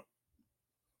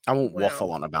I won't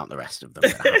waffle on about the rest of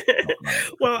them.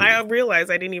 Well, I realized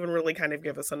I didn't even really kind of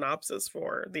give a synopsis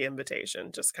for The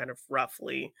Invitation, just kind of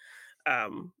roughly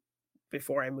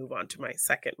before I move on to my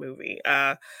second movie.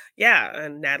 And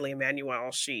Natalie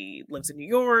Emmanuel, she lives in New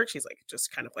York. She's like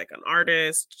just kind of like an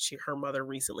artist. Her mother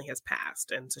recently has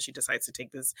passed, and so she decides to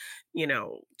take this,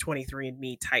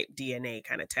 23andMe type DNA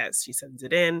kind of test. She sends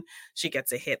it in. She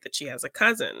gets a hit that she has a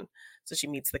cousin. So she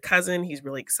meets the cousin. He's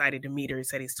really excited to meet her. He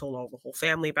said he's told all the whole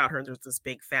family about her. There's this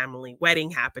big family wedding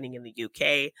happening in the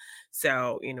UK.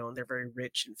 So, they're very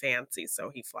rich and fancy. So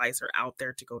he flies her out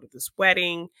there to go to this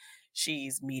wedding.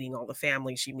 She's meeting all the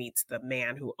family. She meets the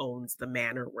man who owns the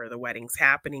manor where the wedding's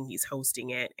happening. He's hosting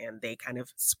it, and they kind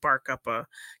of spark up a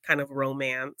kind of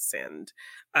romance. And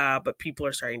but people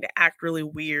are starting to act really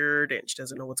weird, and she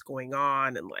doesn't know what's going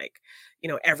on. And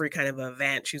every kind of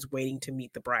event, she's waiting to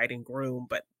meet the bride and groom,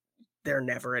 but they're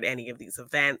never at any of these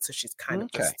events. So she's kind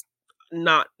of just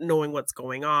not knowing what's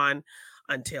going on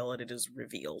until it is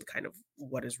revealed kind of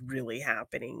what is really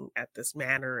happening at this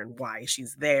manor and why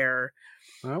she's there.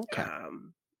 Okay.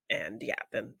 And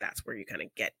then that's where you kind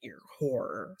of get your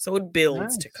horror. So it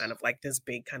builds to kind of like this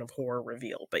big kind of horror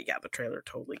reveal. But the trailer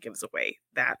totally gives away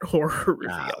that horror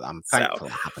reveal. I'm thankful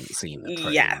I haven't seen the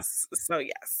trailer. Yes. So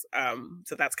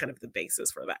that's kind of the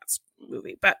basis for that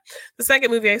movie. But the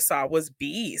second movie I saw was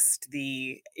Beast,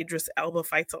 the Idris Elba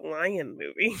fights a lion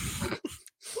movie.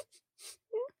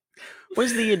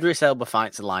 Was the Idris Elba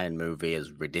fights a lion movie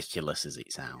as ridiculous as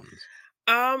it sounds?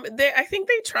 I think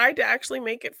they tried to actually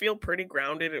make it feel pretty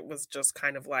grounded. It was just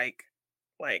kind of like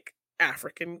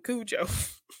African Cujo.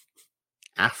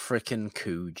 African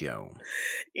Cujo.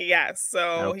 Yes.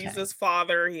 So he's his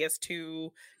father. He has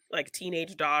two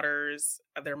teenage daughters.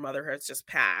 Their mother has just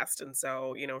passed, and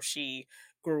so she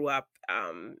grew up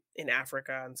in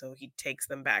Africa, and so he takes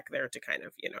them back there to kind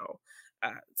of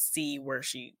see where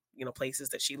she places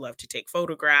that she loved to take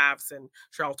photographs, and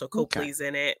Charlton Copley's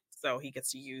in it. So he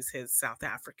gets to use his South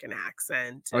African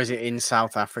accent. Or is it in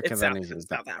South Africa? It's in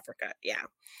South Africa, yeah.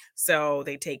 So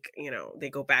they take,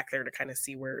 they go back there to kind of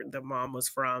see where the mom was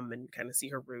from and kind of see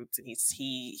her roots. And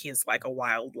he's like a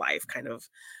wildlife kind of,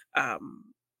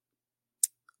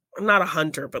 not a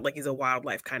hunter, but he's a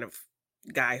wildlife kind of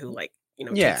guy who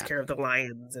takes care of the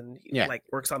lions and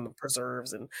works on the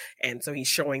preserves, and so he's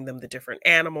showing them the different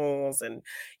animals, and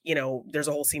there's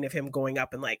a whole scene of him going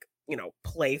up and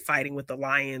play fighting with the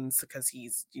lions because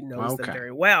he knows them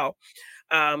very well.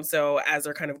 So as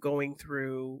they're kind of going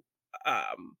through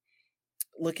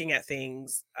looking at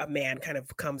things, a man kind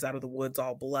of comes out of the woods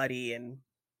all bloody, and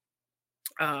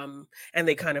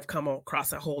they kind of come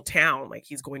across a whole town,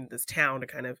 he's going to this town to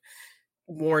kind of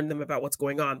warn them about what's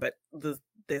going on, but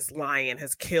this lion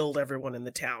has killed everyone in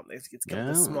the town. It's killed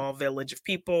a small village of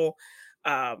people,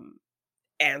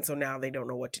 and so now they don't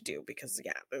know what to do because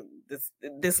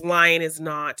this lion is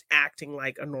not acting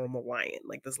like a normal lion.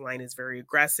 This lion is very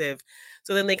aggressive.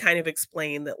 So then they kind of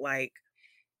explain that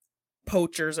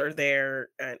poachers are there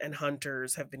and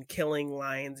hunters have been killing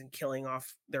lions and killing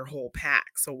off their whole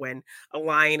pack. So when a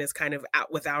lion is kind of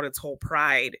out without its whole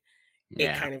pride,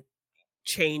 it kind of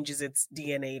changes its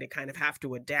DNA to kind of have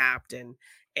to adapt and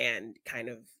kind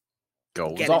of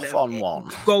goes off on one.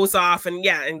 Goes off and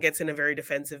gets in a very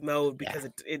defensive mode because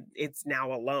it's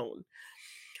now alone.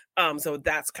 So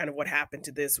that's kind of what happened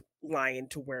to this lion,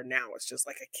 to where now it's just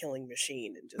like a killing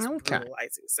machine and just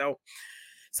brutalizing.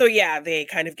 So they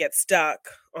kind of get stuck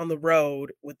on the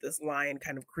road with this lion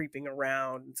kind of creeping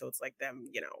around. And so it's like them,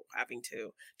 having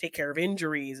to take care of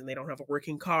injuries, and they don't have a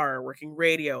working car, or working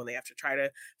radio, and they have to try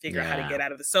to figure out how to get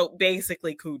out of the. So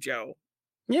basically Cujo.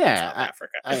 Yeah, South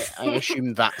Africa. I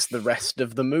assume that's the rest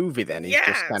of the movie then. It's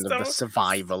just kind of the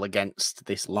survival against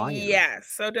this lion. Yes,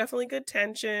 so definitely good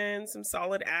tension, some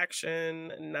solid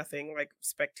action, nothing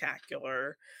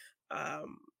spectacular.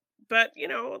 But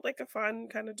a fun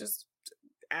kind of just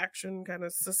action, kind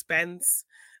of suspense,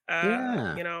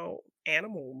 animal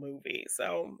movie.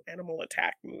 So animal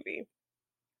attack movie.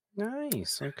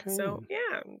 Nice. Okay. So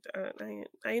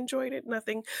I enjoyed it.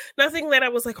 Nothing that I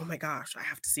was like, oh my gosh, I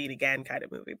have to see it again kind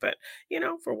of movie. But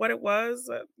for what it was,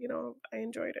 I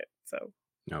enjoyed it. So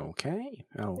okay.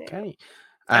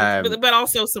 But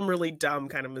also some really dumb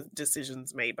kind of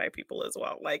decisions made by people as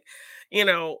well.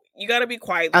 You got to be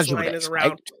quiet. This lion is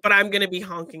around, but I'm going to be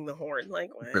honking the horn. What?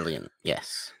 Brilliant.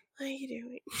 Yes. What are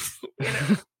you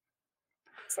doing?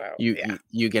 So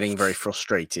you're getting very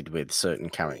frustrated with certain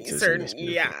characters. In this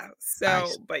movie. So,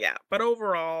 but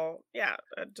overall,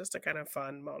 just a kind of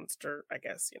fun monster, I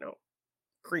guess.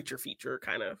 Creature feature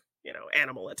kind of,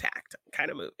 animal attack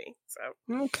kind of movie. So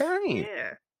okay,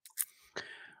 yeah.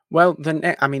 Well, the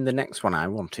next one I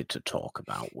wanted to talk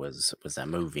about was a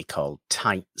movie called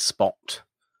Tight Spot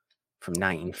from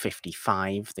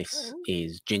 1955. This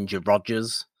is Ginger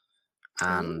Rogers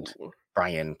and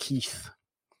Brian Keith.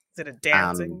 Is it a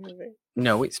dancing And movie?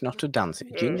 no, it's not a dancer.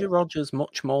 Ginger Rogers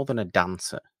much more than a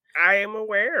dancer. I am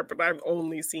aware, but I've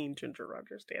only seen Ginger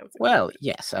Rogers dancing. Well, movies.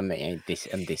 yes, I mean this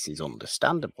is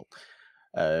understandable.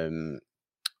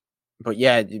 But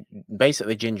yeah,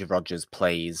 basically Ginger Rogers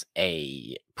plays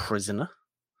a prisoner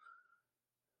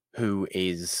who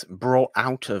is brought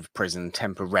out of prison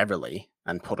temporarily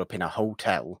and put up in a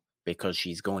hotel because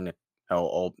she's going to,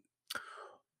 or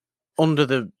under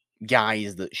the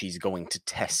guise that she's going to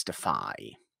testify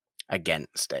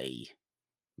against a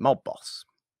mob boss.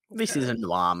 This is a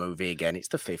noir movie again. It's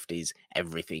the 50s.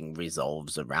 Everything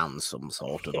resolves around some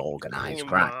sort of organized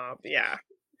crime. Mob, yeah,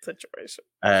 situation.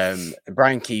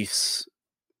 Brian Keith's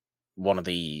one of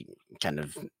the kind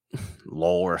of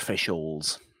law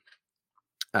officials,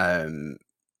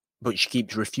 but she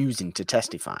keeps refusing to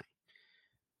testify.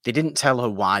 They didn't tell her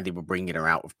why they were bringing her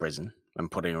out of prison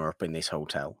and putting her up in this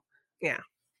hotel. Yeah.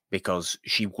 Because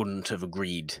she wouldn't have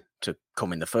agreed to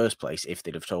come in the first place if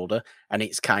they'd have told her. And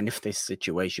it's kind of this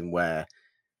situation where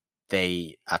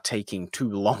they are taking too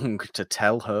long to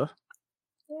tell her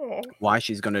why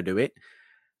she's going to do it.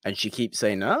 And she keeps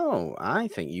saying, "Oh, I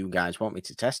think you guys want me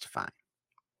to testify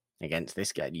against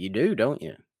this guy. You do, don't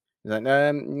you?" He's like, no.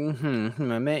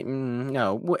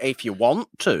 If you want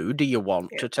to, do you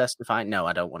want to testify? No,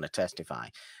 I don't want to testify.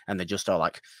 And they're just all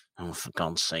like, "Oh, for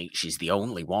God's sake, she's the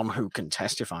only one who can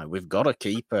testify. We've got to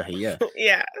keep her here."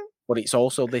 Yeah. But it's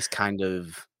also this kind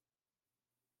of,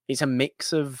 it's a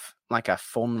mix of like a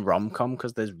fun rom-com,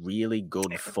 because there's really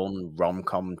good fun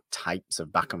rom-com types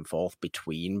of back and forth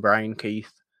between Brian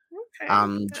Keith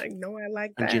and I know I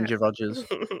like that. Ginger Rogers.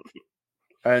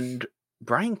 And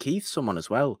Brian Keith's someone as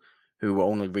well who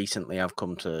only recently I've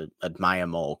come to admire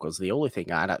more, because the only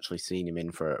thing I'd actually seen him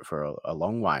in for a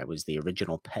long while was the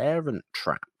original Parent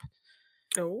Trap,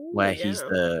 where he's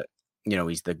the,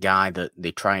 he's the guy that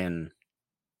they try and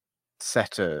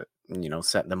set the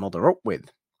mother up with.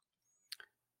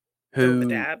 The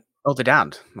dad. Oh, the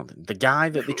dad. The guy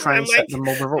that they try and set the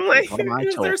mother up with. What am I talking about?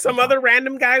 Is there some other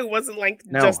random guy who wasn't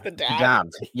just the dad? The dad.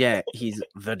 Yeah, he's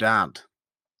the dad.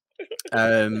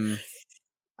 And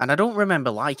I don't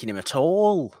remember liking him at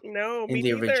all. No, in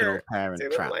the original Parent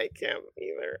Trap. I didn't like him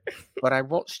either. But I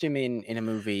watched him in a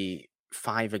movie,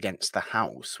 Five Against the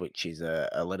House, which is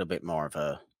a little bit more of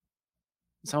a,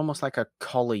 it's almost like a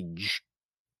college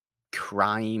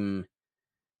crime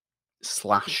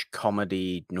 /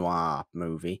 comedy noir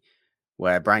movie,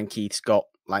 where Brian Keith's got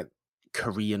like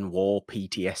Korean War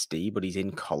PTSD, but he's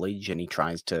in college and he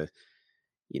tries to,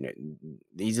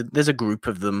 there's a group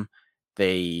of them.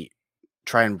 They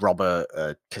try and rob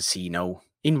a casino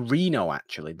in Reno.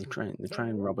 Actually, they try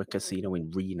and rob a casino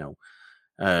in Reno,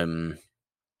 and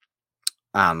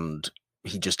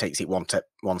he just takes it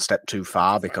one step too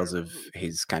far because of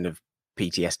his kind of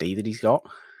PTSD that he's got.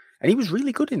 And he was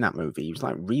really good in that movie. He was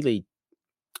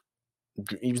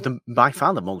by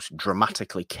far the most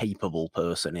dramatically capable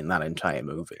person in that entire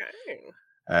movie. Okay.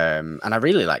 And I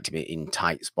really liked him in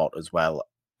Tight Spot as well,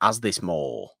 as this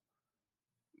more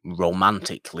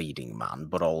romantic leading man,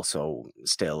 but also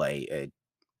still a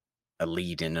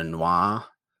lead in a noir.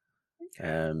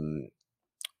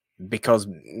 Because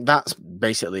that's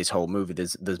basically his whole movie.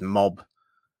 There's mob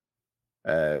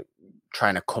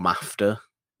trying to come after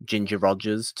Ginger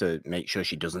Rogers to make sure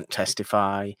she doesn't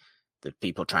testify. The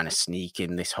people trying to sneak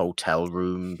in this hotel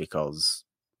room because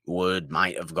word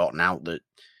might have gotten out that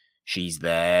she's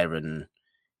there, and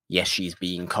yes, she's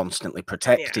being constantly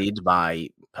protected by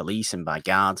police and by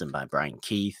guards and by Brian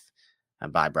Keith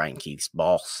and by Brian Keith's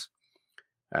boss.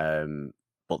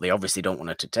 But they obviously don't want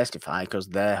her to testify because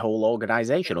their whole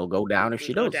organization will go down if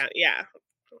she does. Yeah.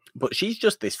 But she's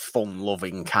just this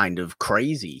fun-loving kind of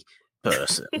crazy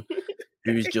person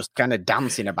who's just kind of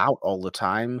dancing about all the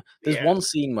time. There's one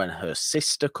scene when her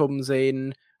sister comes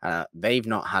in. They've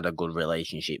not had a good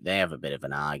relationship. They have a bit of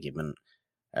an argument.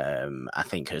 I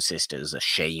think her sister's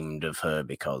ashamed of her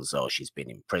because she's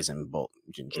been in prison, but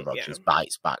Ginger Rogers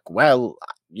bites back. Well,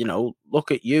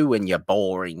 look at you and your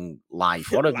boring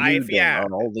life. What have you done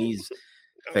on all these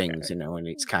things, and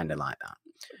it's kind of like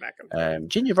that.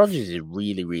 Ginger Rogers is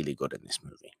really, really good in this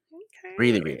movie. Okay.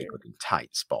 Really, really good in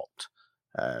Tight Spot.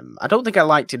 I don't think I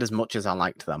liked it as much as I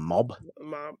liked The Mob.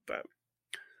 But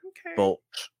okay. But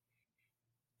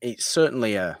it's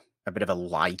certainly a bit of a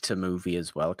lighter movie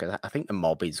as well, because I think The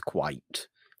Mob is quite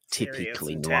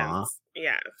typically noir.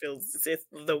 Yeah, it feels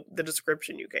the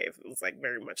description you gave was like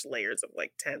very much layers of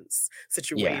like tense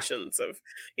situations of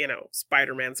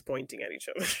Spider-Man's pointing at each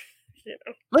other.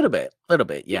 A little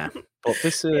bit, yeah. But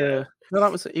this, no,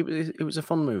 that was it was a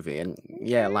fun movie, and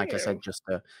like I said, just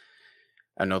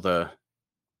another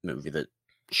movie that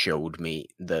showed me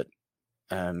that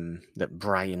that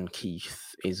Brian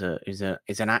Keith is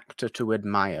an actor to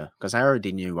admire, because I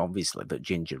already knew obviously that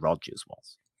Ginger Rogers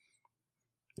was,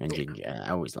 and Ginger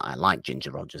I like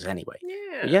Ginger Rogers anyway.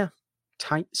 Yeah. But yeah,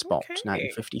 Tight Spot, Okay.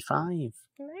 1955.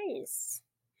 Nice.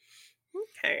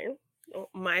 Okay. Well,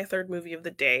 my third movie of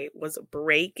the day was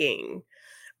Breaking,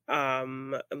 a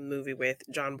movie with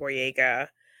John Boyega,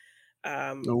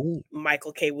 Oh,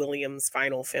 Michael K. Williams'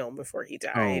 final film before he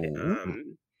died. oh,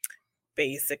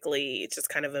 Basically, it's just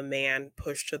kind of a man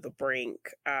pushed to the brink.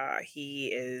 He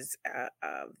is a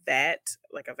vet,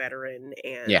 like a veteran,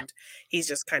 yeah, and he's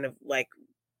just kind of like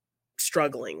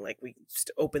struggling. Like we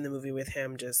just open the movie with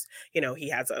him just, he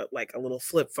has a little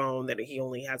flip phone that he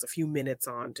only has a few minutes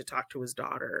on to talk to his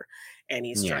daughter, and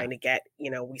he's yeah, trying to get,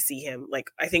 we see him, like,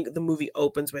 I think the movie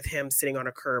opens with him sitting on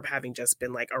a curb having just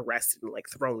been like arrested and like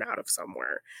thrown out of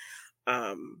somewhere.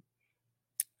 um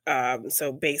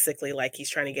so basically, like, he's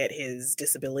trying to get his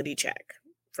disability check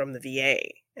from the VA,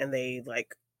 and they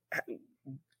like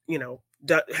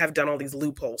have done all these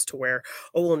loopholes to where,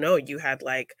 oh well, no, you had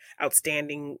like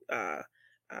outstanding um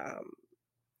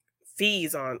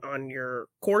fees on your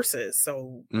courses,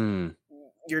 so mm,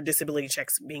 your disability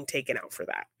check's being taken out for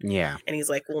that. yeah, And he's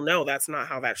like, well, no, that's not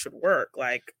how that should work.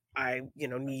 Like, I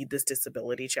need this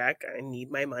disability check. I need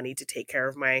my money to take care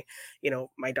of my,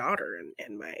 my daughter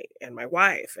and my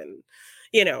wife, and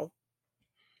you know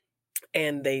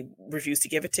and they refuse to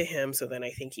give it to him. So then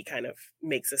I think he kind of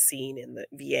makes a scene in the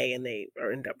VA, and they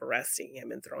end up arresting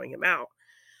him and throwing him out.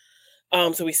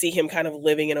 So we see him kind of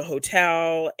living in a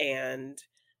hotel, and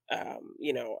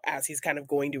as he's kind of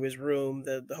going to his room,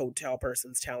 the hotel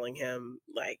person's telling him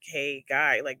like, "Hey,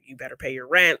 guy, like, you better pay your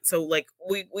rent." So like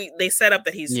we they set up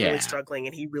that he's really yeah, struggling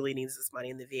and he really needs this money,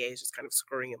 and the VA is just kind of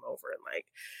screwing him over, and like,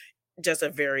 just a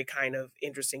very kind of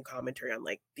interesting commentary on,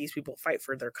 like, these people fight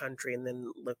for their country, and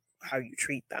then look how you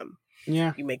treat them.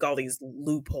 yeah, You make all these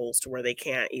loopholes to where they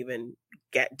can't even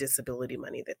get disability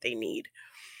money that they need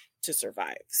to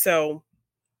survive. So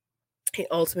he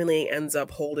ultimately ends up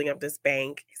holding up this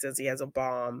bank. He says he has a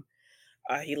bomb.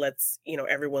 He lets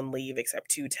everyone leave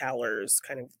except two tellers,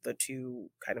 kind of the two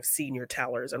kind of senior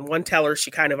tellers, and one teller,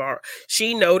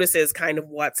 she notices kind of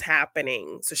what's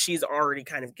happening, so she's already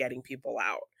kind of getting people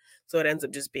out. So it ends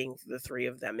up just being the three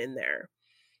of them in there,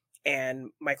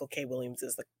 and Michael K. Williams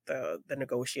is the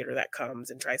negotiator that comes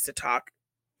and tries to talk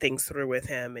things through with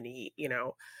him, and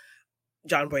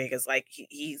John Boyega's like,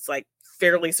 he's like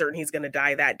fairly certain he's going to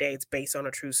die that day. It's based on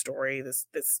a true story. This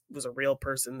was a real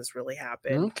person. This really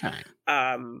happened. okay,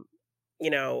 Um,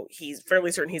 he's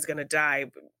fairly certain he's going to die.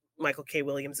 But Michael K.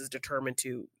 Williams is determined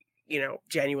to,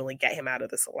 genuinely get him out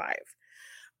of this alive.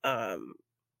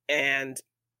 And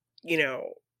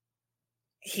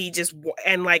he just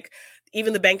and like,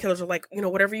 even the bank tellers are like,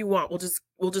 whatever you want,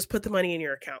 we'll just put the money in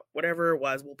your account. Whatever it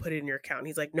was, we'll put it in your account. And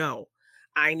he's like, no,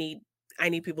 I need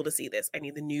people to see this. I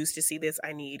need the news to see this.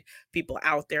 I need people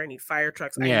out there. I need fire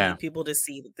trucks. I yeah, need people to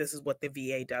see that this is what the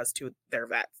VA does to their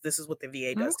vets. This is what the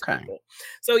VA does to okay, people.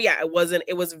 So yeah, it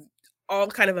was all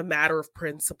kind of a matter of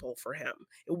principle for him.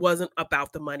 It wasn't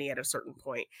about the money at a certain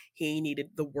point. He needed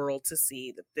the world to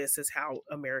see that this is how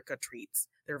America treats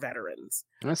their veterans.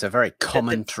 that's a very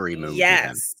commentary movie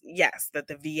then. Yes, that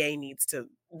the VA needs to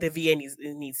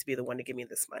be the one to give me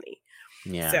this money.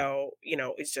 Yeah, So,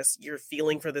 it's just, you're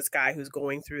feeling for this guy who's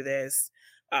going through this.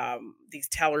 These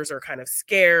tellers are kind of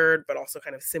scared, but also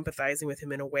kind of sympathizing with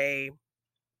him in a way.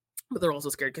 But they're also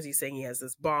scared because he's saying he has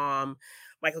this bomb.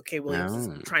 Michael K. Williams is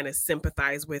oh, trying to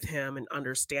sympathize with him and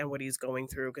understand what he's going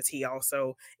through, because he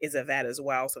also is a vet as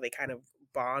well. So they kind of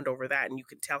bond over that. And you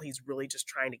can tell he's really just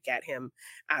trying to get him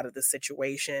out of the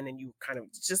situation. And you kind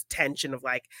of just tension of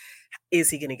like, is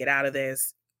he going to get out of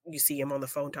this? You see him on the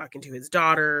phone talking to his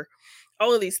daughter,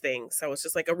 all of these things. So it's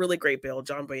just like a really great build.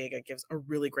 John Boyega gives a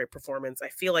really great performance. I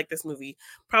feel like this movie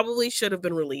probably should have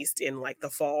been released in like the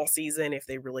fall season if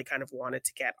they really kind of wanted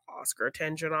to get Oscar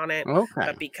attention on it. okay,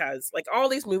 But because like all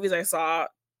these movies I saw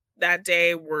that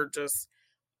day were just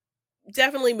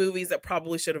definitely movies that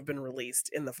probably should have been released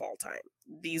in the fall time.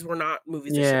 These were not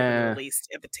movies that should have been yeah, released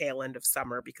at the tail end of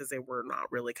summer, because they were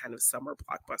not really kind of summer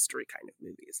blockbustery kind of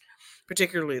movies,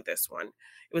 particularly this one.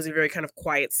 It was a very kind of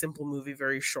quiet, simple movie,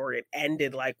 very short. It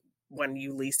ended like when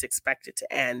you least expect it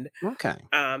to end. okay,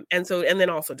 And then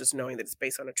also just knowing that it's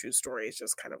based on a true story is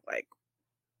just kind of like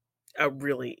a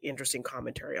really interesting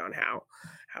commentary on how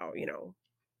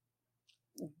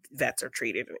vets are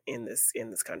treated in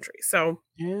this country. So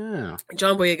yeah,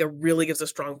 John Boyega really gives a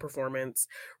strong performance.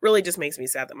 Really just makes me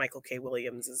sad that Michael K.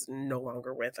 Williams is no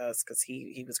longer with us, because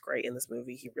he was great in this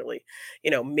movie. He really,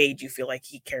 made you feel like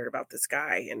he cared about this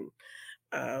guy. And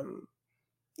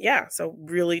Yeah, so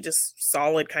really just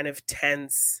solid kind of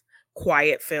tense,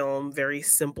 quiet film, very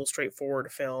simple,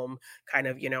 straightforward film, kind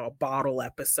of, a bottle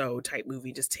episode type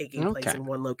movie just taking place Okay. in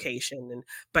one location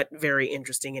but very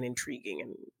interesting and intriguing,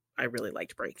 and I really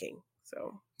liked Breaking.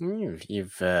 So,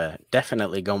 You've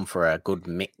definitely gone for a good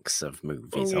mix of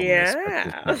movies on this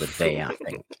yeah. particular day, I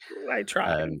think. I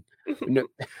tried. Um, no,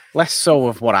 less so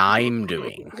of what I'm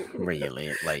doing,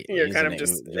 really, lately, You're kind isn't of it?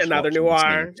 just Just another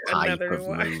watching the same noir, type another of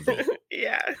noir. movie.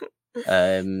 Yeah.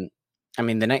 Um, I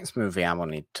mean, the next movie I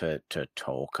wanted to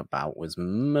talk about was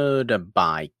Murder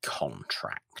by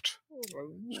Contract from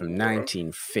Ooh,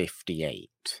 1958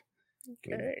 with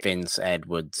okay. Vince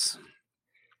Edwards.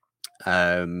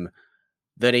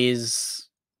 That is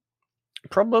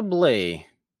probably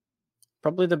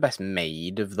the best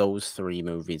made of those three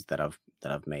movies that I've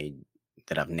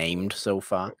named so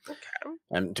far.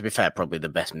 Okay. To be fair, probably the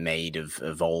best made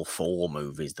of all four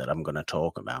movies that I'm going to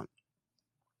talk about.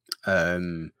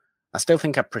 I still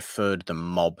think I preferred The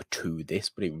Mob to this,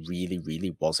 but it really,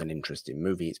 really was an interesting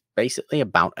movie. It's basically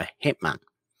about a hitman.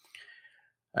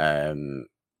 A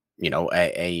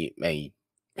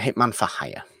hitman for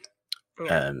hire.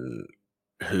 Yeah.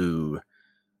 Who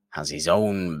has his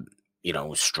own,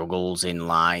 struggles in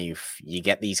life. You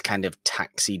get these kind of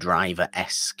Taxi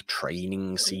Driver-esque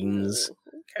training scenes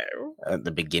Ooh, okay. at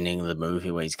the beginning of the movie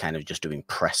where he's kind of just doing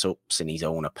press-ups in his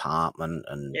own apartment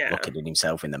and Yeah. looking at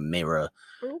himself in the mirror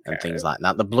and Okay. things like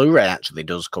that. The Blu-ray actually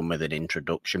does come with an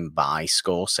introduction by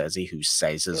Scorsese, who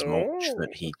says as much that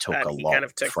Oh, he took that a he lot kind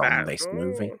of took from that. this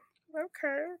movie.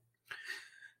 Okay.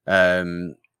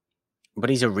 But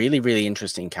he's a really, really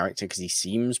interesting character because he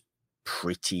seems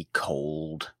pretty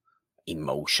cold,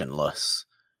 emotionless,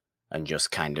 and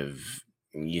just kind of,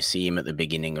 you see him at the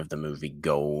beginning of the movie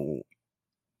go,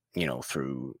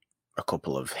 through a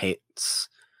couple of hits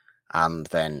and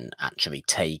then actually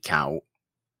take out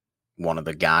one of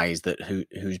the guys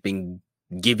who's been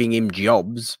giving him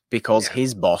jobs because Yeah.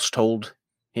 his boss told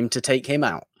him to take him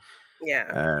out.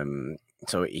 Yeah.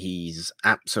 So he's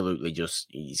absolutely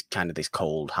he's kind of this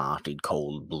cold-hearted,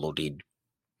 cold-blooded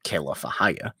killer for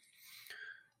hire.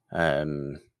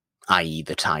 I.e.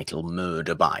 the title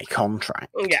Murder by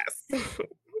Contract. Yes.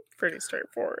 Pretty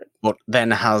straightforward. But then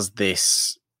has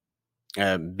this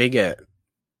bigger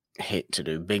hit to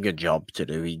do, bigger job to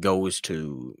do. He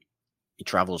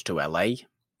travels to LA,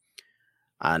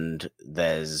 and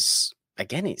there's,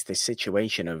 again, it's this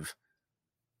situation of,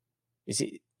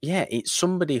 it's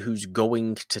somebody who's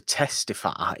going to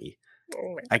testify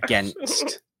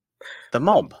against the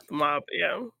mob. The mob,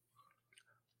 yeah.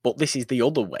 But this is the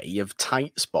other way of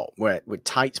Tight Spot, where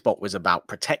Tight Spot was about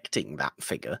protecting that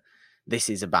figure. This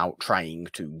is about trying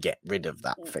to get rid of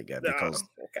that figure because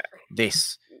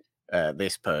this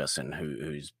person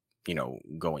who's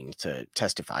going to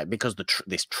testify, because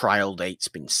this trial date's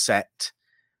been set,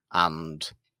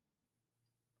 and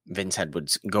Vince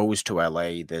Edwards goes to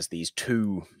LA. There's these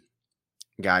two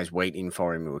guys waiting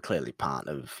for him who are clearly part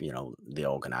of the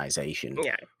organization,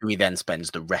 who he then spends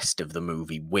the rest of the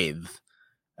movie with.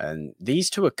 And these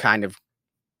two are kind of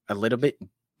a little bit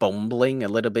bumbling, a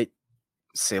little bit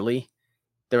silly.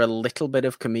 They're a little bit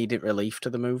of comedic relief to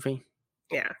the movie.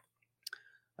 Yeah.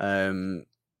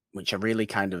 Which I really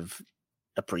kind of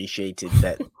appreciated,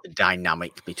 that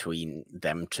dynamic between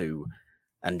them two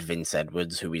and Vince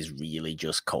Edwards, who is really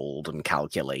just cold and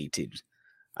calculated,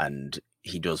 and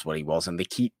he does what he was. And they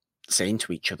keep saying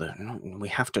to each other, "No, we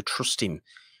have to trust him.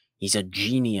 He's a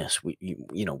genius.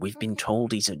 We've been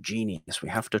told he's a genius. We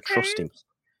have to trust him."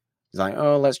 He's like,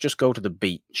 "Oh, let's just go to the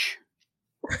beach."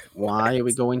 Why are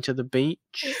we going to the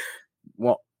beach?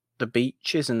 What? The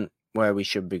beach isn't where we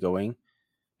should be going.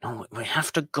 No, we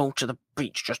have to go to the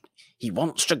beach. He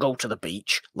wants to go to the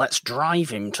beach. Let's drive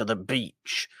him to the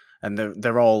beach. And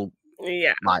they're all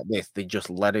like this. They're just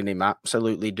letting him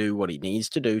absolutely do what he needs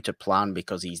to do to plan,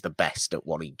 because he's the best at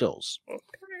what he does.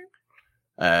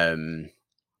 Okay.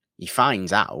 He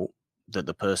finds out that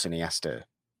the person he has to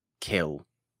kill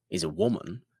is a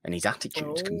woman, and his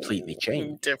attitude's completely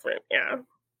changed. Different, yeah.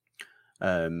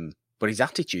 But his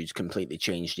attitude's completely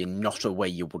changed in not a way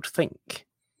you would think.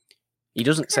 He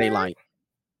doesn't say like,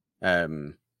 "Oh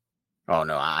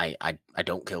no, I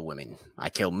don't kill women. I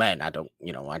kill men. I don't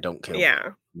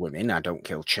kill women. I don't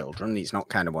kill children." It's not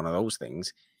kind of one of those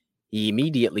things. He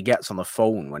immediately gets on the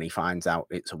phone when he finds out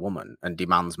it's a woman and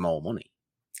demands more money,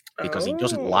 because he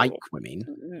doesn't like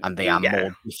women and they are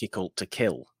more difficult to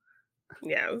kill.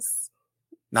 Yes.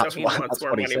 That's so he what, wants that's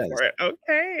more what he money says. for it.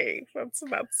 Okay.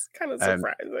 That's kind of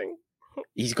surprising.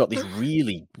 He's got this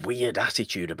really weird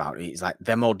attitude about it. It's like,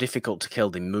 they're more difficult to kill.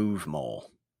 They move more.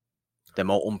 They're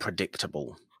more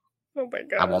unpredictable. Oh my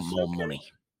I want gosh. more Okay.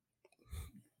 money.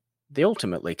 They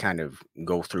ultimately kind of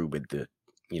go through with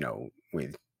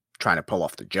with trying to pull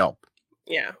off the job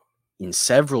Yeah. in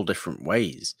several different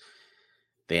ways.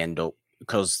 They end up,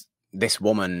 because this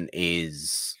woman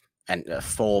is a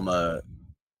former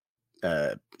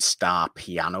star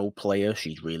piano player.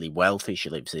 She's really wealthy. She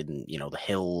lives in, the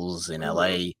hills in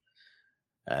LA.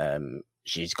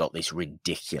 She's got this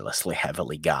ridiculously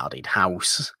heavily guarded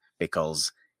house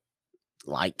because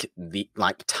like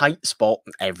Tight Spot,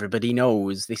 everybody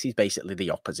knows this is basically the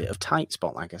opposite of Tight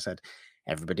Spot. Like I said,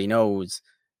 everybody knows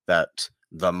that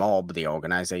the mob, the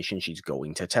organization she's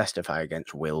going to testify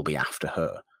against, will be after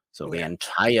her. So the Yeah.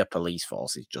 entire police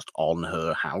force is just on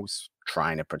her house,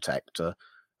 trying to protect her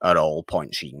at all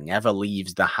points. She never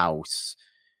leaves the house,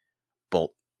 but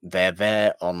they're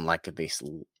there on like this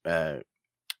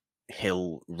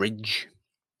hill ridge,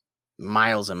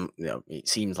 miles and it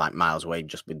seems like miles away,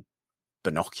 just with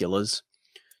binoculars,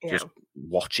 Yeah. just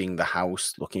watching the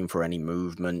house, looking for any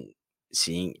movement,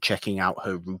 checking out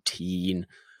her routine,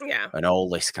 Yeah. and all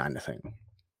this kind of thing.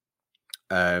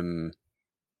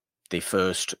 They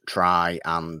first try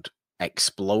and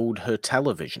explode her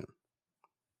television.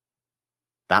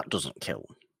 That doesn't kill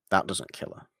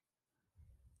her.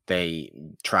 They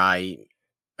try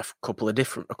a couple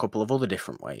of other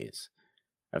different ways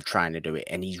of trying to do it,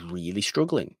 and he's really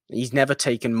struggling. He's never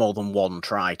taken more than one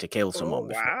try to kill Oh someone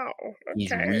before. wow.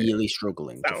 He's Okay. really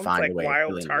struggling to Sounds find like a way of Wild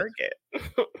killing this. Target.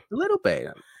 A little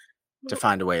bit, to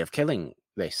find a way of killing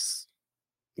this,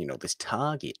 this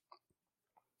target.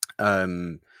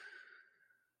 And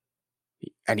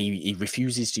he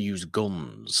refuses to use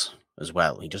guns as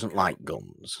well. He doesn't like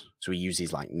guns, so he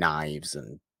uses like knives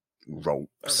and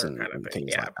ropes Other kind of and thing.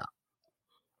 things Yeah. like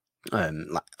that.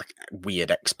 Like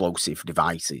weird explosive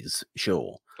devices,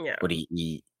 sure, Yeah. but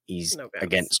he's No guns.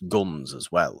 against guns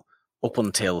as well. Up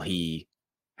until he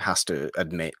has to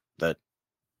admit that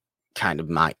kind of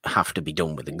might have to be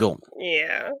done with a gun.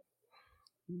 Yeah.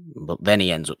 But then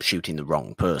he ends up shooting the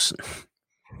wrong person.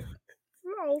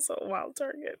 Also Wild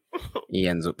Target. He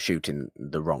ends up shooting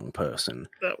the wrong person.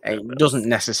 Oh, It doesn't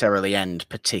necessarily end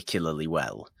particularly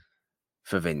well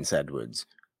for Vince Edwards.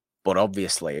 But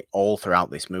obviously, all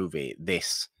throughout this movie,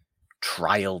 this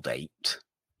trial date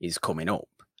is coming up.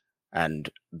 And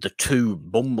the two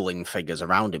bumbling figures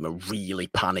around him are really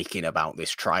panicking about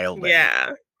this trial date.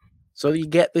 Yeah. So you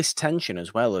get this tension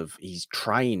as well of he's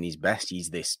trying his best. He's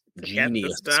this To get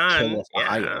genius this done. killer for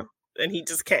hire. And he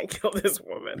just can't kill this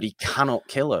woman. But he cannot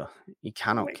kill her. He Oh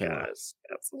cannot my kill her. gosh.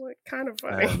 That's like kind of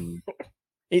funny.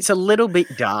 It's a little bit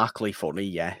darkly funny,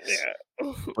 yes.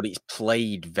 Yeah. But it's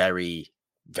played very,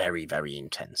 very, very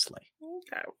intensely.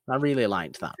 Okay. I really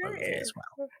liked that movie Okay. as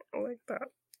well. I like that.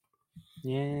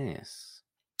 Yes.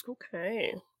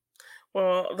 Okay.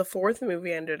 Well, the fourth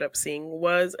movie I ended up seeing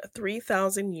was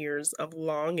 3,000 Years of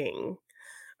Longing.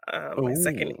 My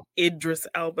second Ooh. Idris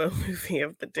Elba movie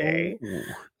of the day.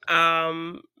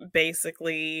 Ooh.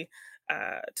 Basically,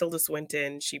 Tilda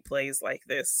Swinton, she plays like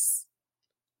this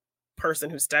person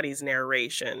who studies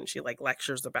narration. She like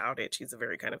lectures about it. She's a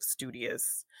very kind of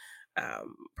studious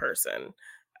person.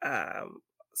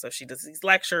 So she does these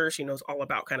lectures. She knows all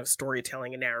about kind of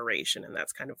storytelling and narration, and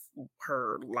that's kind of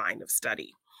her line of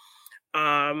study.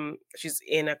 She's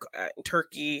in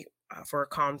Turkey for a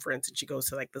conference, and she goes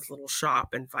to like this little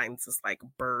shop and finds this like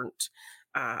burnt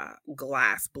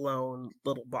glass blown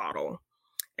little bottle,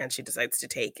 and she decides to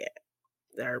take it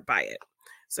or buy it.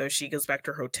 So she goes back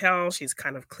to her hotel. She's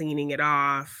kind of cleaning it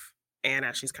off, and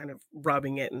as she's kind of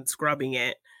rubbing it and scrubbing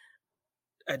it,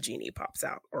 a genie pops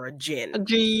out, or a djinn. A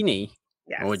genie.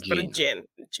 Yes, Or a but a djinn.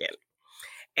 djinn,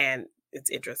 and it's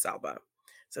Idris Elba.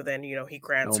 So then, he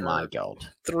grants Oh my her god.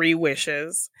 3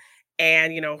 wishes,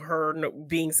 and her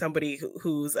being somebody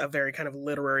who's a very kind of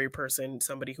literary person,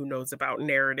 somebody who knows about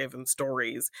narrative and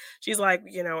stories, she's like,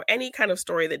 any kind of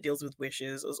story that deals with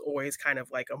wishes is always kind of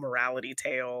like a morality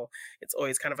tale. It's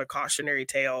always kind of a cautionary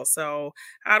tale. So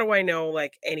how do I know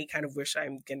like any kind of wish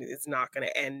it's not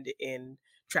gonna end in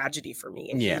tragedy for me?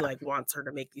 And he Yeah. like wants her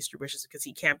to make these 3 wishes because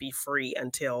he can't be free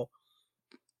until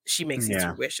she makes these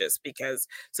 3 wishes. Because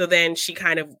so then she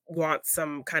kind of wants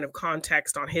some kind of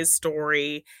context on his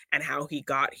story and how he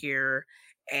got here.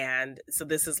 And so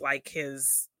this is like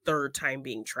his 3rd time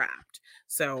being trapped.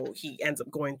 So he ends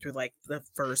up going through like the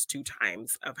first 2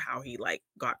 times of how he like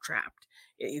got trapped.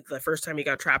 The first time he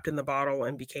got trapped in the bottle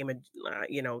and became a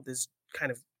this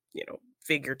kind of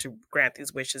figure to grant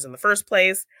these wishes in the first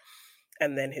place,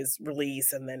 and then his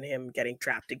release, and then him getting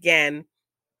trapped again.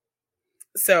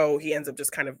 So he ends up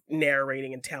just kind of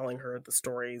narrating and telling her the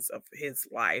stories of his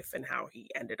life and how he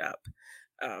ended up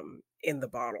in the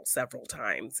bottle several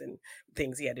times, and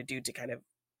things he had to do to kind of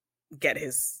get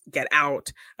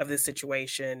out of this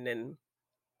situation. And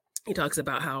he talks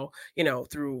about how,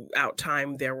 throughout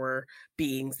time there were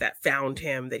beings that found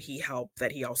him, that he helped,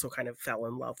 that he also kind of fell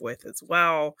in love with as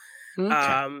well.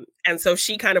 Okay. And so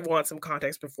she kind of wants some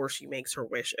context before she makes her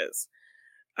wishes.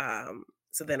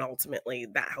 So then ultimately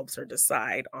that helps her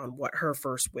decide on what her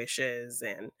first wish is.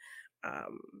 And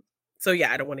um, so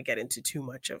yeah, I don't want to get into too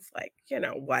much of like,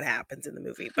 what happens in the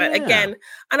movie. But Yeah. again,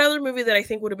 another movie that I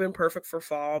think would have been perfect for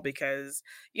fall because,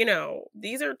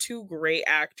 these are two great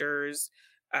actors.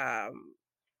 Um,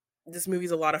 this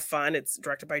movie's a lot of fun. It's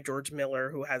directed by George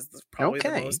Miller, who has probably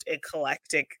the Okay. most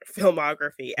eclectic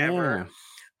filmography ever. Yeah.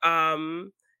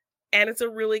 Um, and it's a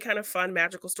really kind of fun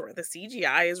magical story. The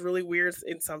CGI is really weird,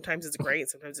 and sometimes it's great,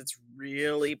 sometimes it's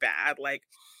really bad. Like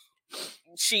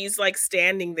she's like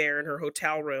standing there in her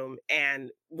hotel room,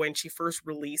 and when she first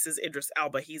releases Idris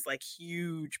Elba, he's like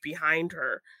huge behind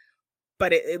her,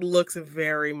 but it looks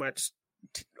very much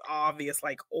obvious,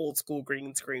 like old school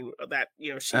green screen, that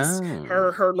she's Oh.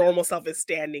 her normal self is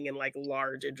standing in like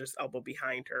large Idris Elba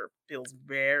behind her. Feels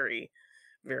very,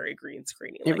 very green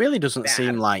screeny, It like really doesn't bad.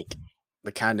 seem like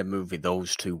the kind of movie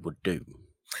those two would do.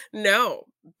 No,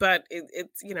 but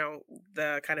it's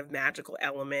the kind of magical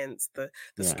elements, the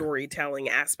Yeah. storytelling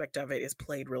aspect of it is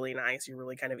played really nice. You're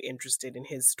really kind of interested in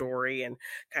his story, and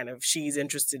kind of she's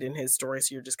interested in his story,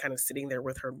 so you're just kind of sitting there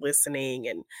with her listening,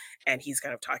 and he's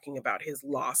kind of talking about his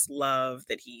lost love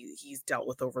that he's dealt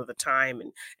with over the time,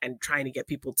 and trying to get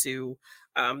people to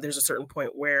there's a certain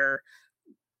point where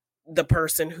the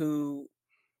person who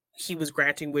he was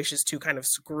granting wishes to kind of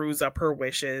screws up her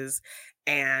wishes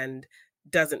and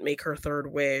doesn't make her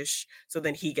third wish. So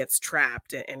then he gets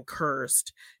trapped and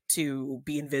cursed to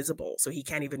be invisible. So he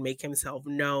can't even make himself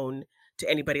known to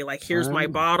anybody. Like, here's my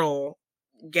Oh. bottle,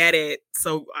 get it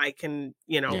so I can,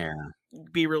 Yeah.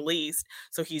 be released.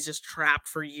 So he's just trapped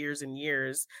for years and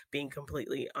years, being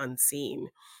completely unseen.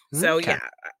 So Okay.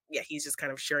 yeah, he's just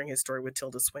kind of sharing his story with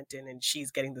Tilda Swinton, and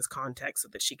she's getting this context so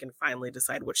that she can finally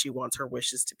decide what she wants her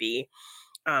wishes to be.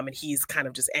 And he's kind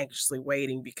of just anxiously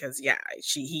waiting because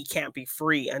he can't be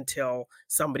free until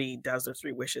somebody does their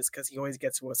three wishes, because he always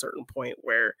gets to a certain point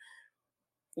where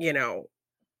you know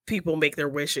people make their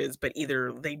wishes, but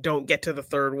either they don't get to the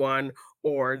third one,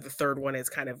 or the third one is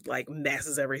kind of like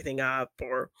messes everything up,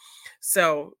 or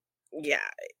so yeah,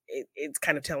 it's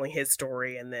kind of telling his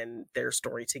story and then their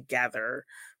story together.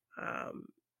 Um,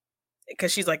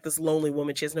 because she's like this lonely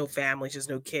woman. She has no family, she has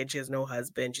no kids, she has no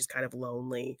husband. She's kind of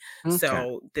lonely. Okay.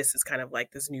 So this is kind of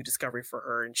like this new discovery for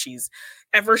her. And she's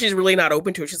at first she's really not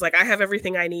open to it. She's like, I have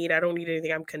everything I need. I don't need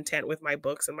anything. I'm content with my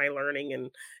books and my learning.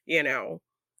 And you know,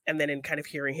 and then in kind of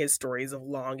hearing his stories of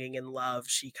longing and love,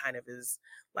 she kind of is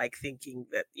like thinking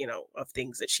that, of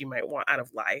things that she might want out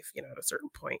of life, at a certain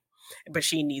point. But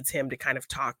she needs him to kind of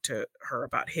talk to her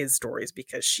about his stories,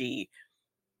 because she,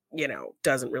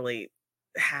 doesn't really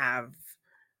have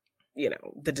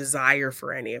the desire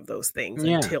for any of those things Yeah.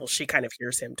 until she kind of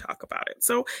hears him talk about it.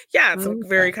 So yeah, it's a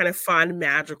very Okay. kind of fun,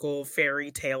 magical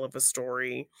fairy tale of a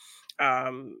story.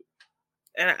 Um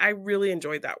and I really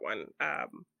enjoyed that one.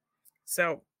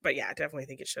 So but yeah, I definitely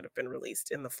think it should have been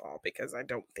released in the fall, because I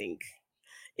don't think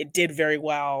it did very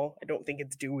well. I don't think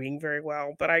it's doing very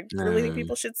well, but I really think Um,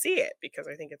 people should see it, because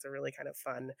I think it's a really kind of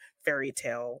fun fairy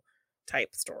tale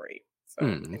type story.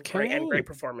 So, and okay. great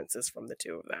performances from the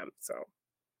two of them. So,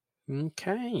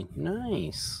 Okay.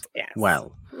 Nice. yes.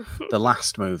 Well, the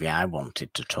last movie I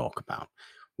wanted to talk about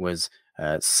was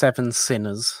Seven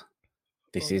Sinners.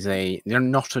 This is Oh, they're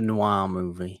not a noir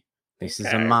movie. This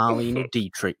is a okay. Marlene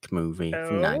Dietrich movie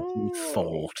from Oh,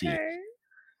 1940. okay.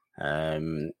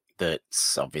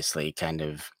 That's obviously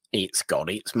it's got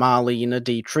its Marlene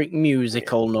Dietrich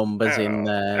Yeah. musical numbers in Oh,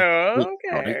 there. It's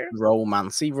got its okay.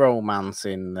 romancy romance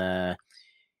in there.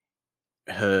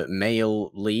 Her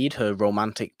male lead, her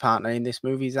romantic partner in this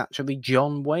movie is actually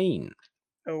John Wayne.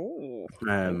 Oh,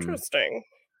 Um, interesting.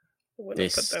 Wouldn't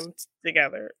have put this them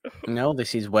together. no,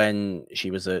 this is when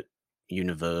she was at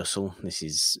Universal. This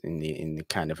is in the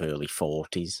kind of early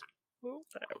 40s.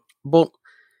 Okay. But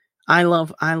I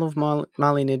love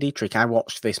Marlene Dietrich. I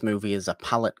watched this movie as a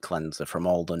palate cleanser from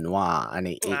all the noir, and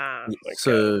Ah, it okay.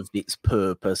 served its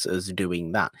purpose as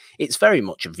doing that. It's very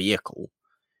much a vehicle.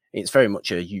 It's very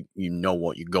much a you know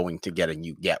what you're going to get and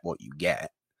you get what you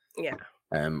get Yeah.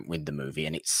 with the movie,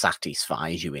 and it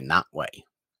satisfies you in that way.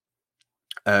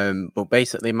 But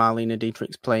basically, Marlene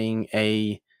Dietrich's playing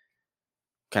a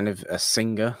kind of a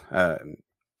singer,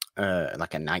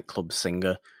 like a nightclub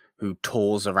singer who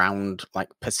tours around like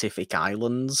Pacific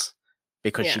Islands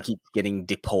because she Yeah. keeps getting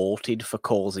deported for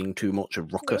causing too much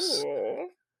ruckus. Ooh.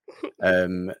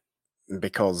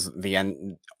 Because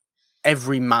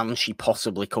every man she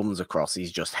possibly comes across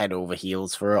is just head over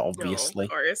heels for her, Oh, of obviously.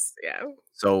 course. Yeah.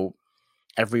 So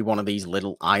every one of these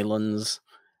little islands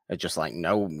are just like,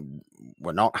 no,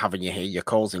 we're not having you here. You're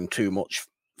causing too much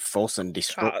fuss and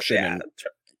destruction and Too much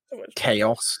trouble.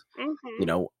 chaos.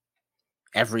 Mm-hmm.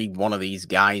 Every one of these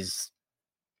guys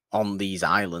on these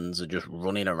islands are just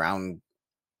running around,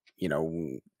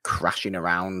 crashing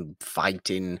around,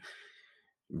 fighting,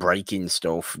 breaking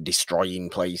stuff, destroying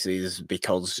places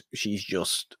because she's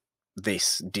just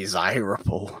this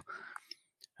desirable.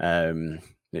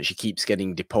 That she keeps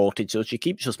getting deported, so she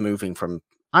keeps just moving from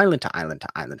island to island to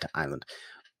island to island.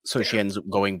 So she ends up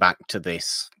going back to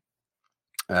this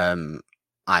island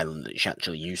that she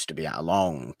actually used to be at a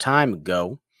long time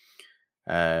ago,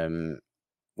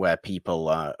 where people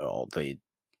or the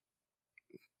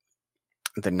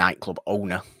nightclub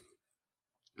owner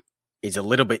is a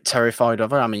little bit terrified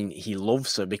of her. I mean, he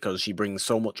loves her because she brings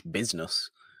so much business.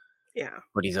 Yeah.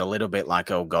 But he's a little bit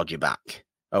like, oh God, you're back.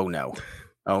 Oh no.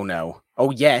 Oh no. Oh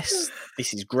yes,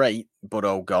 this is great, but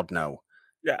oh God, no.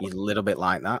 Yeah. He's a little bit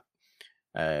like that.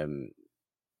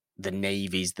 The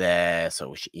Navy's there,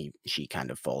 so she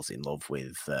kind of falls in love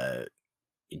with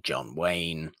John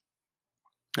Wayne.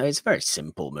 It's a very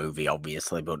simple movie,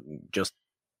 obviously, but just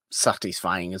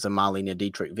satisfying as a Marlene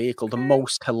Dietrich vehicle. The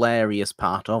most hilarious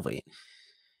part of it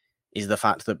is the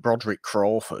fact that Broderick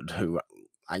Crawford, who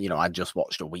I just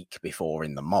watched a week before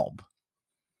in The Mob,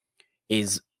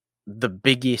 is the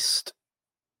biggest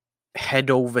head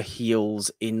over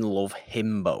heels in love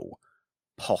himbo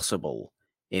possible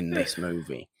in this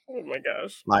movie. Oh my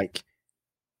gosh. Like,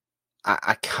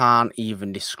 I can't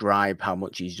even describe how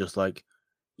much he's just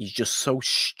so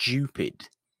stupid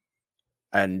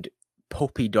and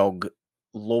puppy dog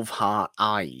love heart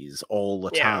eyes all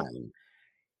the time,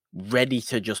 ready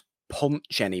to just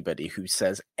punch anybody who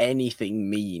says anything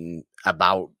mean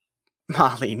about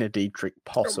Marlene Dietrich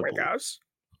possible. Oh my gosh.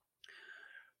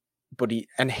 But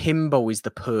himbo is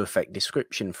the perfect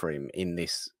description for him in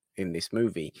this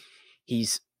movie.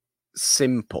 He's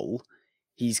simple,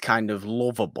 he's kind of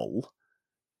lovable,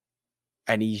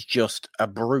 and he's just a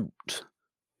brute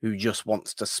who just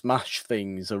wants to smash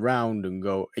things around and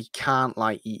go. He can't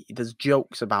there's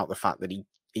jokes about the fact that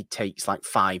it takes like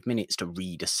 5 minutes to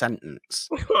read a sentence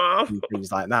and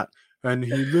things like that. And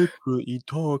he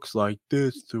talks like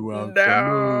this throughout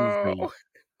the movie.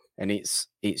 And it's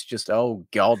just, oh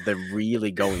God, they're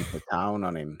really going to town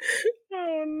on him.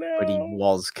 Oh no. But he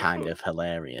was kind of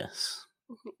hilarious.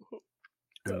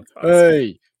 Awesome.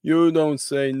 Hey, you don't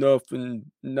say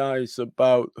nothing nice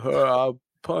about her, I'll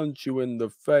punch you in the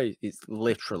face. It's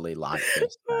literally like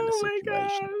this kind of situation. Oh my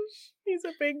gosh. He's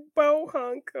a big bow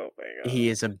hunk. Oh my god. He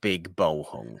is a big bow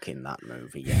hunk in that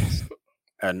movie, yes.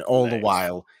 And all the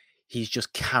while, he's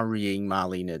just carrying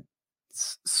Marlene's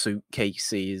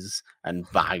suitcases and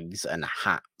bags and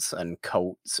hats and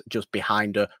coats just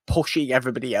behind her, pushing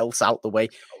everybody else out the way.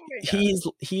 Oh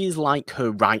he is like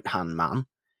her right-hand man.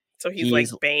 So he's like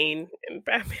Bane in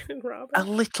Batman and Robin? A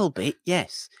little bit,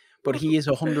 yes. But he is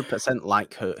 100%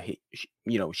 like her.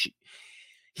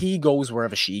 He goes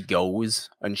wherever she goes,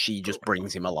 and she just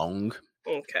brings him along.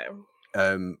 Okay.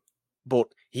 But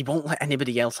he won't let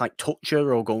anybody else touch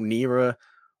her or go near her.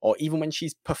 Or even when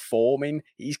she's performing,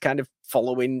 he's kind of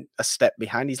following a step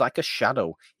behind. He's like a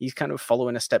shadow. He's kind of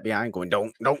following a step behind, going,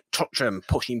 don't touch her, and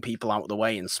pushing people out of the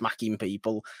way and smacking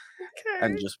people. Okay.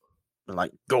 And just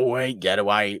go away, get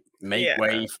away, make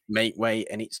way.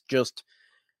 And it's just,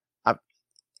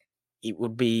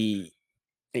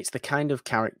 it's the kind of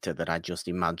character that I just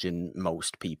imagine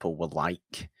most people were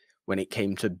like when it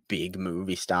came to big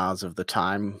movie stars of the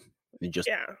time. Just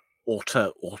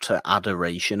utter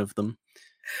adoration of them.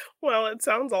 Well, it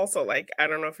sounds also like, I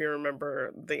don't know if you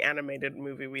remember the animated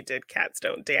movie we did, Cats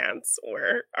Don't Dance,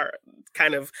 where our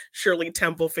kind of Shirley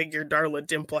Temple figure, Darla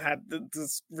Dimple, had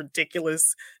this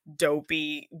ridiculous,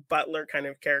 dopey butler kind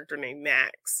of character named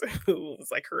Max, who was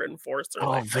like her enforcer.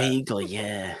 Oh, vaguely,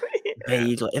 yeah.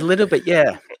 Vaguely. A little bit,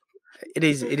 yeah. It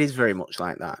is very much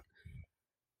like that.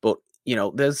 But,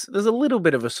 there's a little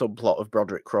bit of a subplot of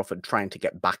Broderick Crawford trying to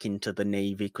get back into the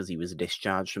Navy because he was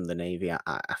discharged from the Navy.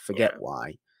 I forget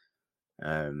why.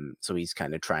 So he's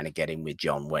kind of trying to get in with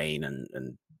John Wayne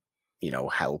and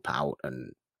help out.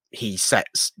 And he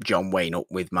sets John Wayne up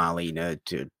with Marlene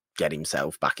to get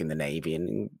himself back in the Navy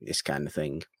and this kind of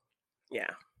thing.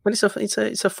 Yeah. But it's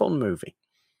a fun movie.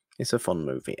 It's a fun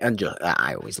movie. And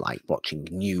I always like watching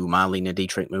new Marlene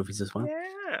Dietrich movies as well.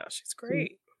 Yeah, she's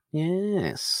great.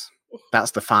 Yes.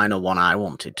 That's the final one I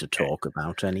wanted to talk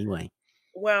about anyway.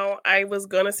 Well, I was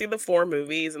gonna see the 4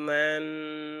 movies, and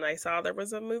then I saw there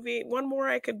was a movie one more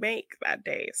I could make that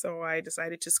day, so I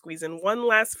decided to squeeze in one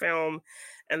last film,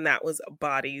 and that was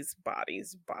Bodies,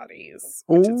 Bodies, Bodies,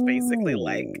 which is basically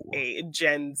like Ooh, a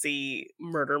Gen Z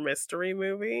murder mystery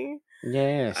movie.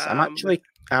 yes. With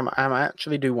I'm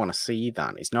actually do want to see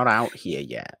that. It's not out here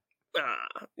yet.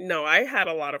 no, I had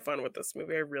a lot of fun with this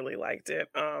movie, I really liked it.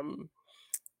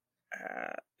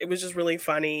 It was just really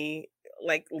funny,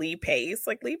 like, Lee Pace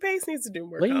needs to do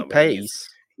more Lee comedy, Pace.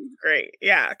 he's great,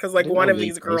 yeah, because I like, didn't know one of Lee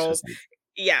these Pace was girls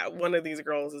yeah, one of these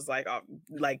girls is, like,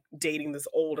 dating this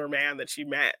older man that she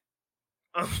met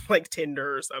on like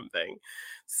Tinder or something.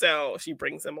 So she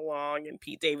brings him along, and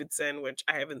Pete Davidson, which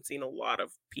I haven't seen a lot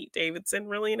of Pete Davidson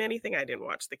really in anything. I didn't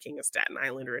watch The King of Staten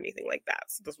Island or anything like that.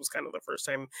 So this was kind of the first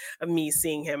time of me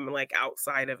seeing him like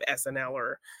outside of SNL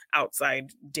or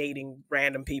outside dating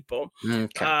random people.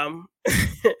 Okay. Um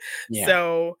Yeah.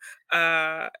 so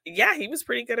yeah, he was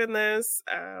pretty good in this.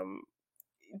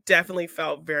 Definitely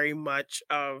felt very much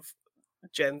of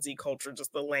Gen Z culture,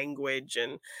 just the language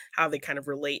and how they kind of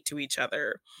relate to each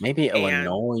other. Maybe it'll And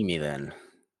annoy me then.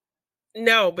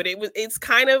 no, but it's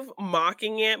kind of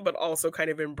mocking it, but also kind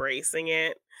of embracing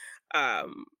it.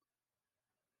 Um,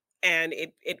 and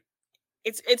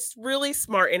it's really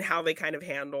smart in how they kind of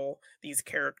handle these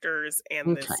characters and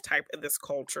Okay. this type of this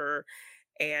culture.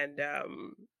 And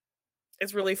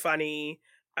it's really funny.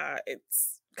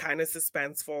 It's kind of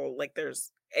suspenseful. Like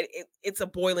it's a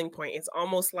boiling point. It's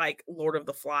almost like Lord of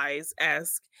the Flies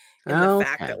esque in the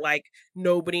fact Okay. that like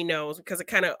nobody knows because it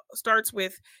kind of starts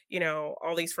with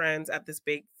all these friends at this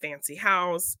big fancy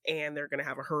house and they're gonna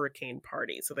have a hurricane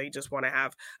party. So they just want to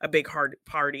have a big hard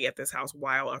party at this house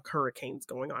while a hurricane's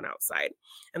going on outside.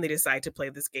 And they decide to play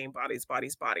this game, Bodies,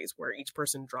 Bodies, Bodies, where each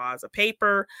person draws a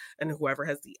paper and whoever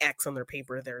has the X on their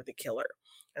paper, they're the killer.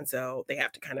 And so they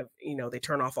have to kind of, they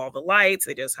turn off all the lights,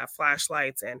 they just have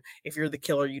flashlights. And if you're the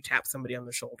killer, you tap somebody on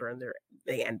the shoulder and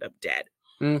they end up dead.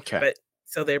 Okay. But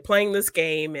so they're playing this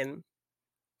game and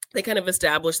they kind of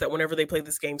establish that whenever they play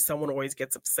this game, someone always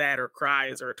gets upset or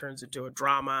cries or it turns into a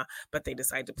drama, but they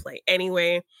decide to play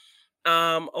anyway.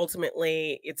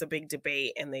 Ultimately, it's a big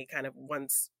debate, and they kind of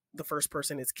once the first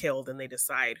person is killed and they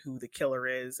decide who the killer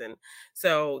is. And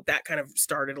so that kind of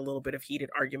started a little bit of heated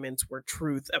arguments where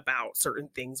truth about certain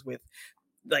things with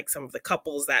like some of the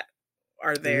couples that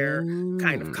are there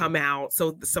kind of Mm. come out.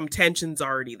 So some tension's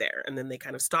already there. And then they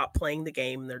kind of stop playing the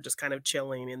game and they're just kind of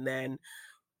chilling. And then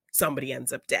somebody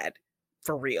ends up dead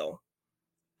for real.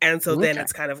 And so then Okay.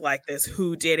 it's kind of like this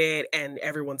who did it, and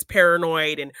everyone's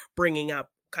paranoid and bringing up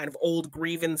kind of old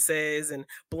grievances and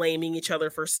blaming each other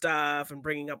for stuff and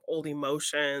bringing up old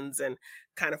emotions and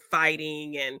kind of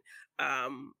fighting. And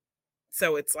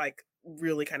so it's like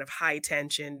really kind of high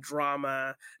tension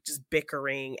drama, just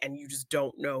bickering, and you just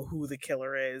don't know who the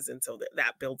killer is. And so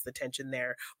that builds the tension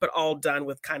there, but all done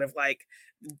with kind of like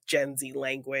Gen Z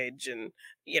language and,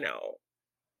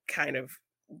 kind of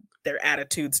their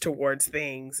attitudes towards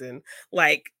things and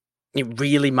like It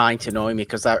really might annoy me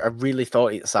because I really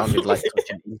thought it sounded like such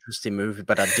an interesting movie,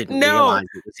 but I didn't no realize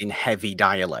it was in heavy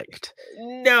dialect.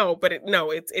 no but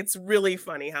it's really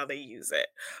funny how they use it.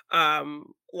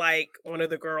 Like one of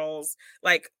the girls,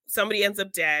 like somebody ends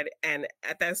up dead, and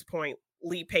at this point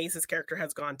Lee Pace's character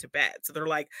has gone to bed, so they're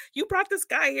like, you brought this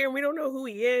guy here and we don't know who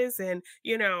he is, and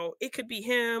it could be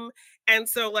him. And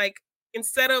so like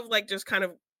instead of like just kind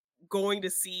of going to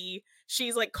see,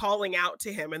 she's like calling out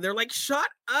to him and they're like, shut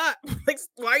up. Like,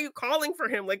 why are you calling for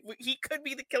him? Like, he could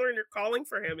be the killer and you're calling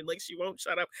for him. And like, she won't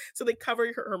shut up. So they cover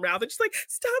her mouth and she's like,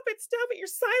 stop it, you're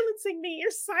silencing me, you're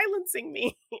silencing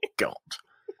me. God.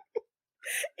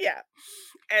 Yeah.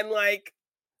 And like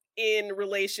in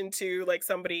relation to like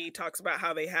somebody talks about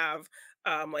how they have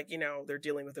like they're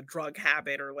dealing with a drug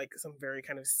habit or like some very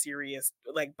kind of serious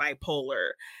like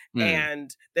bipolar. Mm.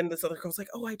 And then this other girl's like,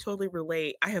 oh, I totally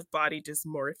relate, I have body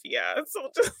dysmorphia. So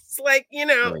just like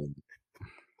Brilliant.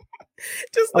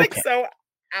 just like Okay. so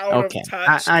out of Okay.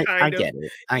 touch I kind of. get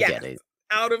it. I Yes, get it.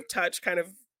 out of touch kind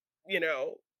of, you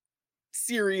know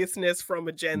seriousness from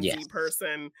a Gen Z Yes.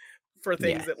 person for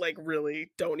things Yes. that like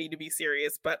really don't need to be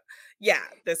serious. But yeah,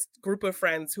 this group of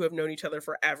friends who have known each other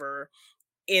forever,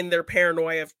 in their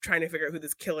paranoia of trying to figure out who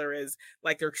this killer is,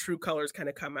 like their true colors kind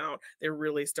of come out. They're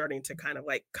really starting to kind of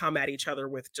like come at each other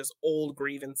with just old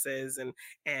grievances and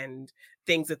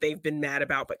things that they've been mad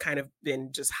about but kind of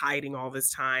been just hiding all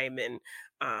this time, and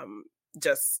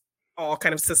just all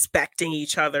kind of suspecting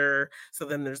each other. So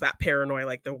then there's that paranoia,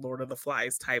 like the Lord of the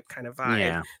Flies type kind of vibe.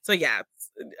 Yeah. So yeah,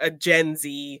 it's a Gen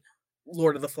Z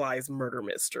Lord of the Flies murder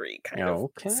mystery kind of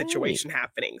Okay. situation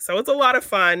happening. So it's a lot of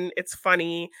fun. It's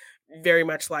funny, very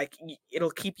much like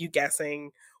it'll keep you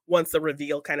guessing once the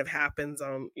reveal kind of happens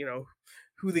on,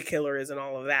 who the killer is and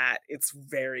all of that. It's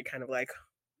very kind of like,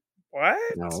 what?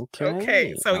 Okay.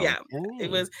 Okay, So yeah,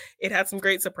 okay. it had some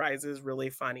great surprises, really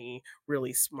funny,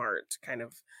 really smart, kind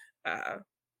of uh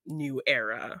new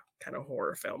era kind of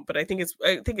horror film. But I think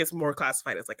it's more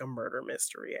classified as like a murder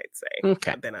mystery, I'd say,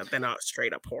 Okay. than a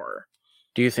straight up horror.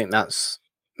 Do you think that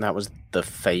was the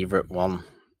favorite one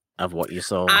of what you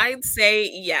saw? I'd say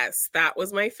yes, that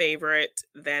was my favorite.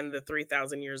 Then the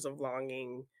 3,000 Years of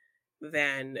Longing,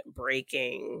 then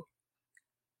Breaking,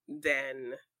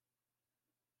 then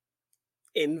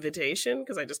Invitation,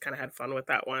 because I just kind of had fun with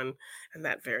that one, and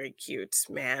that very cute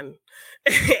man,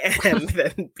 and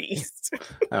then Beast.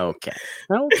 Okay.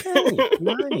 Okay.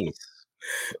 Nice.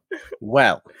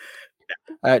 Well,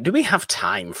 do we have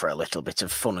time for a little bit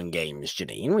of fun and games,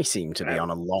 Janine? We seem to be on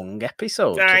a long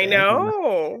episode I today.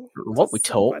 know. What we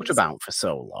talked Somebody's about for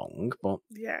so long, but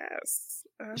yes.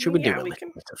 I should we mean, do yeah, a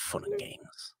little bit of fun and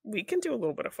games? we can do a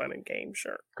little bit of fun and game,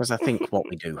 sure. Because I think what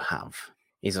we do have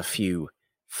is a few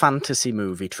fantasy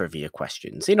movie trivia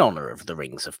questions in honor of the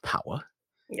Rings of Power.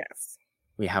 Yes.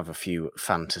 We have a few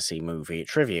fantasy movie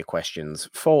trivia questions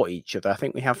for each other. I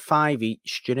think we have 5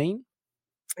 each, Janine.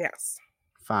 Yes.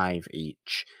 5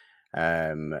 each.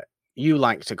 You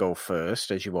like to go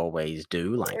first, as you always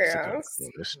do. Like to go Yes.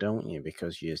 first, don't you?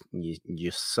 Because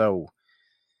you're so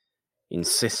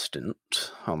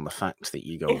insistent on the fact that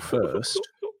you go first.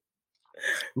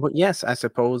 But yes, I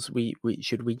suppose we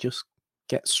should we just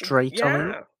get straight on in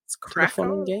Yeah. Let's to the crack fun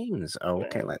and on. games.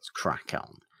 Okay, Yeah. let's crack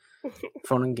on.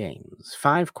 Fun and games.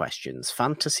 5 questions.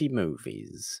 Fantasy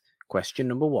movies. Question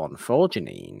number 1 for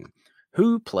Janine.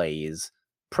 Who plays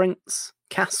Prince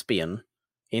Caspian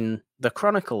in The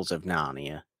Chronicles of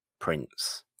Narnia?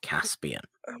 Prince Caspian.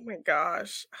 Oh my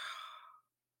gosh.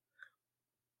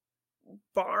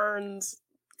 Barnes.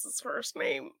 What's his first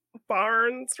name?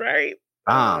 Barnes, right?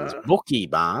 Barnes. Bucky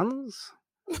Barnes?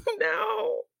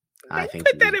 No. I Don't think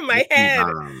put it that was in my Bucky head.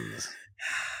 Barnes.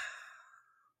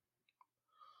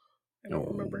 I don't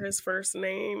remember his first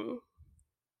name.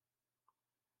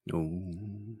 Oh.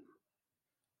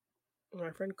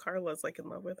 My friend Carla's like in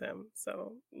love with him.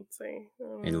 So let's see.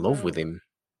 In love with him.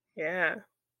 Yeah.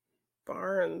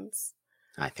 Barnes.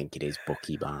 I think it is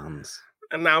Bucky Barnes.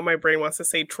 And now my brain wants to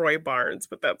say Troy Barnes,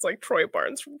 but that's like Troy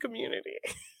Barnes from Community.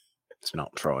 It's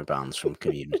not Troy Barnes from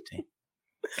Community.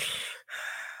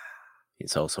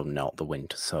 It's also not the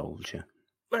Winter Soldier.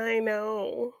 I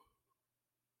know.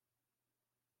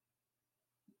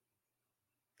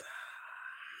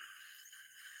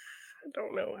 I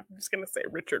don't know. I'm just going to say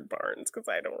Richard Barnes because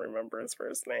I don't remember his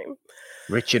first name.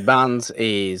 Richard Barnes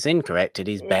is incorrect. It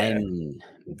is Ben.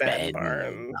 Ben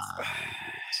Barnes.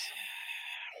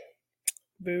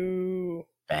 Boo.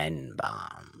 Ben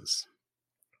Barnes.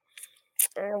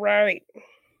 All right.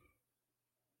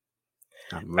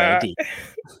 I'm ready.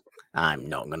 I'm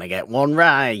not going to get one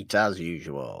right, as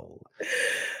usual.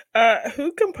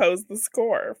 Who composed the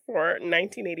score for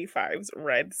 1985's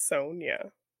Red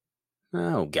Sonja?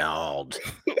 Oh, God.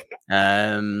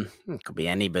 It could be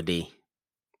anybody.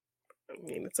 I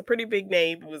mean, it's a pretty big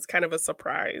name. It was kind of a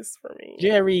surprise for me.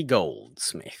 Jerry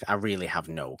Goldsmith. I really have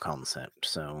no concept,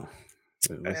 so...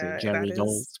 Was it Jerry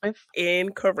Goldsmith?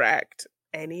 Incorrect.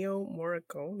 Ennio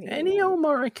Morricone. Ennio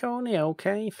Morricone,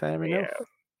 okay, fair enough.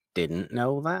 Didn't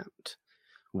know that.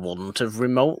 Wouldn't have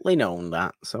remotely known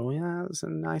that. So yeah, that's a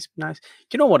nice. Do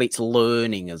you know what? It's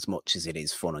learning as much as it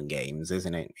is fun and games,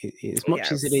 isn't it? As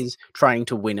much as it is trying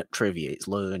to win at trivia, it's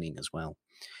learning as well.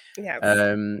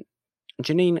 Yeah.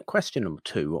 Janine, question number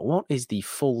 2. What is the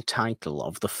full title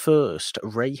of the first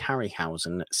Ray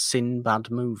Harryhausen Sinbad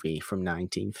movie from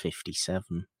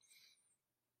 1957?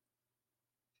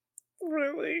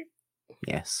 Really?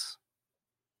 Yes.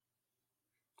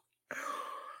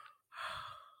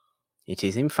 It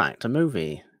is, in fact, a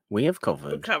movie we have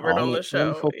covered on the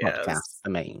show. Podcast,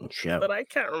 the main show. But I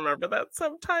can't remember that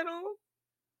subtitle.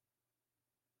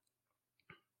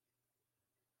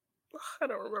 I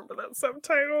don't remember that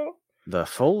subtitle. The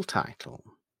full title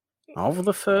of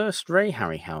the first Ray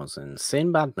Harryhausen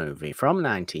Sinbad movie from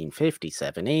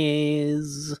 1957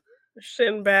 is...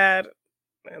 Sinbad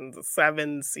and the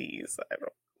Seven Seas. I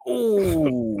don't...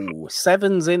 Oh,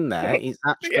 7's in there. It's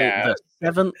actually the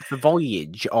 7th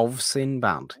voyage of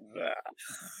Sinbad.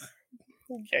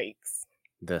 Yikes.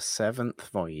 The 7th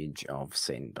voyage of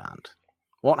Sinbad.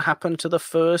 What happened to the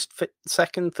 1st,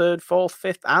 2nd, 3rd, 4th,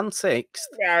 5th, and 6th?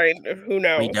 I mean, who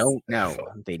knows? We don't know.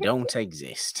 They don't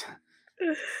exist.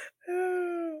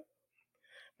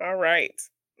 All right.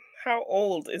 How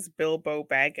old is Bilbo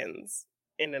Baggins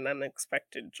in An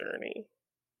Unexpected Journey?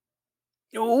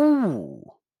 Ooh.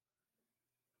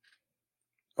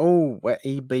 Oh, well,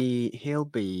 he'll be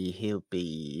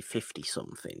 50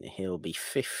 something. He'll be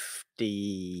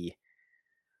 55-ish.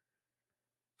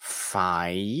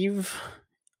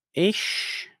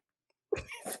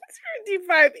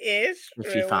 55-ish,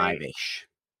 really? 55-ish.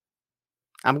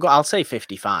 I'll say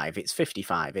 55. It's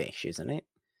 55-ish, isn't it?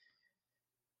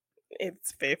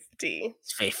 It's 50.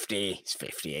 It's 50. It's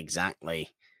 50 exactly.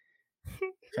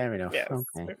 Fair enough. Yes,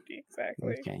 Okay. 50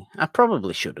 exactly. Okay. I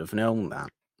probably should have known that.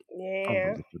 Yeah.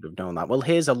 Probably should have known that. Well,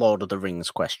 here's a Lord of the Rings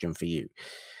question for you.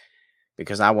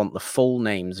 Because I want the full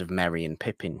names of Merry and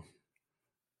Pippin.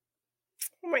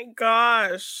 Oh my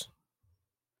gosh.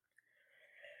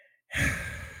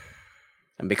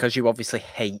 And because you obviously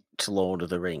hate Lord of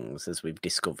the Rings, as we've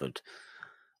discovered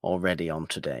already on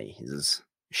today's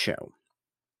show,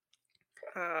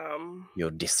 your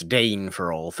disdain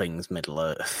for all things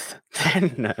Middle-earth,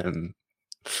 then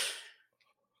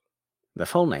the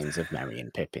full names of Merry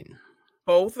and Pippin.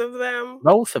 Both of them?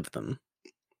 Both of them.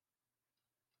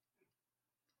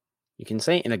 You can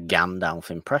say it in a Gandalf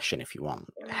impression if you want.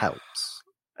 It helps.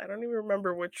 I don't even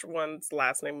remember which one's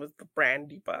last name was the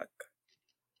Brandy Buck.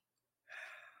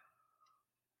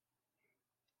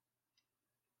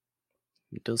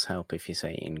 It does help if you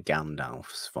say it in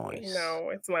Gandalf's voice.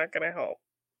 No, it's not going to help.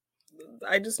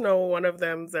 I just know one of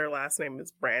them's their last name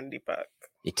is Brandy Buck.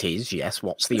 It is, yes.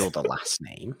 What's the other last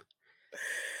name?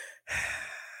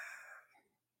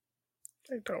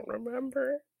 I don't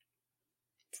remember.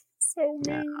 So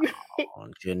mean. Oh,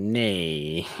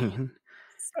 Janine.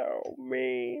 So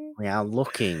mean. We are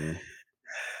looking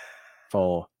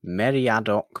for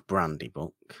Meriadoc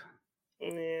Brandybuck.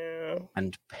 Yeah.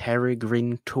 And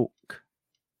Peregrine Took.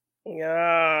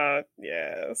 Yeah,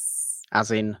 yes. As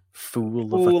in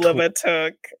Fool of a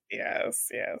Took.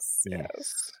 Yes.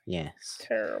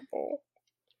 Terrible.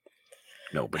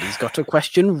 Nobody's got a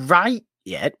question right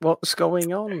yet. What's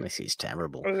going on? This is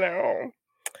terrible. No.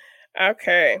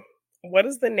 Okay. What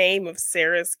is the name of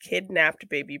Sarah's kidnapped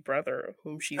baby brother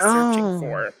whom she's searching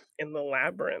for in the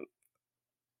labyrinth?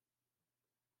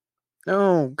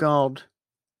 Oh, God.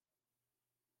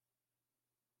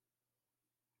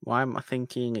 Why am I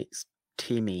thinking it's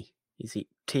Timmy? Is it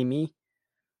Timmy?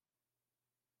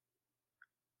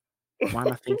 Why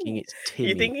am I thinking it's Timmy?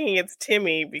 You're thinking it's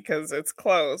Timmy because it's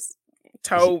close.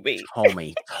 Toby.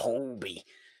 Toby.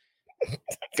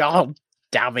 God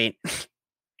damn it.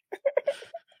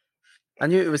 I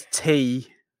knew it was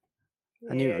T.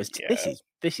 I knew it was T.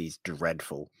 This is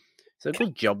dreadful. It's a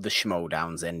good job the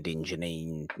Schmodown's ending,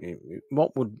 Janine.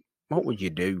 What would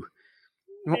you do?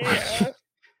 Yeah.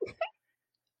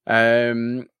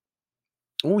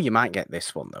 Oh, you might get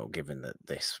this one though, given that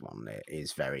this one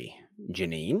is very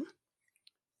Janine.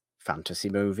 Fantasy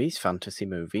movies.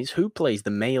 Who plays the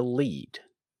male lead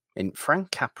in Frank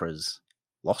Capra's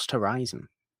Lost Horizon?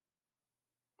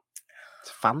 It's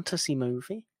a fantasy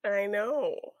movie. I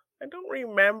know. I don't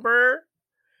remember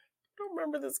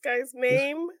this guy's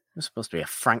name. You're supposed to be a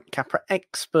Frank Capra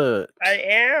expert. I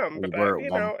am, but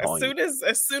as soon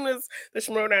as the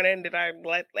Schmodown ended, I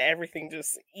let everything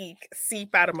just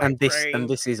seep out of my brain. And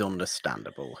this is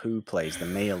understandable. Who plays the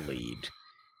male lead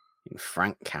in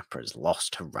Frank Capra's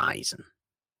Lost Horizon?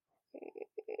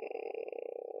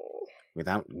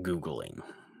 Without Googling.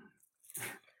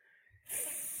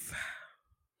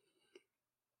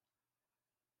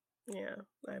 Yeah,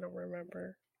 I don't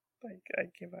remember. I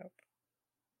give up.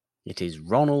 It is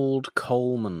Ronald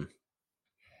Colman.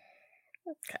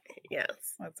 Okay,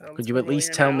 yes, that sounds. Could you at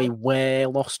least tell me where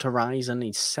Lost Horizon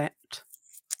is set?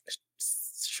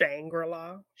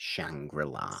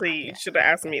 Shangri-La. See, you should have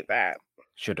asked me that.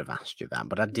 Should have asked you that,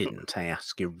 but I didn't. I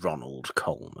asked you Ronald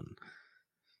Colman.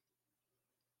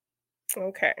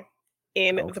 Okay.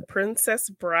 In The Princess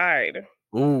Bride.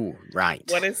 Ooh, right.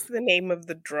 What is the name of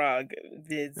the drug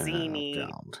Vizzini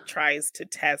tries to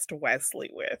test Wesley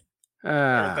with? Or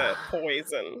the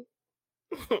poison?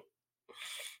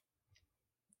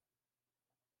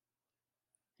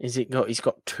 Has he got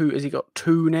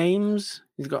two names?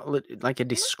 He's got like a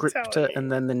descriptor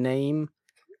and then the name.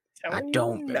 I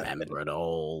don't remember at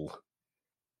all.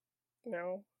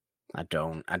 No. I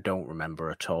don't remember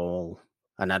at all.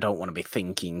 And I don't want to be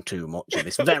thinking too much of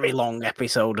this very long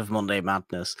episode of Monday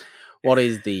Madness. What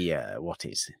is Iocane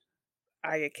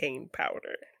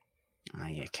powder.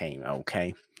 Iocane,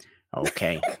 okay.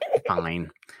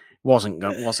 Fine. Wasn't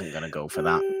gonna go for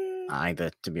that either,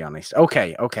 to be honest.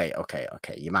 Okay.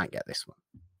 You might get this one.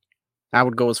 I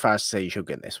would go as far as to say you should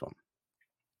get this one.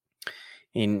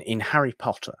 In Harry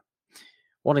Potter,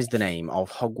 what is the name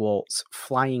of Hogwarts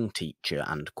flying teacher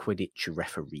and Quidditch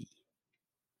referee?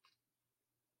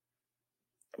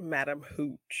 Madam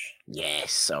Hooch.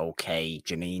 Yes, okay.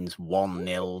 Janine's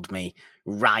 1-0'd me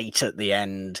right at the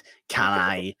end. Can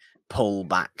I pull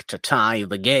back to tie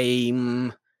the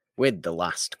game with the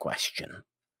last question?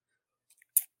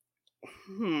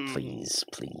 Please,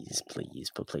 please,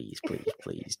 please, please, please,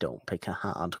 please don't pick a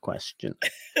hard question.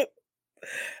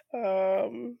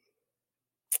 Come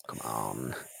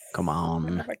on. Come I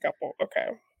on. have a couple. Okay.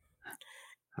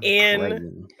 I'm In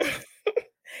praying.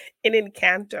 in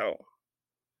Encanto,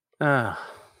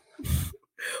 Ah,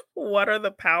 what are the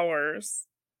powers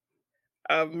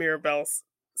of Mirabelle's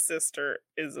sister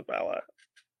Isabella?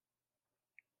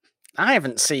 I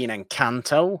haven't seen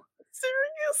Encanto.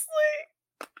 Seriously?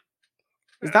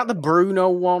 Is that the Bruno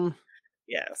one?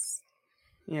 Yes.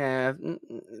 Yeah,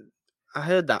 I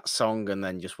heard that song and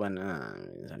then just went,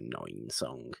 it's an annoying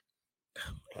song.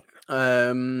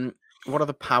 What are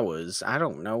the powers? I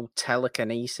don't know.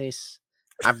 Telekinesis?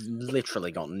 I've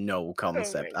literally got no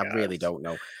concept. my I really gosh. don't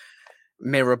know.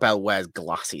 Mirabelle wears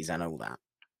glasses. I know that.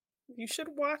 You should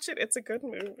watch it. It's a good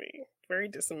movie. Very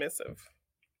dismissive.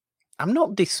 I'm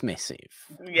not dismissive.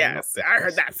 Yes, I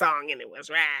heard that song and it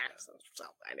was rap, so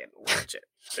I didn't watch it.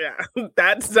 Yeah,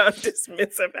 that's not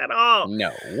dismissive at all.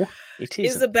 No, it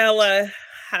isn't. Isabella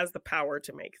has the power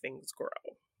to make things grow.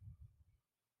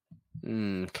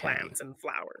 Okay. Plants and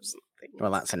flowers and things.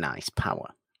 Well, that's a nice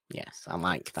power. Yes, I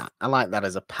like that. I like that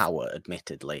as a power,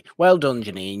 admittedly. Well done,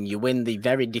 Janine. You win the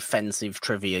very defensive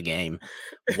trivia game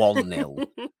 1-0.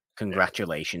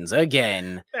 Congratulations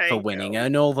again for winning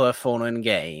another fun and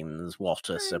games. What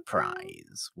a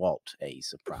surprise. What a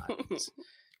surprise.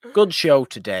 Good show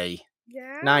today.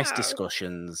 Yeah. Nice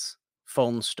discussions.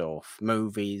 Fun stuff.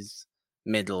 Movies.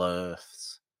 Middle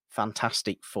Earths.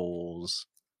 Fantastic Fours.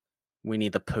 Winnie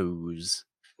the Poohs.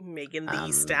 Megan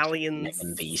Thee Stallions.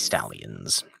 Megan Thee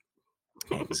Stallions.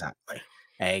 Exactly.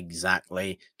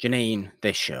 Exactly. Janine,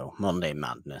 this show, Monday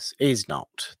Madness, is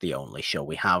not the only show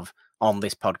we have on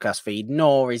this podcast feed,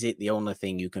 nor is it the only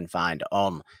thing you can find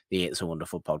on the It's a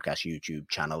Wonderful Podcast YouTube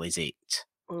channel, is it?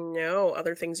 No,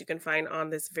 other things you can find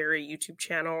on this very YouTube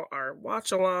channel are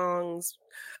watch-alongs,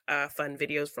 fun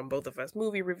videos from both of us,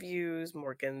 movie reviews,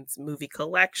 Morgan's movie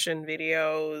collection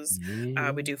videos.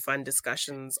 We do fun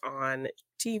discussions on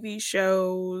TV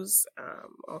shows,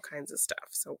 all kinds of stuff.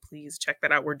 So please check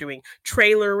that out. We're doing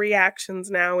trailer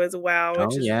reactions now as well,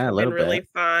 which has been really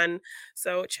fun.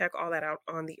 So check all that out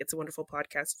on the It's a Wonderful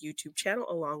Podcast YouTube channel,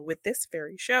 along with this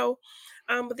very show.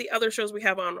 But the other shows we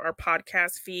have on our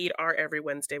podcast feed are every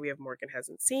Wednesday. We have Morgan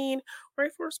Hasn't Seen, where I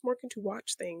force Morgan to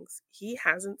watch things he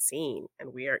hasn't seen.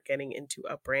 And we are getting into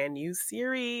a brand new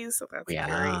series. So that's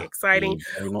very exciting.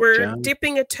 We're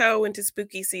dipping a toe into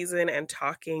spooky season and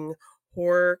talking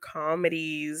horror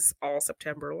comedies all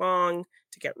September long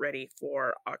to get ready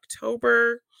for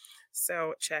October.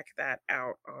 So check that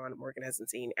out on Morgan Hasn't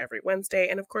Seen every Wednesday.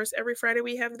 And of course, every Friday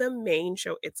we have the main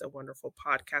show, It's a Wonderful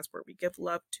Podcast, where we give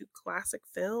love to classic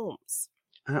films.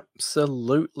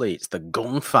 Absolutely. It's The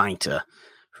Gunfighter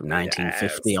from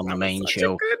 1950 on the main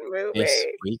show. This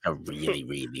week, a really,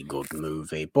 really good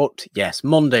movie. But yes,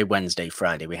 Monday, Wednesday,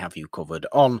 Friday, we have you covered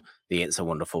on the It's a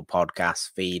Wonderful Podcast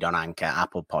feed on Anchor,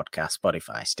 Apple Podcasts,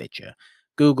 Spotify, Stitcher,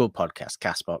 Google Podcasts,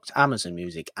 Castbox, Amazon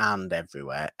Music, and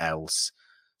everywhere else.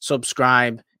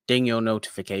 Subscribe, ding your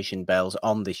notification bells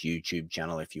on this YouTube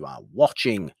channel if you are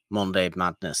watching Monday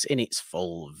Madness in its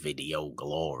full video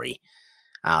glory,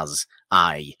 as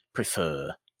I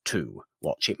prefer to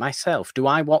watch it myself. Do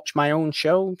I watch my own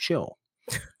show? Sure.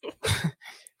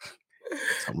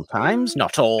 Sometimes,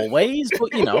 not always,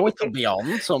 but you know, it'll be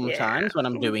on sometimes when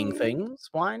I'm doing things.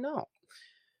 Why not?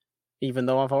 Even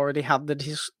though I've already had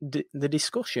the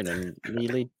discussion and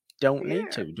really don't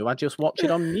need to. Do I just watch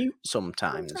it on mute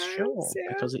sometimes? Sure,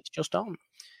 because it's just on.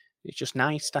 It's just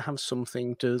nice to have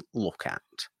something to look at.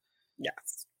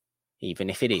 Yes. Even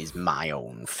if it is my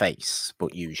own face,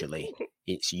 but usually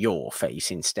it's your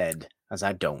face instead, as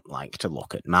I don't like to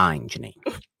look at mine, Janine.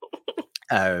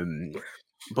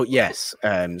 But yes,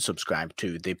 subscribe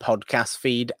to the podcast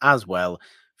feed as well.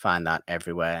 Find that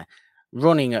everywhere.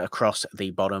 Running across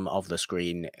the bottom of the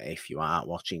screen, if you are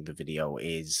watching the video,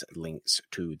 is links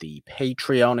to the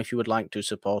Patreon if you would like to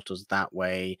support us that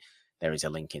way. There is a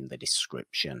link in the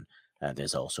description.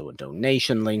 There's also a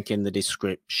donation link in the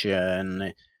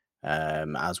description,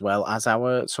 as well as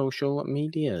our social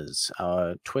medias,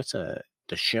 our Twitter,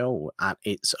 the show at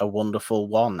It's a Wonderful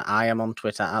One. I am on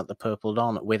Twitter at the Purple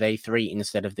Dawn with a 3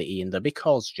 instead of the E in the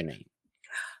because, Janine.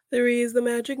 3 is the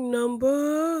magic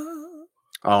number.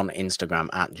 On Instagram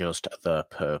at just the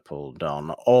Purple Dawn.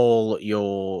 All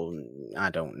your, I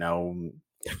don't know,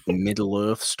 Middle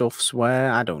Earth stuff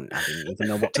swear. I didn't even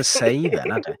know what to say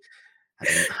then.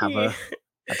 I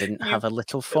didn't You have a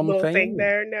little fun little thing. thing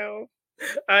there, no.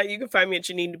 You can find me at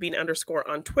Janine Devine _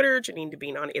 on Twitter, Janine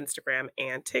Devine on Instagram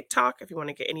and TikTok. If you want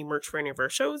to get any merch for any of our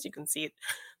shows, you can see it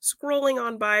scrolling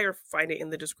on by or find it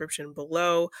in the description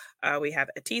below. We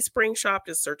have a Teespring shop.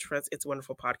 Just search for us. It's a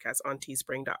Wonderful Podcast on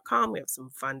teespring.com. We have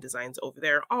some fun designs over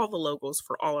there. All the logos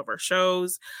for all of our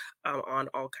shows on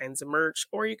all kinds of merch.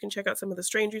 Or you can check out some of the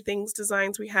Stranger Things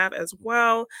designs we have as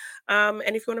well.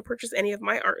 And if you want to purchase any of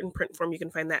my art in print form, you can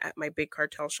find that at my Big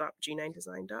Cartel shop,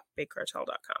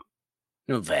 g9design.bigcartel.com.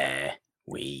 There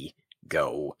we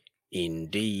go,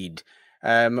 indeed.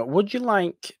 Would you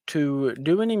like to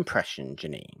do an impression,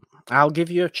 Janine? I'll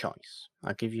give you a choice.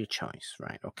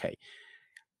 Right, okay.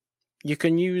 You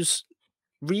can use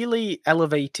really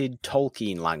elevated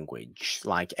Tolkien language,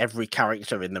 like every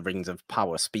character in the Rings of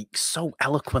Power speaks so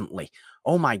eloquently.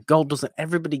 Oh my God, doesn't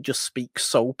everybody just speak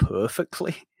so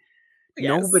perfectly?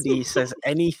 Yes. Nobody says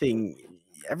anything.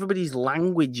 Everybody's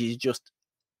language is just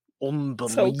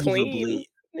unbelievably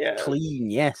clean.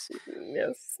 Yes,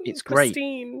 it's great.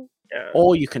 Yeah.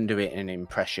 Or you can do it in an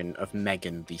impression of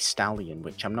Megan Thee Stallion,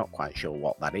 which I'm not quite sure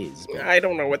what that is. But... I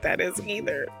don't know what that is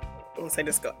either. Unless I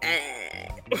just go,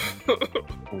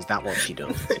 Is that what she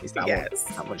does? Is that, yes.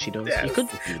 what she does? Yes. You could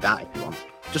do that if you want.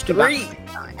 Just do 3,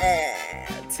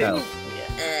 that. 2,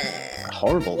 A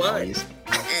horrible 1. noise.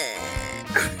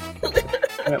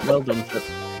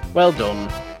 Well done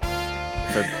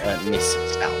for Miss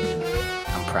Stallion.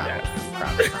 I'm proud. Yes. I'm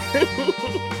proud of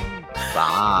that.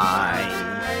 Bye.